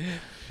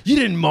 You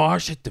didn't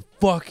mosh at the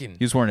fucking.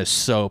 He was wearing his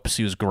soaps.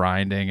 He was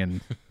grinding, and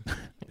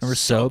remember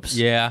soaps?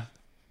 Yeah,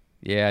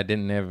 I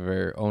didn't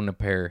ever own a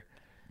pair.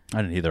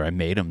 I didn't either. I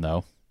made them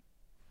though.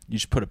 You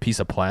just put a piece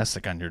of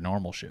plastic on your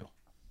normal shoe,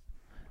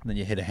 and then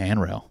you hit a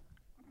handrail.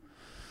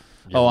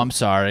 Oh, I'm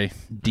sorry.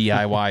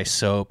 DIY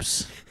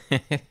soaps.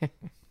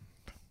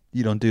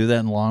 You don't do that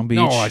in Long Beach?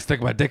 No, I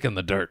stick my dick in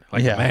the dirt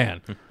like Yeah. a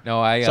man.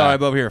 No, I. Sorry,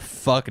 I'm over here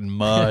fucking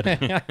mud.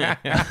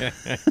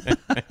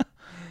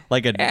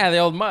 like a Yeah, the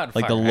old mud.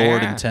 like the fucker.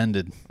 Lord Yeah.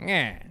 intended.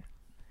 Yeah.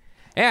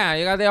 Yeah,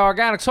 you got the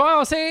organic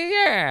soil seed?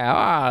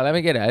 Yeah. Oh, let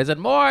me get it. Is it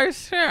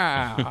moist?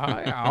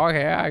 Yeah. Oh,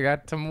 okay, I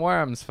got some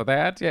worms for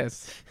that.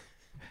 Yes.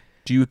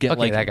 Do you get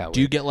Okay, that got do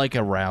you weird. get like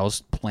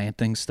aroused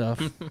planting stuff?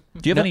 Do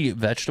you have any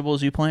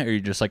vegetables you plant, or are you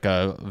just like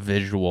a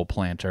visual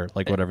planter,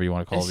 like whatever you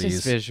want to call It's these?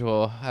 just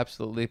visual.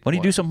 Absolutely. Why do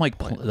you do something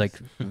like like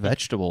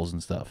vegetables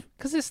and stuff?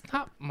 Because it's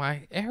not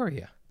my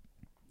area.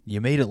 You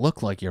made it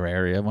look like your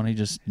area. Why don't you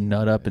just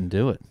nut up and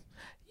do it?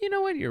 You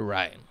know what? You're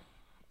right.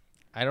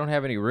 I don't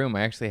have any room.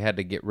 I actually had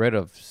to get rid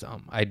of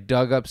some. I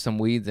dug up some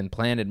weeds and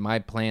planted my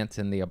plants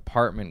in the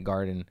apartment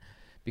garden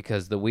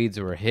because the weeds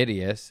were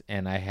hideous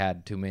and I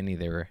had too many.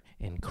 They were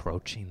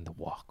encroaching the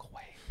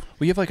walkway. Well,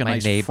 you have like a My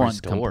nice neighbors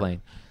front door.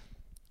 complain.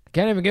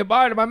 Can't even get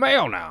by to my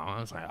mail now.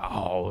 I was like,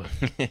 oh.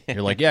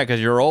 You're like, yeah,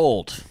 because you're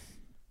old.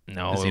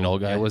 No, Is he an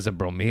old guy? It was a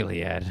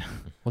bromeliad.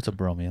 What's a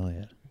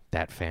bromeliad?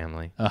 That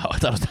family. Oh, I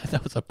thought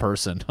that was a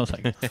person. I was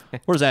like,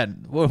 where's that? It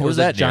Where's was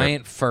that a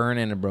giant fern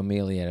and a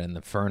bromeliad, and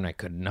the fern I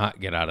could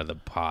not get out of the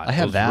pot. I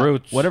have Those that.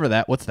 roots. Whatever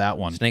that. What's that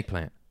one? Snake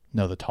plant.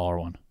 No, the taller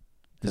one.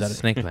 Is Is that that a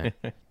snake plant?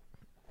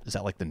 is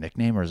that like the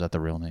nickname or is that the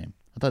real name?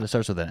 I thought it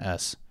starts with an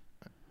S.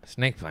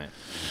 Snake plant.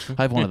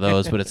 I have one of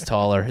those, but it's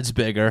taller. It's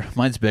bigger.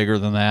 Mine's bigger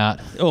than that.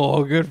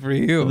 Oh, good for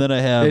you. And then I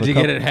have. Did a you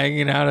get couple- it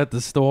hanging out at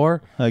the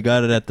store? I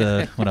got it at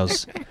the when I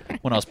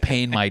was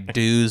paying my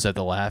dues at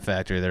the Laugh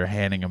Factory. They're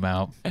handing them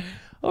out.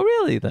 Oh,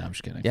 really? No, I'm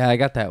just kidding. Yeah, I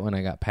got that when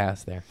I got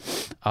past there.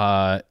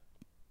 I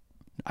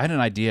had an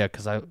idea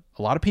because a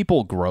lot of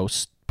people grow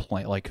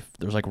plant like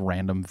there's like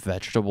random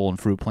vegetable and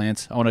fruit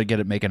plants. I want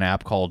to make an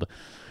app called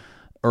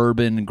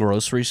Urban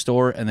Grocery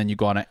Store, and then you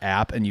go on an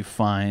app and you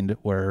find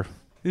where.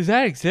 Does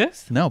that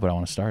exist? No, but I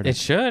want to start it. It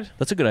should.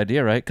 That's a good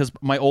idea, right? Because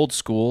my old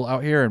school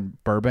out here in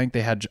Burbank,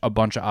 they had a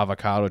bunch of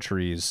avocado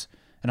trees,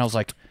 and I was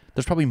like,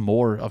 "There's probably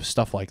more of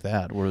stuff like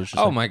that." Where there's just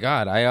Oh like, my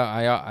God!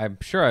 I'm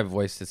sure I've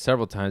voiced it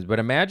several times, but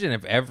imagine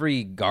if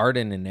every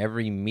garden and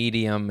every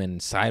medium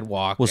and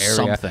sidewalk Was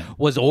area something.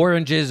 was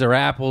oranges or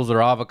apples or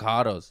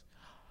avocados.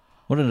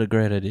 what a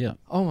great idea!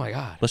 Oh my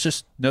God! Let's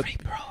just no.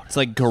 It's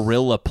like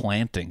guerrilla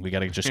planting. We got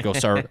to just go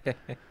start.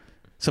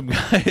 Some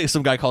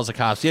guy calls the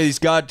cops. Yeah, these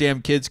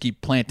goddamn kids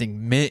keep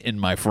planting mint in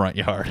my front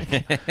yard.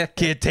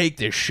 Can't take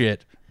this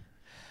shit.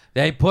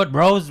 They put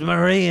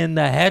rosemary in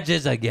the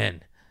hedges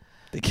again.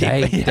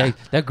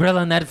 They're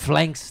grilling that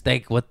flank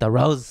steak with the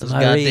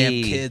rosemary.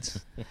 Goddamn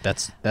kids.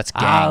 That's gang.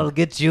 I'll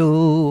get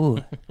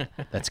you.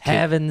 That's kid.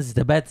 Heavens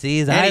to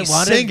Betsy's. And I he's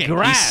wanted singing. He's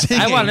grass. I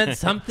singing. wanted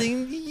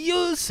something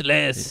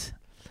useless.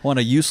 Want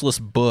a useless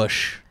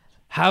bush.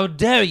 How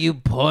dare you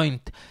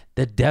point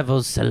the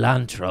devil's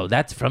cilantro?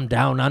 That's from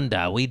down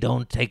under. We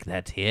don't take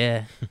that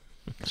here.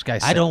 This guy.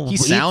 I don't He eat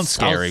sounds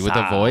scary with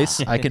the salsa.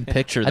 voice. I can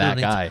picture I that don't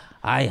eat- guy.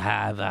 I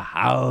have a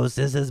house.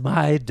 This is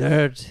my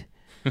dirt.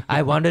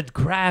 I wanted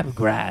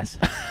crabgrass.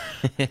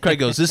 Craig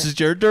goes, "This is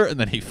your dirt," and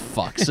then he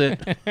fucks it.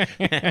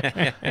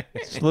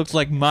 This looks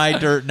like my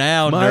dirt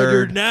now, My nerd.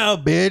 dirt now,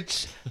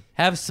 bitch.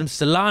 Have some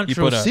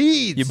cilantro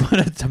seeds. You put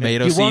a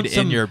tomato You seed want in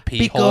some your pea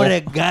pico hole.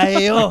 de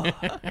gallo?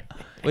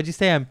 What'd you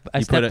say? I You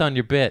put stepped it- on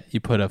your bit. You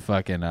put a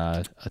fucking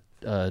a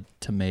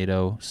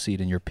tomato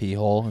seed in your pea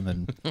hole, and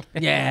then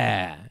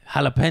Yeah,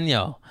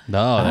 jalapeno.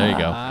 no, there you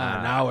go.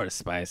 Now we're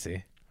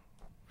spicy.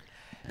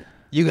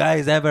 You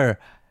guys ever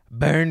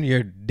burn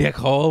your dick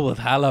hole with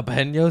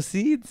jalapeno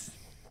seeds?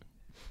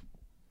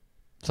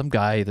 Some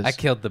guy that's I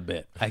killed the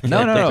bit. I killed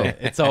No, no, the no. bit.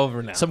 It's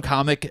over now. some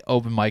comic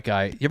open mic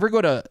guy. You ever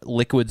go to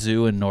Liquid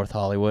Zoo in North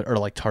Hollywood or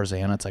like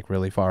Tarzana? It's like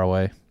really far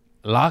away.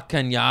 La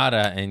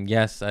Cañada, and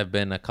yes, I've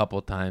been a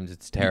couple times.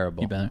 It's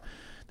terrible. You been?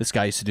 This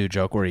guy used to do a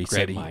joke where he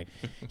Great said mic.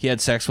 he had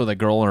sex with a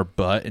girl in her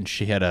butt and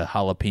she had a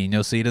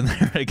jalapeno seed in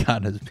there. It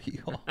got in his pee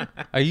hole.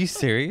 Are you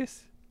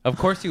serious? Of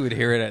course you would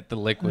hear it at the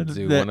Liquid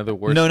Zoo, one of the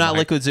worst. No, not mic-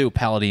 Liquid Zoo,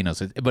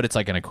 Paladinos, but it's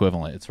like an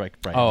equivalent. It's right.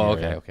 Oh, here,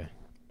 okay, yeah. okay.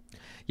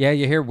 Yeah,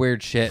 you hear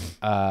weird shit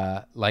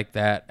like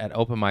that at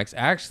open mics.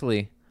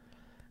 Actually,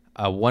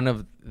 one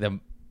of the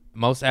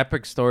most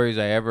epic stories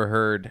I ever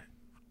heard,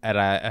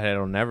 and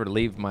it'll never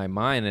leave my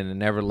mind, and it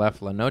never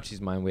left La Noche's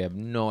mind. We have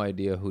no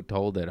idea who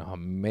told it.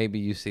 Maybe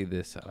you see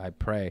this, I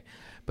pray.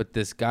 But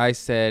this guy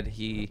said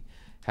he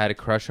had a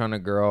crush on a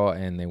girl,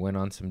 and they went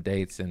on some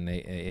dates, and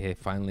they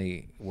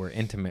finally were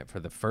intimate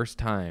for the first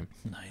time.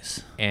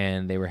 Nice.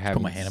 And they were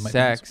having my hand in my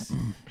sex,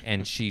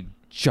 and she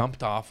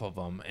jumped off of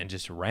him and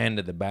just ran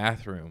to the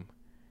bathroom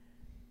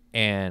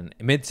and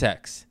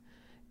mid-sex.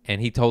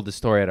 And he told the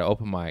story at an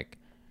open mic,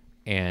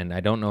 and I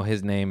don't know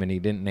his name, and he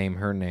didn't name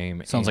her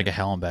name. Sounds like and a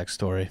Hallenbeck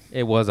story.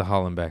 it was a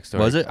Hollenbeck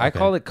story. Was it? I Okay.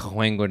 call it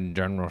Coenguin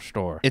General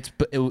Store. It's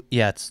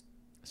it's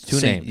two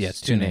same- names. Yeah,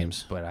 it's two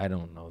names. but I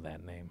don't know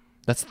that name.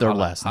 That's their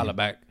last name.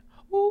 Hollenbeck.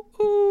 Ooh,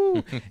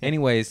 ooh.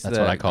 Anyways, That's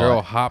the what I call girl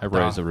it. hopped I off.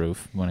 raise the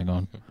roof when I go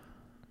on.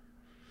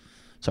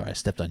 Sorry, I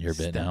stepped on your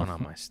bit Stepping now.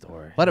 on my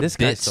story. A lot of This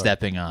bit guy's story.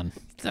 stepping on.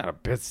 It's not a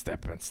bit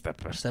stepping.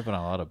 Stepping on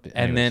a lot of bit.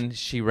 And anyways. then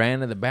she ran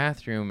to the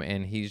bathroom,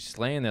 and he's just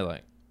laying there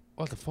like,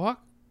 what the fuck?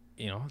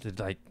 You know, did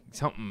like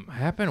something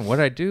happen?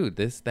 What'd I do?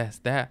 This, that's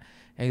that.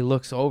 And he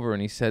looks over,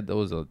 and he said there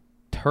was a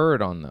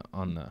turd on the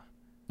oh no.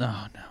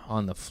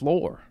 on the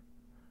floor,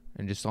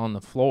 and just on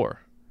the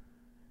floor,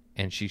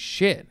 and she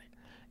shit,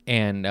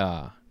 and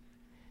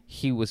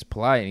he was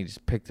polite, and he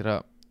just picked it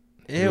up,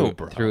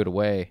 threw it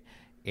away,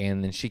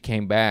 and then she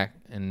came back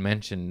and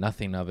mentioned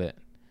nothing of it,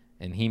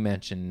 and he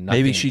mentioned nothing.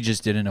 Maybe she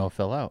just didn't know it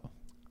fell out.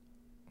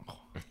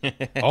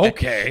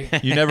 okay.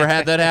 You never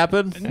had that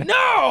happen?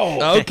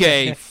 No.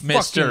 Okay, Fucking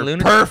Mr.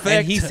 lunatic. Perfect.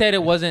 And he said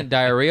it wasn't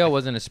diarrhea, it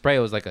wasn't a spray, it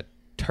was like a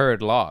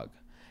turd log,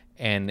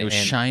 and It was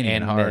shiny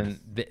and hard.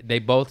 then they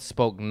both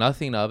spoke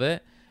nothing of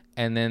it,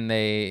 and then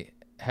they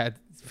had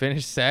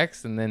finished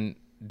sex and then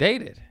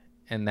dated,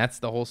 and that's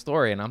the whole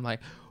story. And I'm like,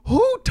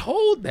 who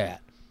told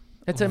that?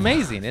 It's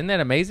amazing. Isn't that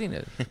amazing?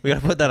 We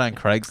gotta put that on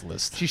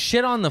Craigslist. She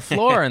shit on the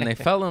floor and they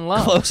fell in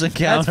love. Close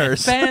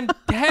Encounters. That's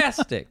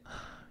fantastic.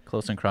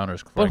 Close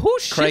Encounters. But who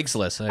shits?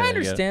 Craigslist. I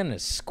understand a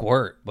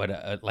squirt,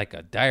 but like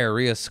a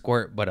diarrhea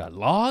squirt, but a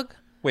log?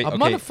 Wait, a okay.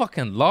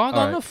 motherfucking log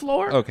All on right. the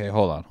floor? Okay,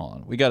 hold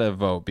on. We gotta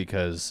vote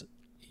because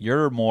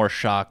you're more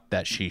shocked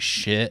that she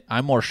shit.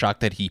 I'm more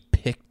shocked that he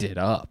picked it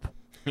up.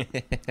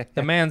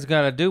 The man's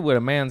got to do what a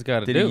man's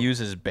got to Did do. he use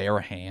his bare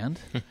hand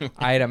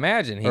I'd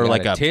imagine he or got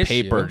like a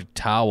tissue. paper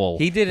towel?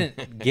 He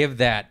didn't give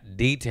that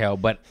detail,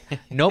 but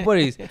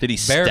nobody's Did he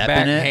bare step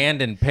back in it?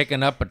 hand and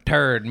picking up a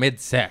turd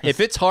mid-sex. If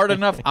it's hard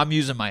enough, I'm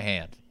using my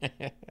hand.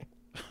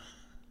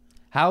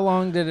 How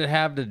long did it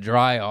have to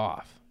dry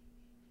off?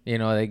 You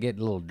know, they get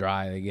a little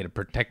dry. They get a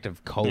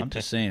protective coat. I'm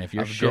just saying, if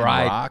you're of shitting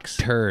dry rocks,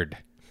 turd.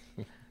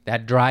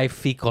 That dry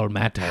fecal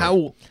matter.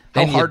 how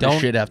Then you hard does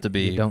don't- shit have to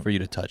be you don't- for you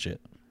to touch it?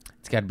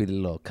 It's got to be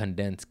little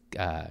condensed,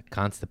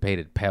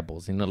 constipated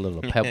pebbles. You know,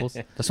 little pebbles.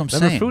 That's what I'm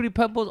Remember saying. Fruity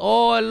Pebbles?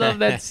 Oh, I love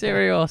that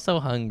cereal. So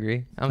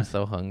hungry. I'm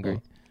so hungry.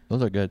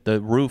 Those are good.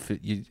 The roof,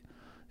 you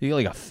get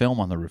like a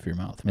film on the roof of your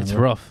mouth. It's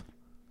remember? rough.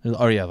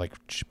 Oh yeah, like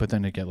but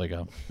then you get like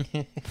a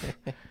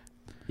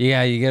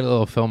Yeah, you get a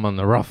little film on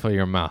the rough of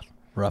your mouth.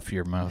 rough of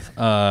your mouth.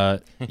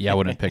 Yeah, I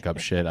wouldn't pick up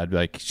shit. I'd be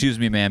like, "Excuse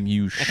me, ma'am,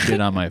 you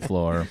shit on my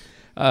floor."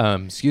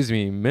 Excuse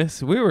me,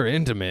 miss. We were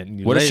intimate. And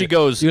you What if laid- she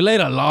goes- You laid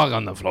a log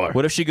on the floor.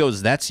 What if she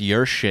goes, "That's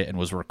your shit," and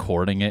was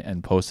recording it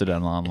and posted it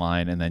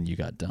online, and then you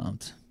got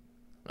dumped?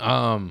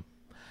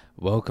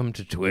 Welcome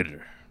to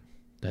Twitter.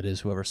 That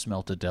is whoever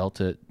smelt it, dealt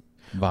it.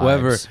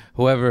 Vibes.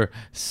 Whoever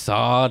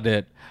sawed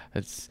it,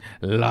 it's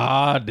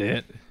lawed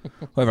it.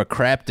 Whoever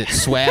crapped it,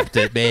 swapped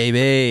it,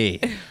 baby.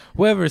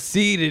 Whoever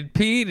seeded,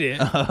 peed it.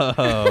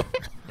 Oh,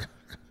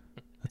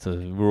 that's a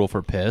rule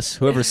for piss.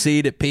 Whoever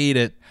seed it, peed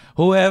it.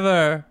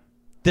 Whoever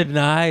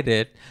denied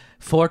it,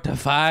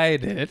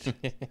 fortified it.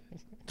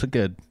 It's a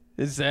good.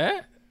 Is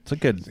that? It's a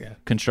good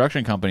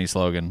construction company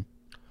slogan.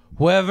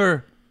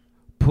 Whoever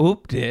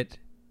pooped it.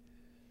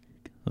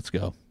 Let's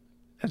go.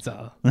 That's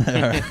all.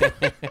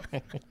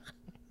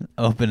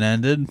 Open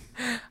ended.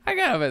 I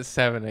got up at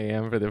 7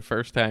 a.m. for the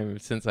first time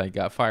since I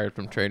got fired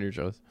from Trader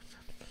Joe's.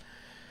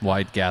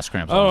 White gas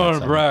cramps. I don't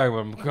want to brag, but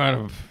I'm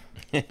kind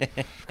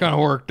of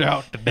worked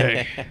out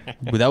today.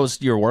 But that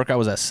was your workout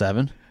was at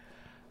 7?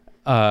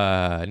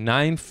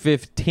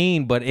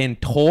 9:15, but in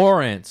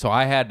Torrance, so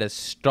I had to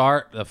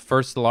start the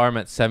first alarm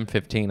at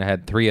 7:15. I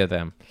had 3 of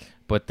them,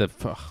 but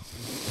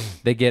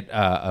they get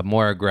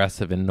more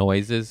aggressive in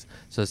noises.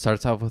 So it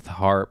starts off with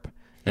harp,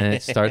 and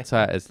it starts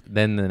out as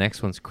then the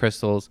next one's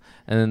crystals,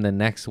 and then the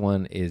next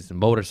one is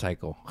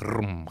motorcycle.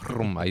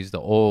 I use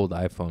the old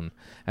iPhone,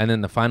 and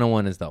then the final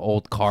one is the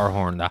old car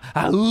horn. The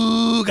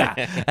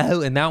 "Auga,"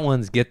 and that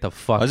one's get the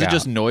fuck Is it out.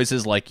 just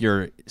noises like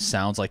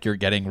sounds like you're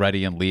getting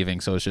ready and leaving,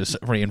 so it's just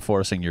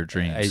reinforcing your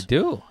dreams? I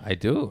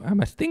do. I'm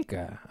a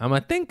stinker.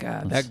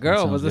 That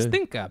girl that was a sounds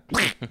stinker.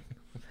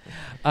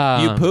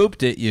 You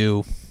pooped it,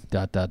 you. ...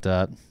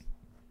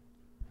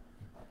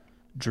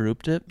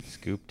 Drooped it?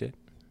 Scooped it.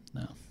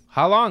 No.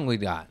 How long we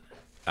got?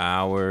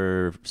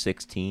 Hour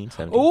 16,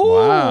 17. Ooh,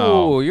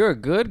 Wow. you're a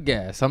good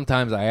guess.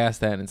 Sometimes I ask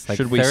that, and it's like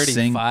Should we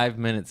 35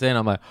 minutes in.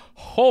 I'm like,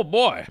 oh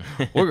boy,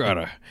 we're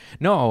gonna.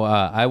 No,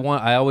 I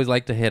always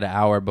like to hit an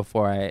hour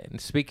before I.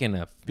 Speaking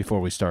of, Before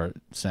we start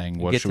saying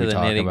what get should to we the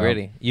talk nitty about.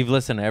 gritty. You've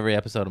listened to every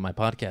episode of my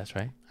podcast,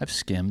 right? I've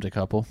skimmed a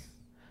couple.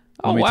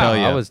 Oh Let me wow, tell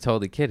you. I was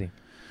totally kidding.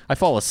 I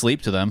fall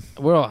asleep to them.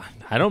 Well,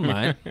 I don't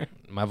mind.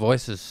 My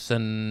voice is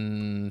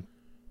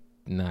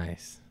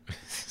nice,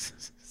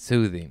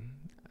 soothing.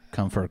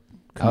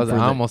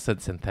 I almost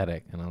said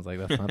synthetic, and I was like,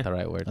 that's not the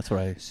right word. That's what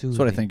I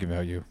think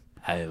about you.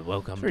 Hi,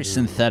 welcome Very to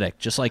synthetic,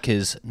 just like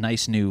his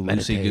nice new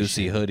loosey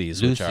goosey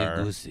hoodies, which are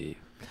loosey-goosey.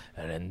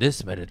 And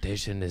this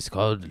meditation is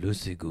called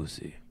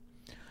loosey-goosey.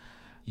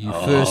 you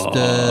first act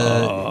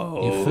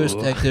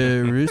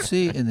the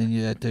Rusi and then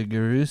you act the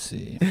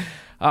Garusi.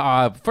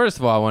 First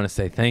of all, I want to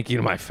say thank you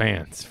to my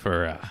fans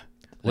for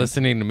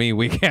listening to me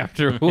week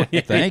after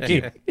week. Thank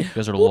you. You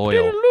guys are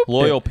Whoop-de-loop-de.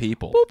 loyal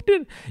people.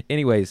 Booped.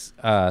 Anyways,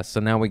 so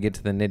now we get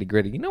to the nitty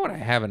gritty. You know what I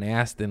haven't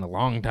asked in a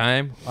long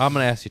time? I'm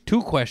going to ask you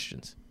 2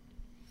 questions.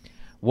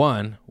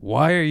 1,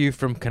 why are you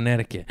from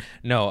Connecticut?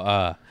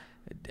 No,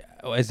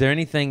 is there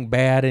anything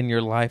bad in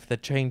your life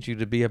that changed you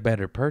to be a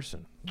better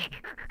person?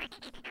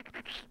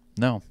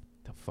 No.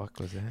 The fuck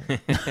was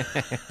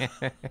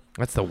that?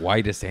 That's the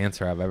whitest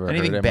answer I've ever heard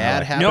Anything in bad my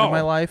life. happened No. in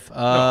my life?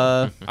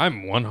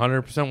 I'm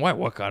 100% white.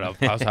 What could have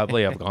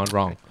possibly have gone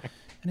wrong?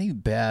 Anything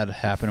bad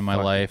happened in my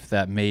life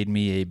that made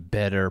me a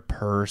better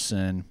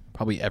person?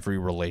 Probably every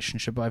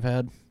relationship I've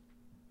had.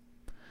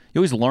 You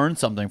always learn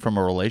something from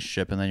a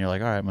relationship, and then you're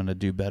like, all right, I'm going to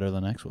do better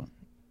the next one.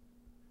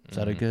 Is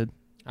that a good?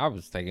 I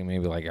was thinking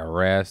maybe like a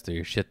rest or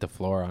you shit the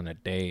floor on a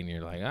day and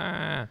you're like,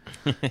 ah.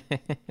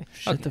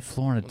 Shit the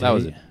floor in a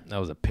day. That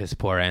was a piss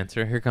poor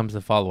answer. Here comes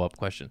the follow-up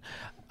question.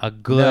 a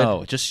good.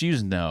 No, just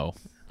use no.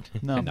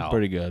 No, No.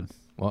 pretty good.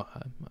 Well,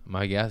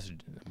 my guess,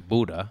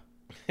 Buddha.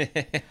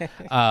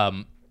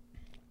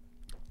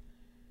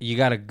 You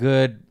got a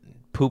good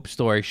poop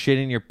story. Shit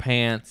in your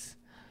pants.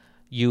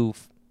 You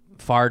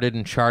farted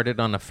and charted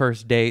on the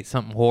first date.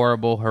 Something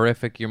horrible,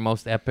 horrific. Your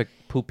most epic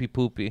poopy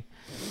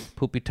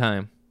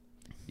time.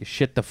 You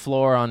shit the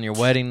floor on your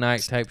wedding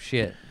night type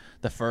shit.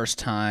 The first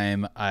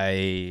time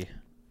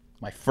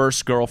my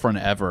first girlfriend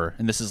ever,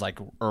 and this is like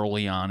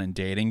early on in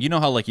dating. You know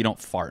how like you don't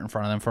fart in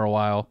front of them for a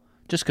while,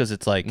 just because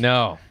it's like,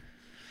 No,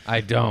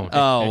 I don't.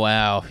 oh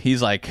wow,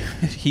 he's like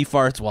he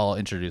farts while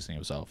introducing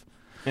himself.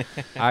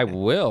 I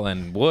will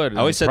and would. I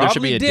always said there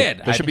should be a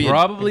did. there should be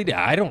probably did.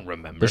 I don't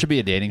remember. There should be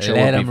a dating show.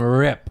 Let where him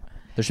rip.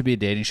 there should be a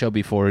dating show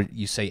before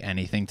you say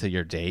anything to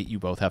your date. You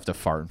both have to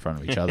fart in front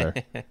of each other.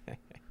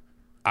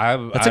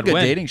 That's a good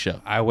dating show.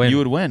 I win. You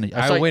would win.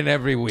 I win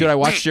every week. Dude, I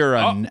watched your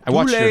Oh, I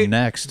watched too your late.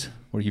 Next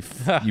where you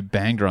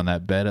banged her on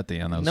that bed at the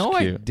end. That was No,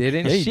 cute. I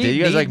didn't. Yeah, you She did.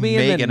 You guys kneed like me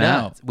in the making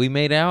out. nuts. We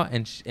made out,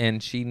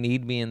 and she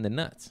kneed me in the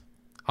nuts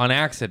on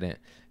accident.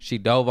 She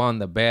dove on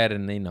the bed,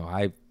 and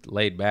I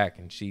laid back,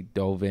 and she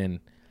dove in,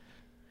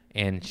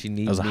 and she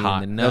kneed was a me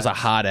hot- in the that was nuts.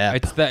 a hot ep.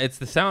 It's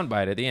the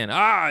soundbite at the end.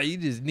 You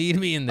just kneed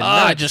me in the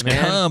I nuts. just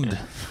man. cummed.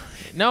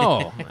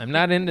 No, I'm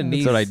not into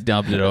knees. That's what I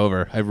dubbed it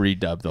over. I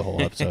redubbed the whole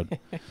episode.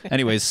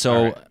 Anyways,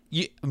 so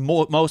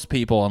most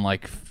people on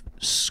like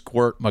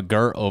Squirt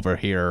McGirt over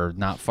here are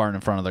not farting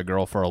in front of their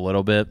girl for a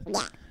little bit.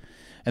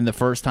 And the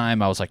first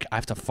time I was like, I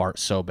have to fart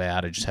so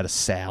bad. I just had a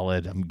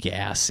salad. I'm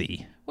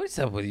gassy. What's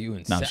up with you?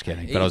 And No, I'm just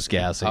kidding, but I was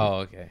gassy.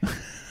 Oh, okay.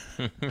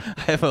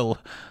 I have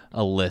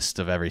a list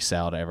of every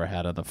salad I ever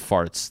had and the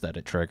farts that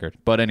it triggered.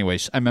 But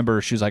anyways, I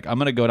remember she was like, I'm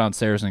going to go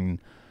downstairs and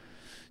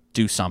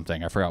do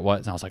something. I forgot what.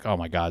 And I was like, oh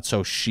my God.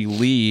 So she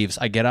leaves.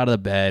 I get out of the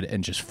bed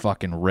and just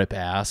fucking rip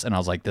ass. And I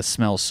was like, this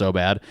smells so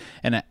bad.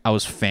 And I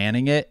was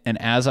fanning it. And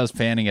as I was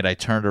fanning it, I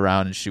turned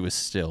around and she was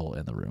still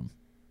in the room.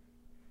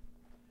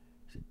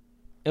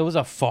 It was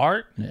a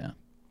fart. Yeah.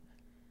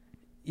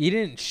 You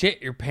didn't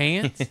shit your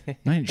pants. I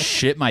didn't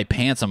shit my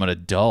pants. I'm an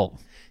adult.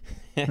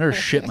 I never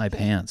shit my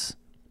pants.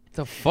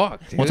 The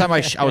fuck, dude? One time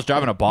I was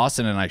driving to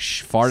Boston and I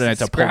farted and I had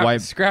to put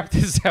wipe. Scrap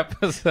this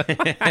episode.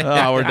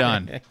 Oh, we're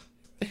done.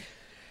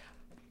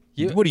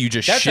 What do you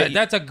just shit?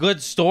 That's a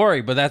good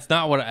story, but that's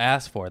not what I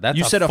asked for. That's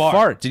You said a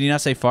fart. Did you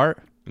not say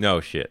fart?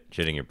 No shit.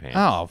 Shitting your pants.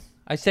 Oh.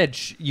 I said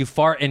you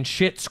fart and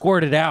shit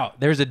squirted out.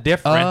 There's a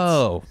difference.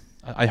 Oh.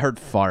 I heard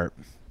fart.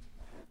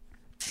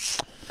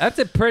 That's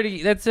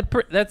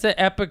an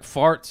epic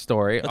fart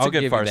story. That's I'll a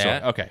good give fart you that.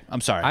 story. Okay,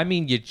 I'm sorry. I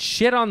mean, you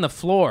shit on the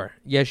floor.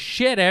 You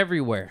shit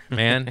everywhere,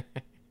 man.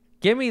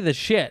 Give me the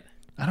shit.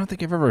 I don't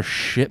think I've ever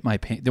shit my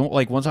pants.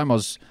 Like one time I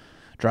was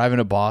driving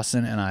to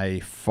Boston and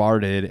I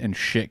farted and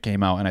shit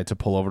came out and I had to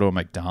pull over to a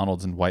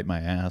McDonald's and wipe my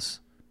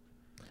ass.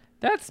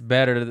 That's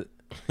better.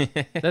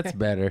 That's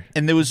better.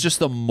 And there was just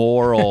the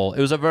moral.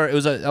 That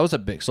was a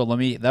big. So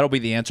that'll be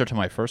the answer to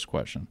my first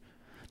question,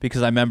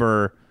 because I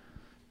remember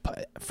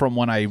from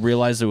when I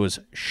realized there was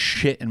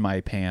shit in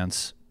my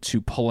pants to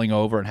pulling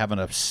over and having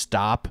to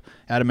stop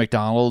at a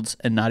McDonald's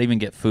and not even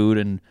get food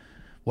and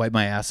wipe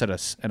my ass at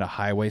a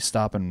highway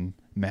stop in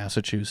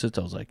Massachusetts.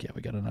 I was like, yeah,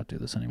 we got to not do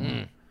this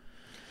anymore.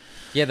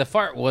 Yeah, the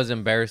fart was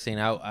embarrassing,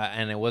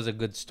 and it was a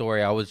good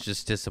story. I was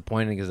just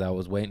disappointed because I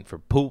was waiting for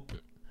poop,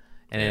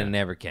 and it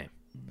never came.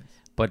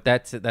 But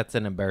that's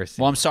an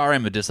embarrassing. Well, I'm sorry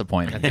I'm a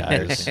disappointment,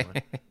 guys.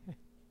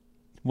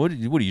 What do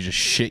you just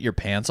shit your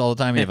pants all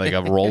the time? You have like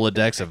a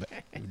Rolodex of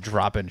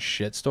dropping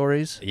shit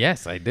stories?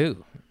 Yes, I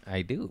do.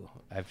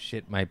 I've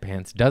shit my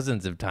pants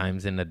dozens of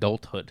times in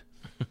adulthood.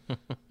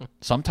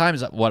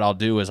 Sometimes what I'll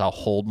do is I'll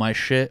hold my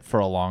shit for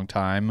a long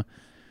time,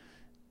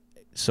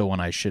 so when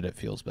I shit, it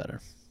feels better.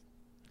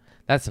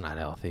 That's not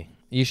healthy.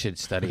 You should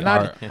study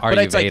But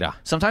it's like, Ayurveda.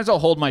 sometimes I'll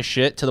hold my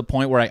shit to the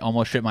point where I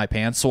almost shit my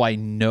pants, so I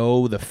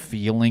know the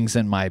feelings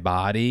in my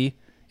body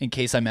in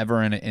case I'm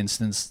ever in an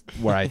instance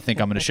where I think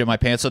I'm going to shit my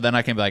pants. So then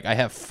I can be like, I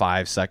have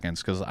 5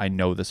 seconds because I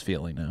know this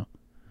feeling now.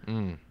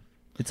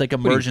 It's like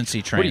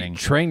emergency training. What do you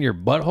train your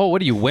butthole?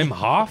 What are you, Wim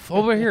Hof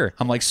over here?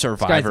 I'm like This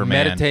Survivor guy's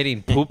Man.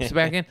 meditating poops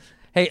back in.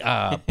 Hey,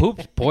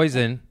 poop's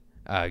poison.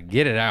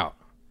 Get it out.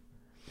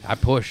 I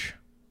push.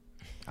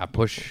 I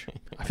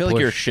feel like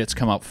your shits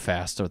come out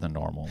faster than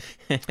normal.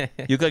 You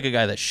look like a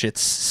guy that shits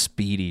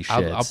speedy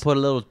shits. I'll put a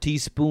little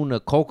teaspoon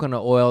of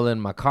coconut oil in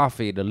my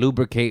coffee to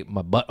lubricate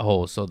my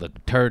butthole so the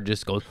turd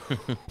just goes.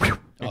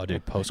 Oh,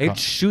 dude, It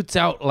shoots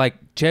out like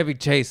Chevy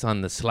Chase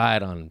on the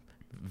slide on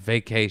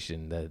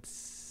Vacation. That's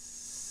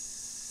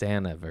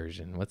Santa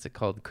version. What's it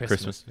called?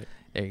 Christmas.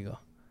 There you go.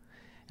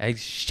 Do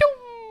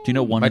you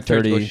know 1 My in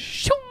turd 30? goes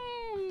shoo.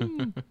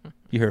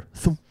 You hear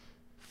thump.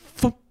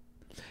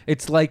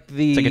 It's like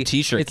the. It's like a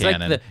t-shirt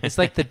cannon. It's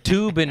like the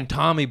tube in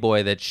Tommy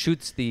Boy that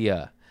shoots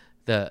the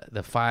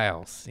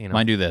files. You know.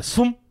 Mine do this.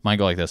 Mine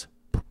go like this.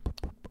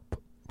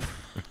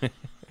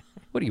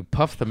 What do you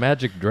puff the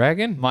magic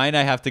dragon? Mine,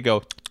 I have to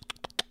go.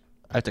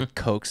 I have to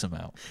coax them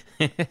out.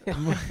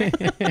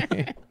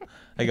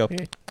 I go,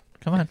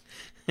 come on,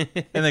 and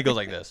then it goes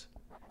like this.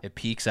 It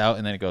peeks out,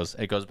 and then it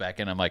goes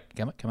back in. I'm like,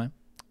 come on,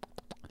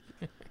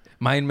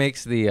 Mine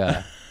makes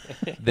the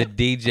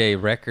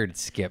DJ record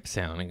skip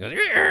sound. It goes.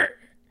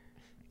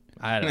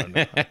 I don't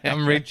know.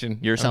 I'm reaching.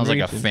 Yours I'm sounds like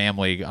a reaching.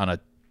 family on a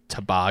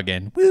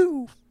toboggan.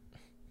 Woo!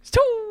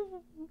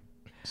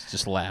 It's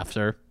just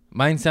laughter.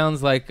 Mine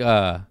sounds like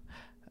the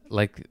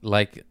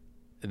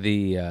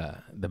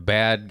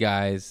bad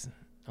guys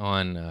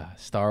on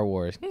Star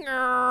Wars.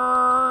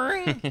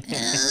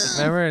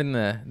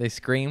 Remember they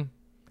scream?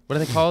 What are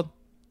they called?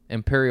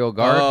 Imperial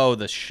Guard. Oh,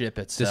 the ship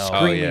the itself.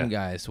 screaming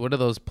yeah. guys. What are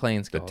those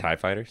planes The called? TIE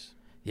fighters?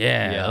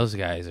 Yeah, those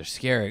guys are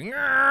scary.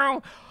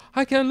 I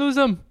can't lose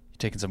them.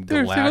 Taking some,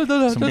 There's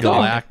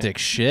galactic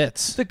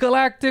shits. The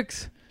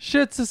Galactics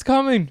shits is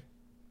coming.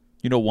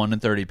 You know, 1 in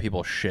 30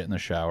 people shit in the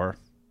shower.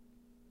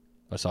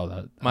 I saw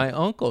that. My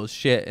uncle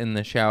shit in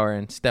the shower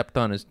and stepped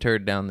on his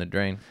turd down the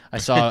drain. I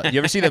saw. You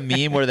ever see the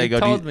meme where they He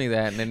go? told me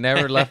that, and it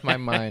never left my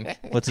mind.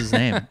 What's his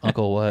name?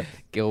 Uncle what?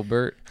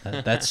 Gilbert.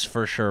 That's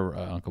for sure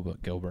Uncle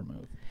Gilbert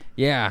move.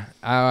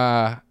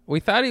 Yeah, we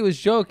thought he was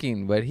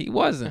joking, but he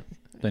wasn't.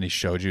 Then he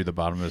showed you the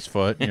bottom of his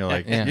foot. And you're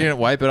like, Yeah. you didn't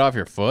wipe it off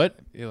your foot?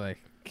 You're like,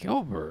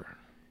 Gilbert.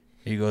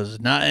 He goes,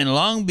 not in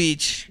Long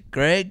Beach,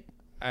 Greg.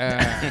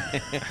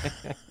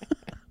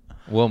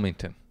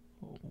 Wilmington.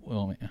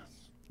 Well,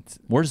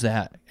 where's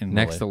that? In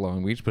Next to LA?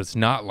 Long Beach, but it's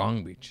not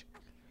Long Beach.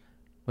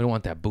 We don't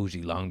want that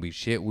bougie Long Beach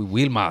shit. We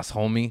Wilmas,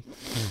 homie.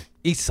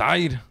 East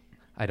Side.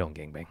 I don't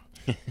gangbang.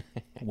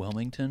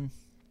 Wilmington.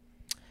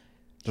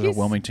 There's a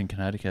Wilmington,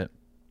 Connecticut.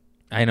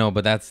 I know,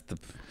 but that's the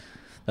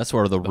That's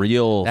where the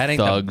real that ain't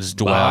thugs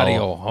the dwell.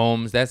 Barrio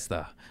Homes. That's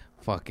the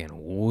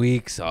fucking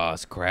weak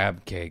sauce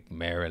crab cake,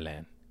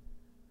 Maryland.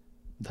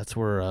 That's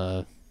where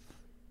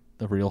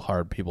the real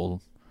hard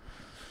people.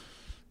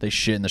 They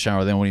shit in the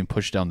shower. They won't even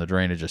push down the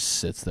drain. It just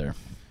sits there.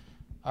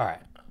 All right,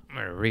 I'm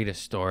gonna read a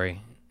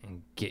story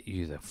and get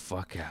you the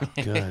fuck out.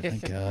 Good.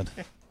 Thank God.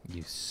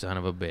 You son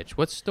of a bitch.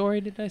 What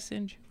story did I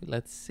send you?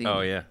 Let's see.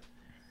 Oh, yeah.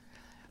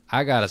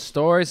 I got a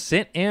story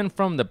sent in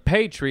from the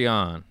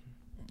Patreon.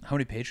 How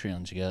many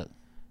Patreons you got?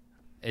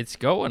 It's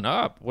going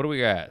up. What do we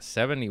got?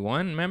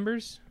 71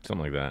 members?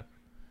 Something like that.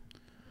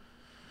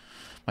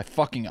 My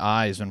fucking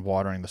eye's been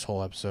watering this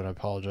whole episode. I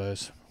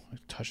apologize.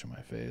 Like touching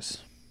my face.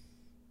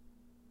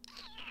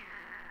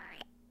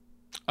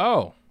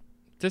 Oh,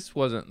 this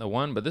wasn't the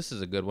one, but this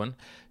is a good one.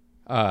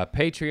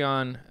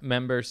 Patreon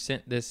member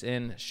sent this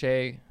in.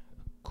 Shay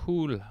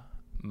Cool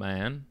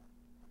Man.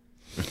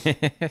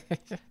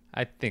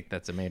 I think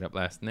that's a made-up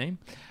last name.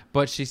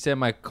 But she said,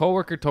 my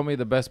coworker told me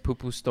the best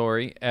poo-poo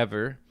story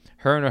ever.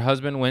 Her and her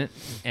husband went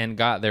and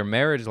got their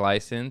marriage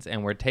license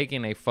and were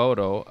taking a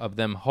photo of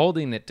them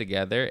holding it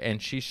together,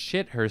 and she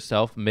shit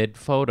herself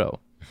mid-photo.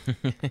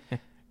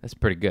 That's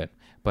pretty good.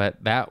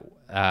 But that,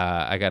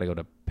 I got to go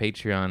to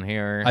Patreon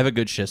here. I have a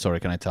good shit story.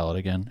 Can I tell it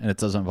again? And it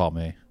doesn't involve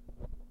me.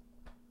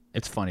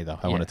 It's funny, though.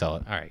 I want to tell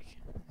it. All right.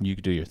 You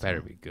can do your thing.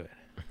 Better be good.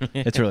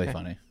 It's really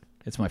funny.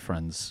 It's my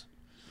friend's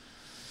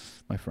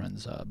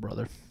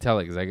brother. Tell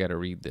it because I got to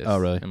read this Oh,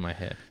 really? in my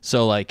head.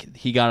 So, like,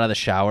 he got out of the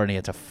shower and he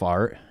had to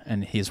fart,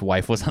 and his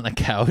wife was on the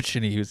couch,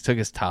 and he took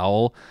his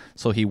towel,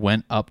 so he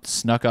went up,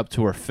 snuck up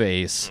to her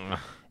face,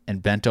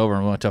 and bent over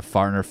and went to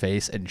fart in her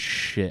face and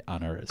shit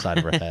on her side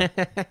of her head.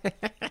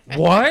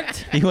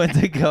 What? He went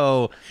to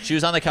go. She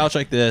was on the couch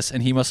like this,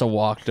 and he must have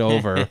walked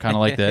over, kind of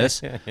like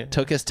this,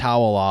 took his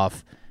towel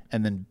off,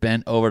 and then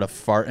bent over to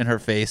fart in her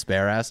face,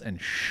 bare ass,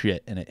 and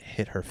shit, and it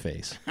hit her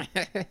face.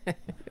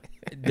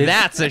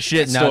 That's a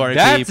shit Now story,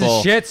 that's a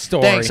people. shit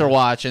story. Thanks for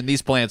watching.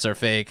 These plants are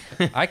fake.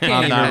 I can't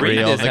I'm even not read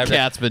real. this. The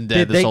cat's been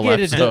dead this whole get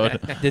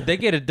episode. did they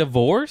get a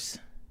divorce?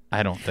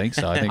 I don't think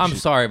so. I think I'm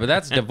sorry, but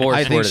that's divorce.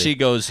 I think worthy. she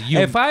goes. You.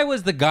 If I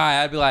was the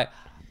guy, I'd be like,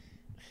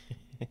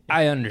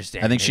 I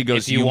understand. I think she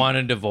goes, If you you- want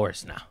a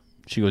divorce now.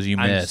 She goes. You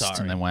I'm missed,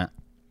 sorry. and then went.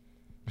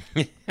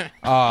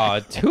 Oh,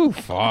 too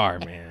far,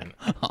 man.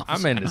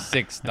 I'm into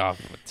sick stuff.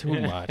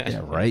 Too much.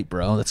 Yeah, right,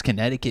 bro. That's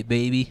Connecticut,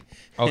 baby.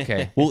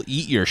 Okay. We'll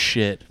eat your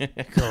shit.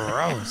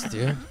 Gross,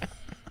 dude.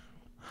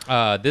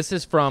 This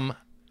is from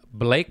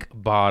Blake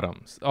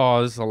Bottoms.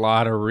 Oh, this is a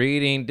lot of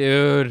reading,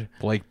 dude.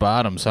 Blake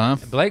Bottoms, huh?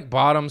 Blake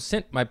Bottoms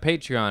sent my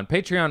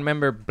Patreon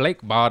member Blake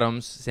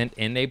Bottoms sent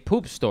in a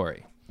poop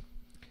story.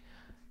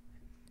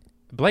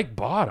 Blake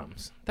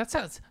Bottoms. That's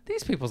how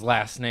these people's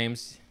last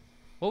names.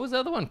 What was the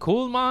other one?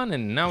 Coolman,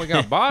 and now we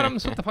got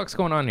Bottoms. What the fuck's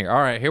going on here? All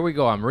right, here we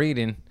go. I'm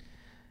reading.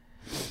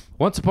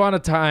 Once upon a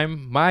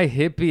time, my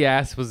hippie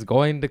ass was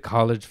going to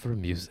college for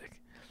music.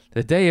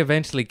 The day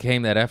eventually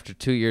came that after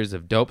 2 years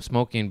of dope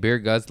smoking, beer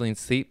guzzling,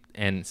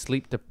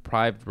 sleep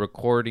deprived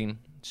recording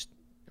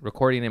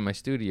in my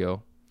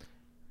studio.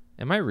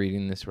 Am I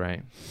reading this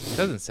right?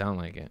 Doesn't sound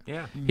like it.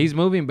 Yeah. He's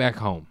moving back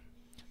home.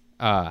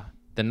 The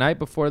night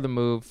before the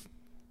move,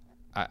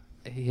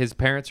 his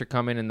parents are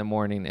coming in the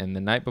morning, and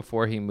the night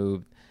before he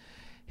moved,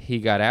 he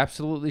got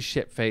absolutely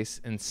shit-faced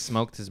and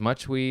smoked as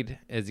much weed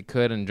as he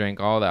could and drank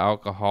all the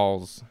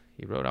alcohols.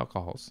 He wrote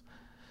alcohols.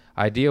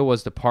 Idea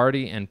was to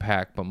party and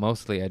pack, but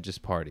mostly I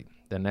just partied.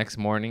 The next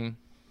morning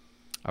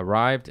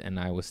arrived, and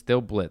I was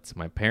still blitzed.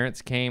 My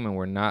parents came and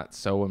were not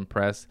so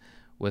impressed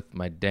with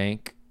my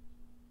dank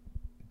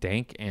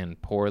dank and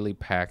poorly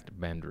packed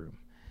bedroom.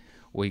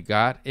 We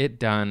got it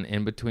done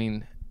in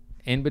between.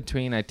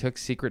 I took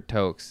secret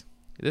tokes.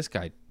 This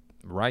guy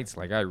writes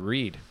like I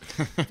read.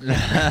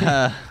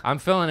 I'm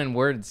filling in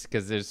words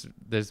because there's.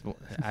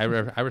 I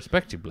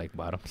respect you, Blake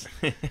Bottoms.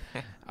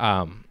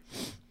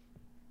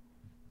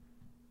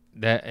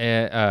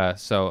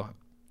 So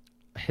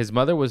his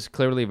mother was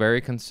clearly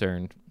very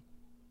concerned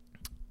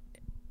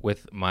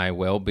with my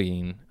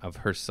well-being of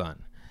her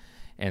son,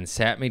 and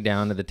sat me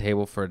down at the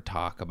table for a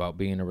talk about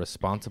being a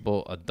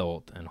responsible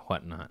adult and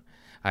whatnot.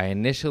 I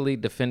initially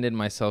defended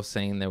myself,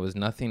 saying there was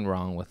nothing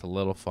wrong with a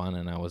little fun,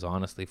 and I was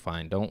honestly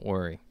fine. Don't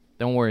worry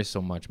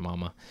so much,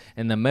 Mama.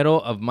 In the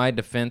middle of my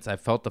defense, I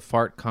felt the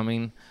fart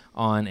coming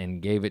on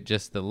and gave it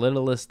just the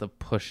littlest of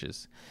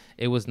pushes.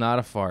 It was not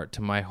a fart.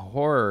 To my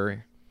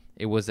horror,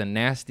 it was a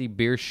nasty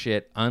beer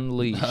shit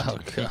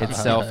unleashed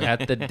itself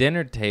at the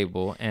dinner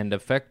table, and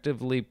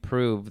effectively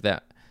proved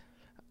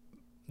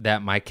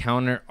that my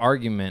counter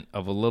argument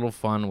of a little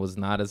fun was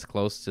not as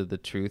close to the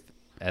truth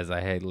as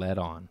I had led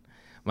on.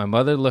 My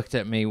mother looked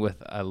at me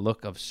with a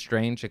look of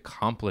strange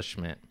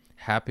accomplishment,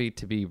 happy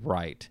to be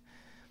right,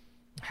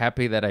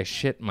 happy that I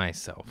shit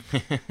myself.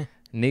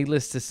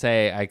 Needless to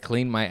say, I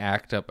cleaned my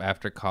act up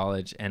after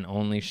college and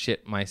only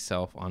shit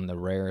myself on the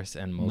rarest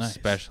and most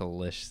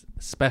special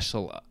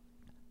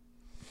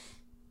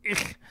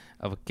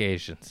of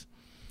occasions.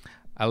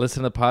 I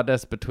listen to the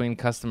podcast between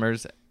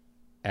customers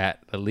at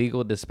the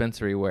legal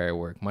dispensary where I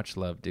work. Much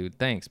love, dude.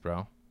 Thanks,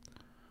 bro.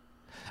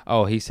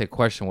 Oh, he said,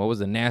 question, what was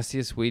the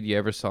nastiest weed you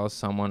ever saw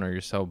someone or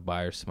yourself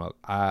buy or smoke?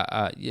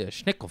 Yeah,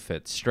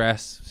 Schnickelfit,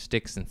 stress,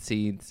 sticks and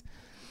seeds,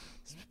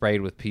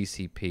 sprayed with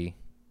PCP.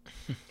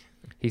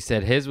 He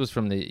said his was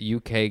from the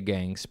UK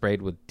gang,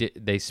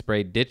 they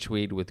sprayed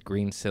ditchweed with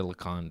green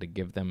silicone to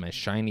give them a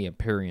shiny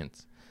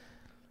appearance.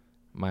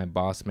 My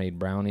boss made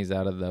brownies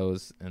out of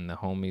those, and the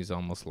homies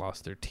almost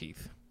lost their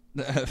teeth.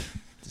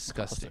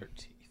 Disgusting.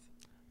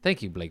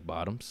 Thank you, Blake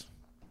Bottoms.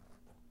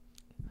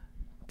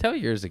 Tell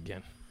yours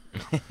again.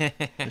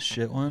 The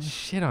shit one?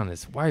 Shit on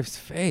his wife's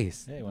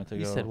face. Hey, went to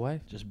You go. said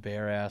wife? Just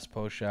bare ass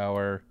post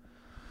shower.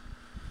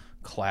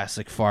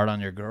 Classic fart on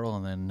your girl,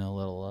 and then a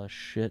little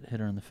shit hit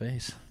her in the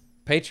face.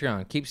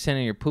 Patreon, keep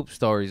sending your poop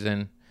stories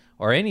in,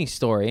 or any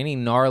story, any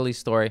gnarly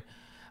story.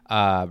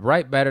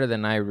 Write better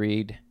than I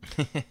read.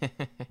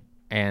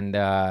 And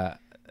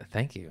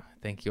thank you.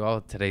 Thank you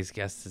all. Today's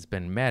guest has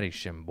been Maddie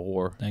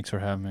Chimbor. Thanks for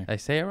having me. Did I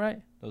say it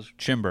right? That was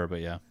Chimber, but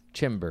yeah.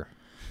 Chimber.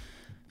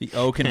 The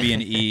O can be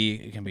an E.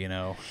 It can be an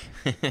O.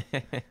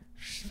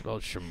 Well,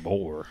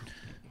 Chimbor.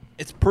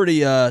 It's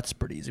pretty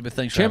easy, but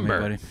thanks for having me,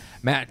 Chimber. buddy.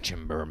 Matt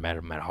Chimber, met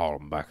him at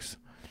Harlem-Bucks.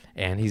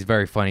 And he's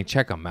very funny.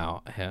 Check him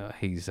out.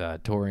 He's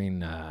touring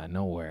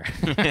nowhere.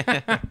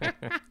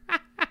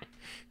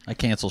 I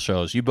cancel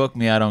shows. You book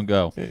me, I don't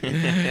go.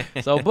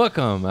 So book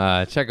him.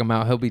 Check him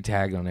out. He'll be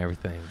tagged on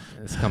everything.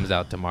 This comes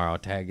out tomorrow.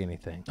 Tag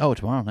anything. Oh,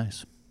 tomorrow,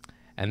 nice.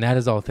 And that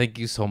is all. Thank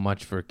you so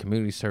much for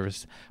Community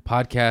Service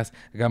Podcast.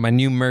 I got my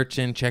new merch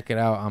in. Check it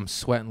out. I'm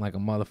sweating like a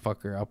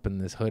motherfucker up in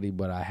this hoodie,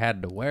 but I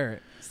had to wear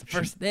it. It's the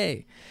first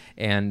day.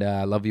 And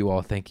I love you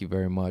all. Thank you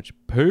very much.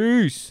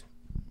 Peace.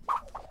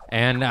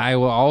 And I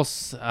will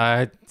also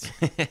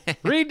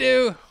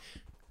redo.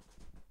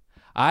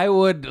 I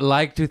would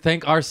like to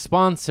thank our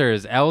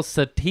sponsors, El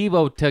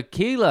Sativo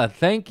Tequila.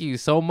 Thank you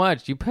so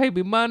much. You pay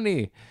me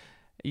money.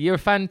 You're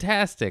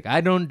fantastic. I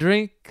don't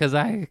drink because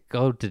I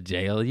go to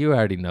jail. You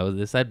already know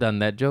this. I've done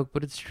that joke,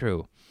 but it's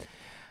true.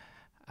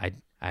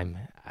 I'm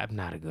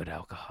not a good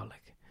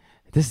alcoholic.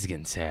 This is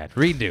getting sad.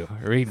 Redo.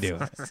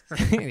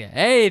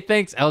 Hey,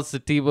 thanks El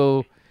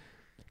Sativo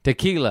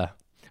Tequila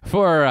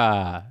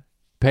for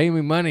paying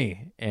me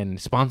money and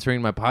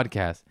sponsoring my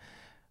podcast.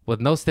 With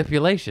no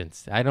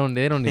stipulations. They don't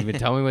even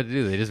tell me what to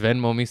do. They just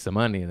Venmo me some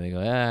money and they go,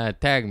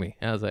 tag me.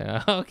 And I was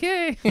like,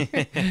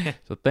 okay.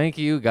 So thank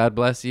you. God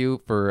bless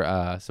you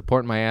for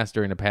supporting my ass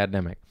during the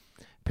pandemic.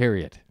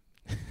 Period.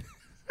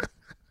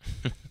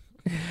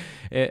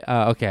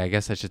 Okay, I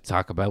guess I should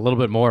talk about a little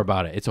bit more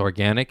about it. It's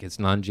organic. It's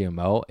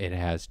non-GMO. It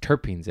has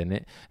terpenes in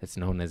it. It's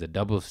known as a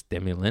double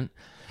stimulant.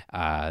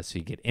 So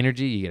you get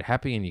energy, you get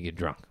happy, and you get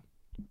drunk.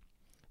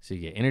 So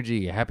you get energy,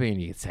 you get happy,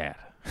 and you get sad.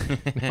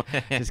 No,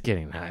 just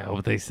kidding. I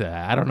hope they say.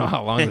 I don't know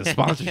how long the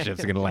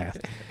sponsorship's gonna last.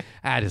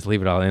 I just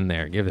leave it all in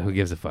there. Who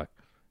gives a fuck?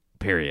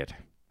 Period.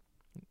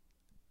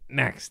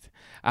 Next,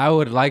 I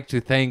would like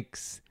to thank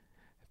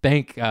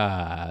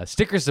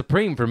Sticker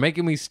Supreme for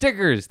making me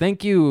stickers.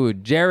 Thank you,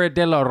 Jared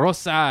De La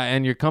Rosa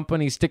and your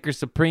company, Sticker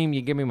Supreme.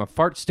 You give me my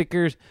fart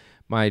stickers,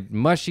 my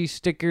mushy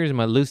stickers,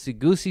 my loosey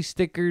goosey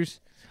stickers.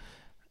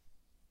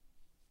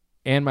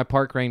 And my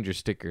Park Ranger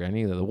sticker. I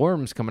need the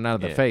worms coming out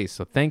of the face.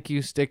 So thank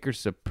you, Sticker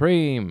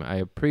Supreme. I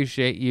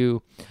appreciate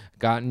you.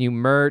 Got new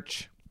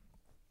merch.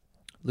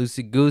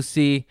 Loosey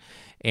Goosey.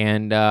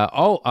 And,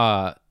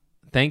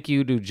 thank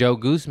you to Joe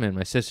Guzman,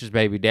 my sister's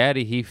baby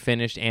daddy. He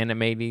finished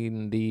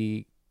animating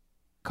the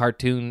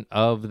cartoon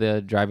of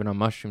the Driving on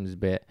Mushrooms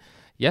bit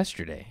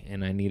yesterday.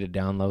 And I need to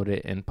download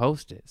it and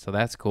post it. So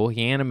that's cool.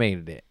 He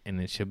animated it. And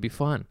it should be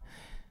fun.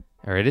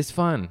 Or it is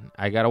fun.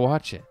 I got to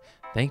watch it.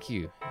 Thank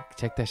you.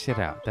 Check that shit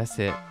out. That's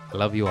it. I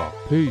love you all.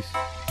 Peace.